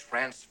simply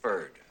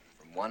transferred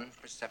from one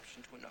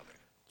perception to another.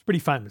 It's pretty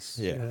famous.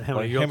 Yeah. How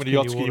many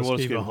yachts can you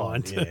water ski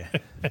behind? Yeah.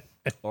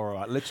 All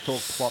right, let's talk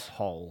plot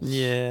holes.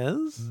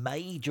 Yes.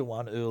 Major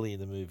one early in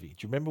the movie.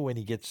 Do you remember when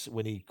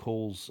he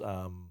calls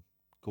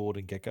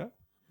Gordon Gekko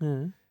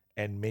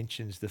and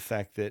mentions the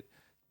fact that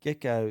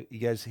Gekko, he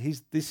goes,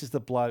 this is the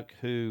bloke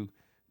who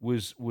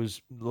was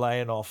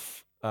laying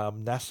off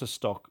NASA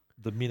stock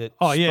the minute.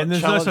 Oh, yeah, and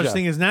there's Challenger. no such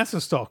thing as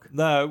NASA stock.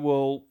 No,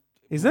 well,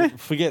 is there?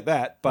 Forget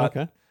that. But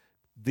Okay.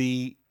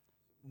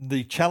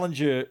 the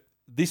Challenger.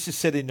 This is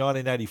set in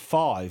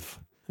 1985.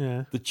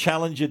 Yeah. The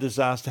Challenger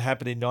disaster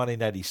happened in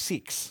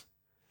 1986.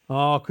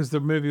 Oh, because the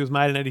movie was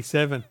made in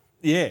 87.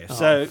 Yeah, Oh.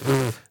 so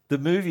the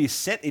movie is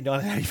set in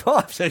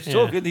 1985. So he's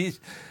talking.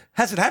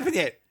 Hasn't happened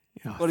yet.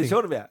 What are you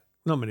talking about?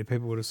 Not many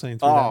people would have seen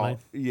through that, mate.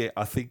 Yeah,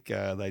 I think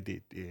they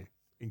did. Yeah,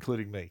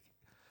 including me.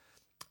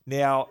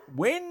 Now,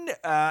 when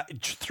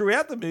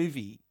throughout the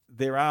movie,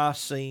 there are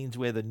scenes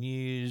where the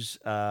news,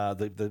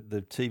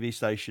 the TV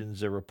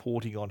stations are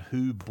reporting on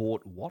who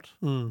bought what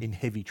in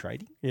heavy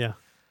trading. Yeah.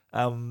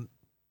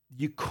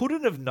 You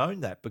couldn't have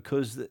known that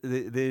because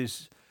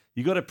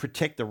you got to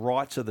protect the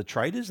rights of the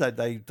traders.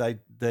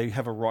 They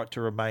have a right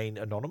to remain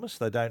anonymous.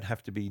 They don't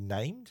have to be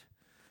named.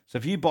 So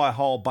if you buy a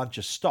whole bunch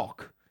of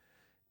stock,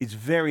 it's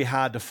very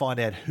hard to find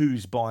out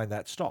who's buying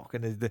that stock.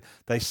 And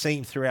they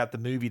seem throughout the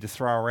movie to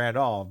throw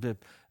around,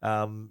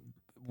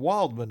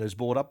 Wildman has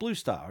bought up Blue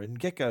Star and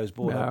Gecko's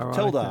bought up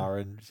Teldar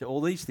and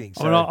all these things.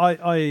 So,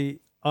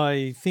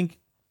 I think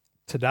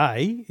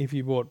today, if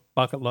you bought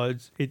bucket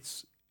loads,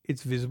 it's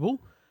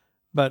visible.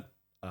 But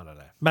I don't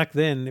know. Back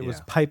then, it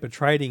was paper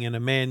trading and a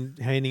man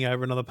handing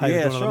over another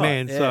paper to another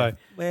man. Yeah. So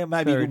well,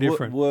 maybe very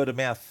different. Word of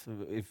mouth.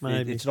 If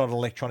Maybe. it's not an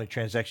electronic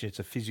transaction, it's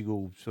a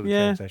physical sort of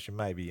transaction.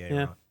 Maybe,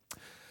 Yeah.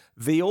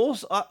 Right.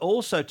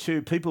 Also,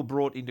 too, people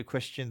brought into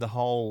question the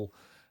whole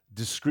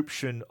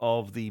description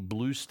of the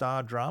Blue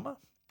Star drama.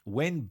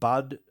 When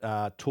Bud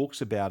talks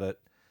about it,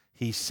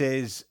 he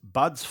says,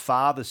 Bud's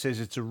father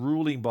says it's a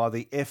ruling by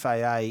the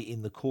FAA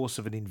in the course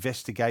of an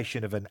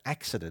investigation of an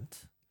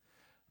accident.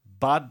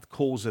 Bud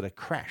calls it a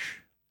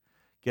crash.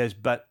 He goes,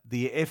 but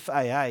the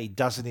FAA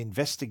doesn't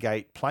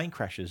investigate plane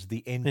crashes.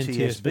 The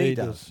NTSB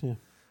does. Yeah.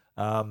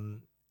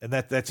 And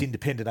that's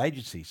independent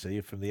agency, see,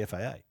 from the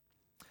FAA.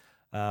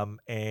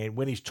 And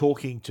when he's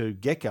talking to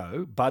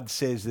Gekko, Bud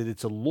says that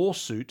it's a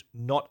lawsuit,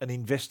 not an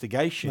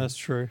investigation. That's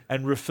true.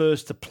 And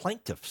refers to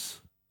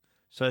plaintiffs.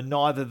 So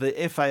neither the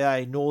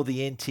FAA nor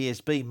the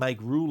NTSB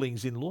make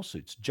rulings in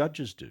lawsuits.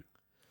 Judges do.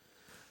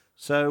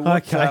 So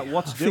what's I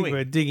doing? think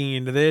we're digging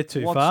into there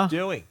too far. What's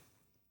doing?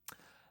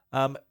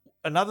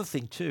 Another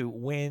thing too,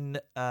 when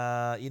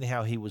you know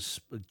how he was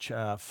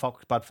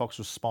Bud Fox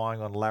was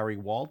spying on Larry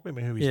Wildman,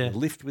 who was in the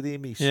lift with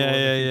him. He saw him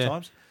a few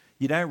times.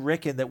 You don't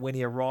reckon that when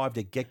he arrived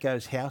at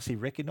Gekko's house, he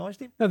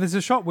recognised him? No, there's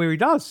a shot where he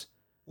does.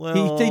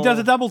 Well, he does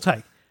a double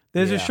take.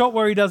 There's a Yeah. shot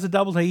where he does a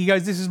double take. He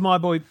goes, "This is my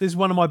boy. This is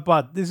one of my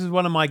bud. This is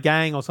one of my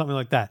gang," or something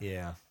like that.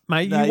 Yeah,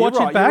 mate. No, You watch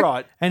you're it right, back, you're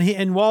right.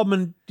 and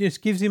Wildman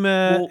just gives him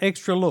a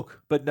extra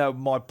look. But no,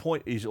 my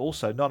point is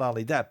also not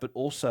only that, but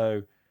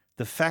also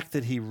the fact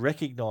that he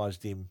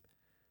recognised him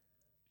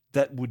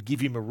that would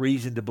give him a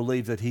reason to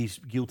believe that he's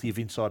guilty of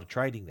insider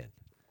trading then,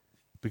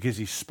 because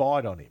he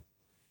spied on him.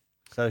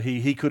 So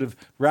he could have,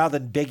 rather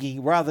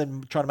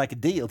than trying to make a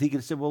deal, he could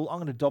have said, well, I'm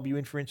going to dob you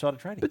in for insider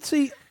trading. But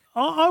see,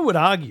 I would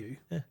argue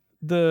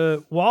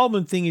the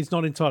Wildman thing is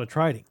not insider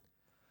trading.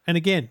 And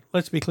again,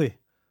 let's be clear.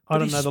 I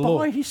don't know the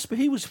law.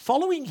 He was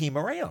following him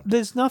around.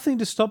 There's nothing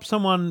to stop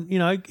someone,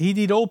 he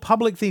did all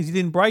public things. He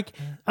didn't break,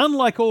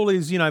 unlike all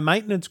his,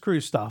 maintenance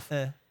crew stuff.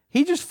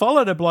 He just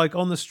followed a bloke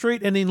on the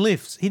street and in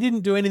lifts. He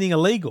didn't do anything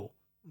illegal.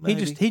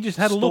 Maybe. He just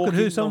had a look at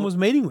who someone was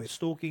meeting with.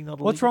 Stalking, not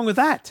illegal. What's wrong with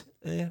that?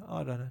 Yeah,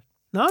 I don't know.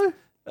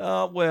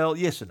 No? Well,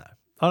 yes and no.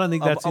 I don't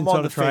think that's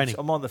insider trading.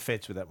 I'm on the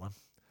fence with that one.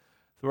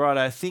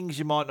 Righto, things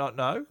you might not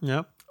know.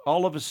 Yep.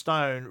 Oliver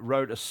Stone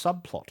wrote a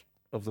subplot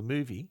of the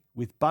movie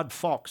with Bud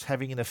Fox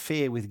having an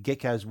affair with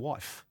Gecko's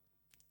wife.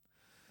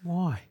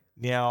 Why?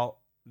 Now,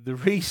 the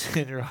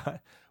reason, right,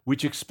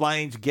 which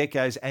explains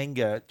Gecko's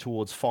anger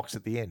towards Fox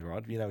at the end,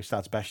 right? He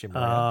starts bashing him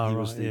around.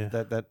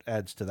 That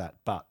adds to that.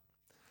 But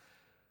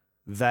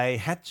they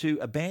had to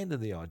abandon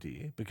the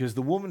idea because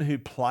the woman who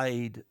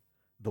played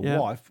the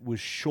wife was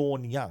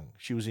Sean Young.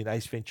 She was in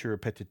Ace Ventura,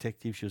 Pet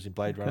Detective. She was in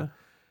Blade Runner.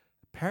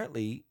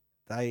 Apparently,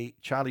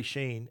 Charlie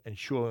Sheen and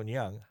Sean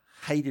Young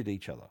hated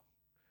each other.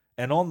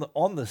 And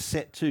on the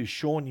set too,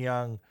 Sean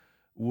Young,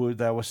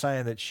 they were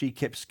saying that she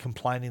kept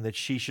complaining that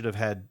she should have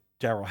had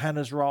Daryl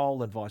Hannah's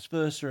role and vice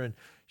versa, and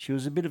she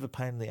was a bit of a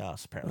pain in the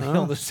ass apparently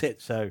on the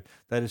set. So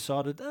they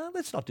decided,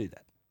 let's not do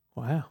that.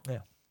 Wow. Yeah.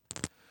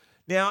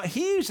 Now,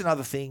 here's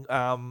another thing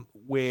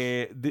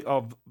where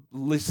I've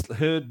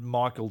heard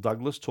Michael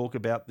Douglas talk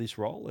about this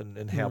role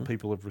and how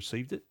people have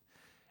received it.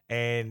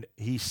 And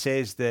he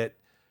says that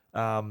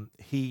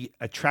he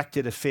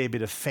attracted a fair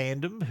bit of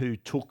fandom who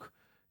took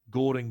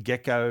Gordon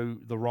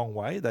Gekko the wrong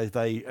way.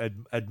 They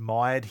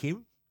admired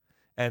him.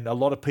 And a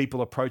lot of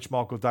people approach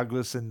Michael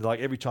Douglas and like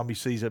every time he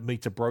sees it,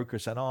 meets a broker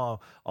saying, I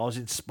was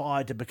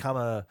inspired to become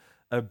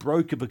a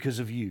broker because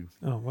of you.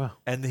 Oh, wow.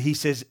 And he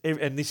says,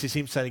 and this is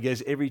him saying, he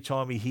goes, every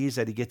time he hears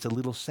that, he gets a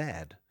little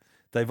sad.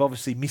 They've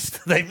obviously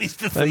missed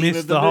the theme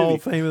of the whole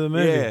movie. theme of the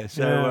movie. Yeah,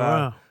 so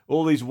wow.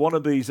 All these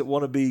wannabes that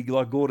want to be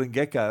like Gordon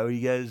Gekko,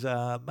 he goes,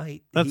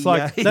 mate. That's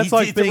like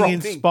being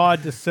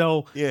inspired to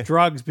sell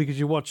drugs because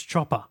you watch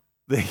Chopper.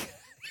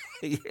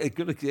 Yeah,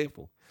 good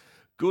example.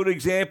 Good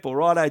example.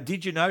 Righto,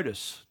 did you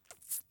notice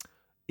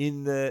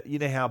in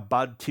how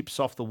Bud tips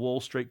off the Wall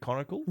Street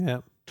Chronicle? Yeah.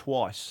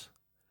 Twice.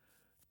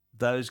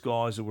 Those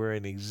guys are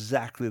wearing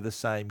exactly the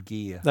same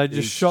gear. They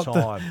just shot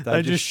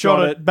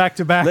it back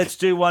to back. Let's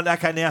do one.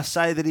 Okay, now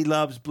say that he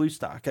loves Blue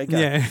Star. Okay, go.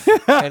 Yeah.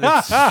 And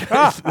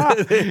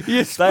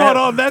You're spot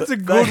on. That's a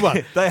good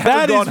one.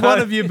 That is one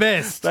of your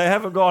best. They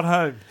haven't gone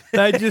home.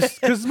 They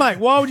just, because, mate,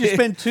 why would you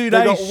spend 2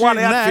 days got one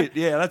shooting outfit. that?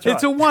 Yeah, that's right.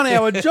 It's a 1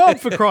 hour job,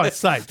 for Christ's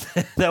sake.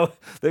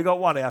 They got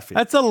one outfit.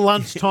 That's a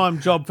lunchtime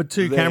job for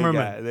two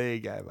cameramen. There you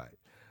go, mate.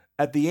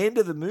 At the end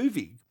of the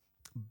movie,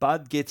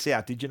 Bud gets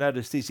out. Did you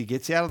notice this? He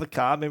gets out of the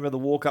car. Remember the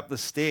walk up the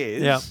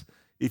stairs? Yeah.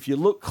 If you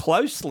look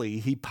closely,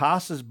 he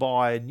passes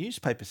by a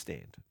newspaper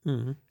stand.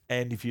 Mhm.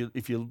 And if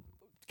you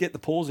get the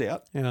paws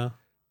out,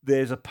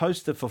 there's a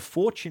poster for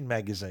Fortune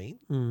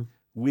magazine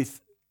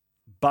with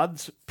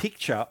Bud's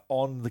picture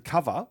on the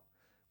cover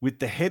with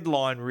the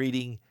headline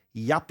reading,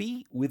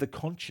 Yuppie with a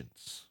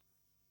Conscience.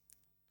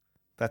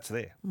 That's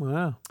there.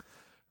 Wow.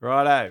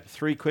 Righto.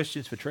 3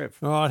 questions for Trev.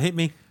 All right, hit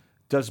me.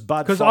 Does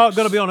Bud Because Fox... I've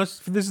got to be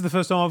honest, this is the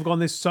first time I've gone,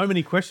 there's so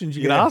many questions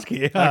you can ask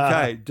here.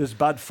 Okay. Does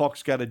Bud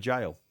Fox go to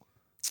jail?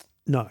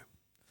 No.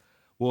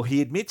 Well,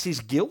 he admits his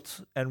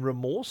guilt and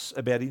remorse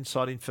about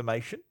inside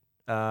information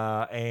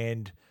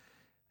and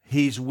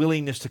his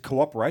willingness to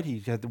cooperate. He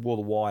had wore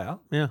the wire.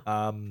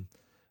 Yeah.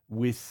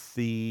 With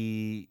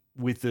the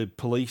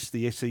police,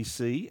 the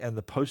SEC, and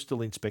the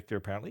postal inspector,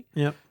 apparently.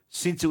 Yep.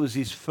 Since it was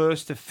his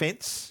first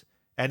offence,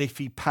 and if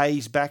he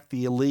pays back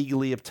the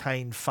illegally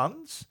obtained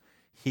funds,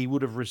 he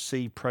would have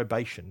received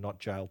probation, not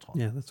jail time.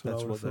 Yeah, that's what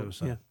they were thought,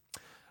 saying.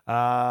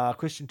 Yeah.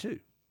 Question 2.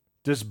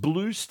 Does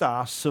Blue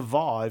Star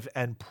survive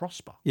and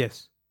prosper?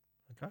 Yes.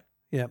 Okay.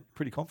 Yeah.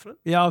 Pretty confident?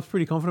 Yeah, I was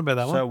pretty confident about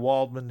that one. So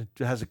Wildman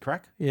has a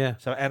crack? Yeah.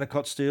 So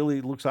Anacott Steele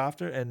he looks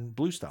after and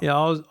Blue Star?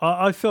 Yeah,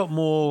 I felt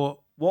more...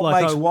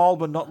 What makes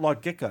Wildman not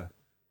like Gecko?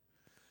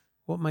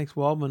 What makes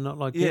Wildman not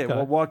like Yeah, Gecko?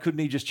 well, why couldn't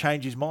he just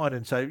change his mind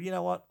and say, you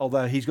know what?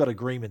 Although he's got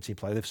agreements in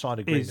play. They've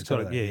signed agreements. They've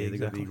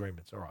got the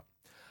agreements. All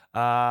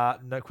right.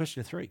 No,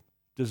 question 3.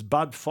 Does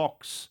Bud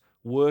Fox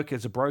work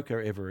as a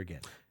broker ever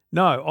again?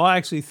 No, I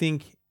actually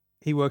think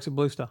he works at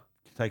Blue Star.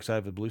 Takes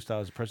over Blue Star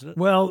as president?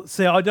 Well,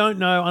 see, I don't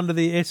know under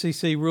the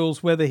SEC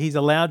rules whether he's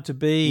allowed to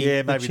be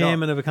the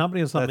chairman of a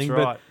company or something. That's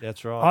right. But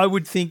That's right. I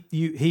would think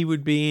he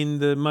would be in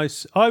the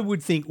most... I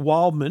would think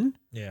Wildman...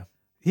 Yeah.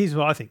 Here's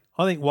what I think.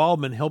 I think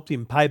Wildman helped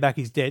him pay back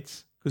his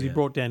debts because he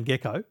brought down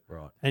Gecko.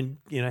 Right. And,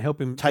 help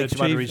him Takes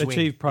him under his wing.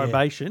 achieve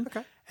probation. Yeah.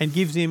 Okay. And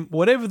gives him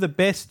whatever the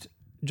best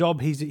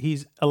job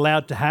he's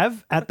allowed to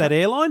have at that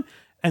airline.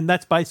 And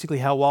that's basically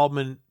how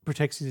Wildman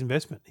protects his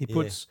investment. He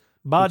puts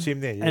Bud Puts him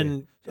there, yeah.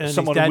 and his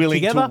someone dad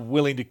willing together.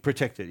 to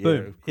protect it. Yeah,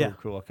 Boom. cool, Yeah.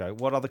 cool. Okay.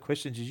 What other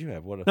questions did you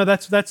have? What? No,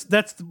 that's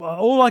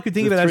all I could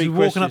think The about as three we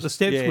were walking up questions. the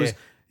steps Yeah, was, yeah.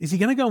 is he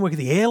going to go and work at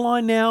the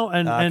airline now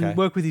and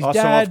work with his dad?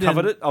 So I've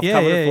covered and- it. I've yeah,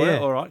 covered yeah, it for yeah.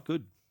 you. All right,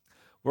 good.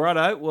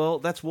 Righto. Well,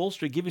 that's Wall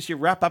Street. Give us your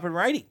wrap up and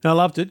rating. I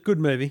loved it. Good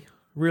movie.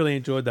 Really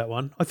enjoyed that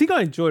one. I think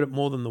I enjoyed it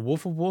more than The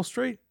Wolf of Wall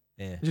Street.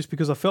 Yeah. Just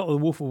because I felt The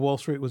Wolf of Wall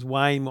Street was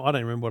way more, I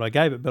don't remember what I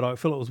gave it, but I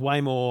felt it was way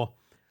more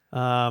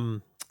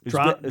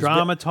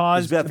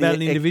dramatized about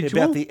an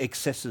individual. About the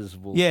excesses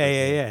of Wall Yeah,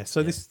 Street. yeah.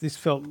 So this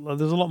felt,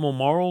 there's a lot more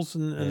morals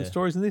and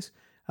stories in this.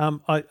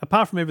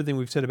 Apart from everything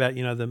we've said about,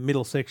 the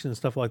middle section and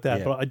stuff like that,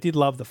 Yeah. but I did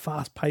love the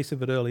fast pace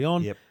of it early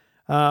on. Yep.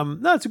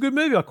 No, it's a good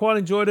movie. I quite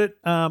enjoyed it.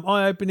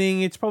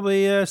 Eye-opening. It's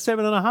probably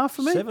 7.5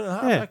 for me.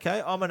 7.5. Yeah.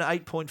 Okay. I'm an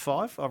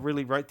 8.5. I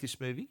really rate this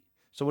movie.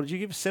 So what did you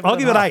give? 7. I'll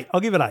give it 8. I'll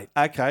give it 8.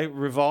 Okay.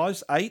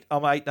 Revised 8.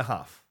 I'm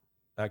 8.5.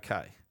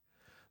 Okay.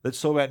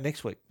 Let's talk about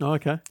next week. Oh,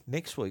 okay.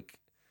 Next week,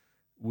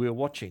 we're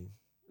watching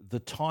The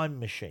Time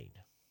Machine.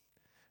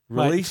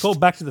 Mate, it's called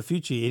Back to the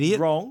Future, you idiot.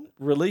 Wrong.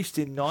 Released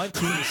in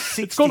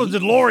 1960. It's called a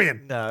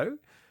DeLorean. No.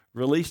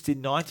 Released in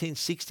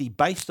 1960,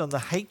 based on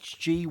the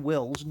H.G.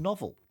 Wells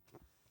novel.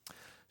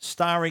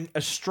 Starring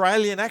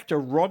Australian actor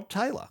Rod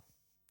Taylor.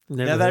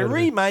 Never now, they heard of it.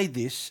 remade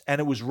this,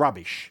 and it was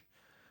rubbish.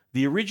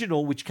 The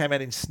original, which came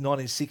out in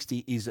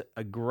 1960, is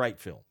a great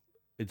film.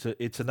 It's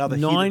another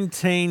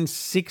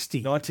 1960.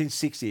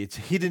 1960. It's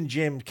a hidden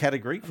gem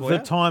category for The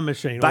you. Time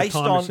Machine. Based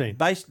Time on Machine.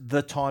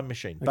 The Time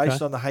Machine, Okay.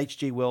 based on the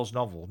H.G. Wells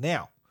novel.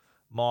 Now,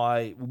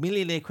 my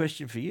millionaire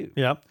question for you.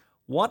 Yep.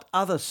 What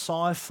other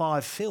sci-fi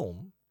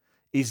film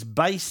is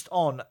based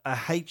on a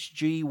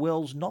H.G.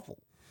 Wells novel?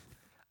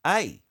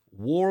 A.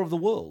 War of the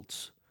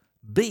Worlds.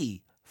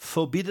 B.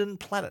 Forbidden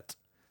Planet.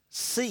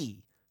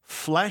 C.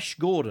 Flash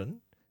Gordon.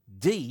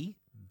 D.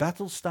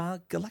 Battlestar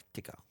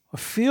Galactica. I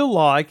feel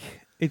like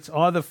it's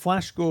either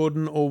Flash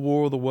Gordon or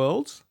War of the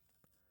Worlds.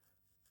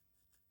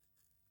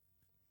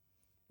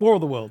 War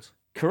of the Worlds.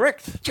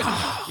 Correct.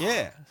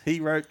 Yeah. He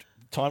wrote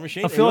Time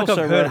Machine. I feel He like I've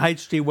also heard wrote-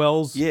 H.G.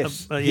 Wells.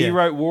 Yes, yeah. he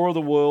wrote War of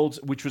the Worlds,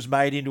 which was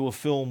made into a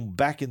film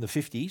back in the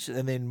 50s,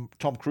 and then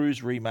Tom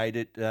Cruise remade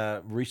it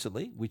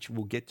recently, which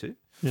we'll get to.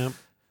 Yeah.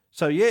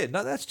 So, yeah,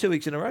 no, that's 2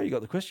 weeks in a row. You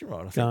got the question right,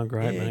 I think. Going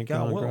great, Yeah, man.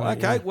 going Going well. great,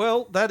 Okay, yeah.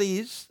 well, that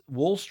is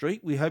Wall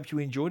Street. We hope you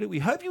enjoyed it. We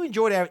hope you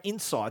enjoyed our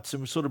insights and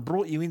we sort of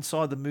brought you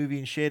inside the movie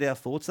and shared our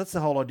thoughts. That's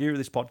the whole idea of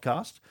this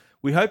podcast.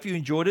 We hope you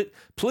enjoyed it.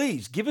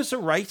 Please give us a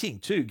rating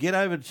too. Get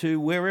over to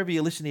wherever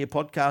you listen to your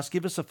podcast.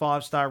 Give us a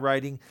 5-star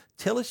rating.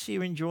 Tell us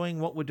you're enjoying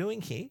what we're doing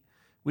here.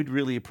 We'd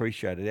really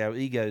appreciate it. Our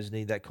egos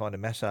need that kind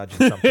of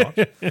massaging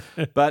sometimes.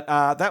 But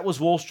that was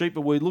Wall Street.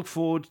 But we look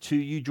forward to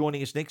you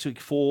joining us next week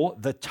for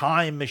The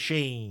Time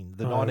Machine.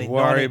 The Don't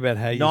worry about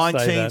how you say that.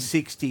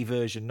 1960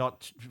 version.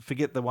 Not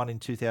forget the one in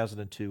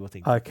 2002, I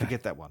think. Okay.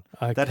 Forget that one.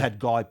 Okay. That had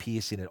Guy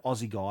Pearce in it.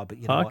 Aussie guy, but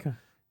you know Okay. what?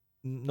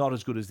 Not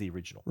as good as the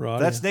original. Right,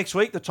 That's yeah. next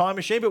week, The Time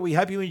Machine. But we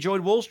hope you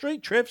enjoyed Wall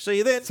Street. Trev, see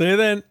you then. See you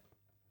then.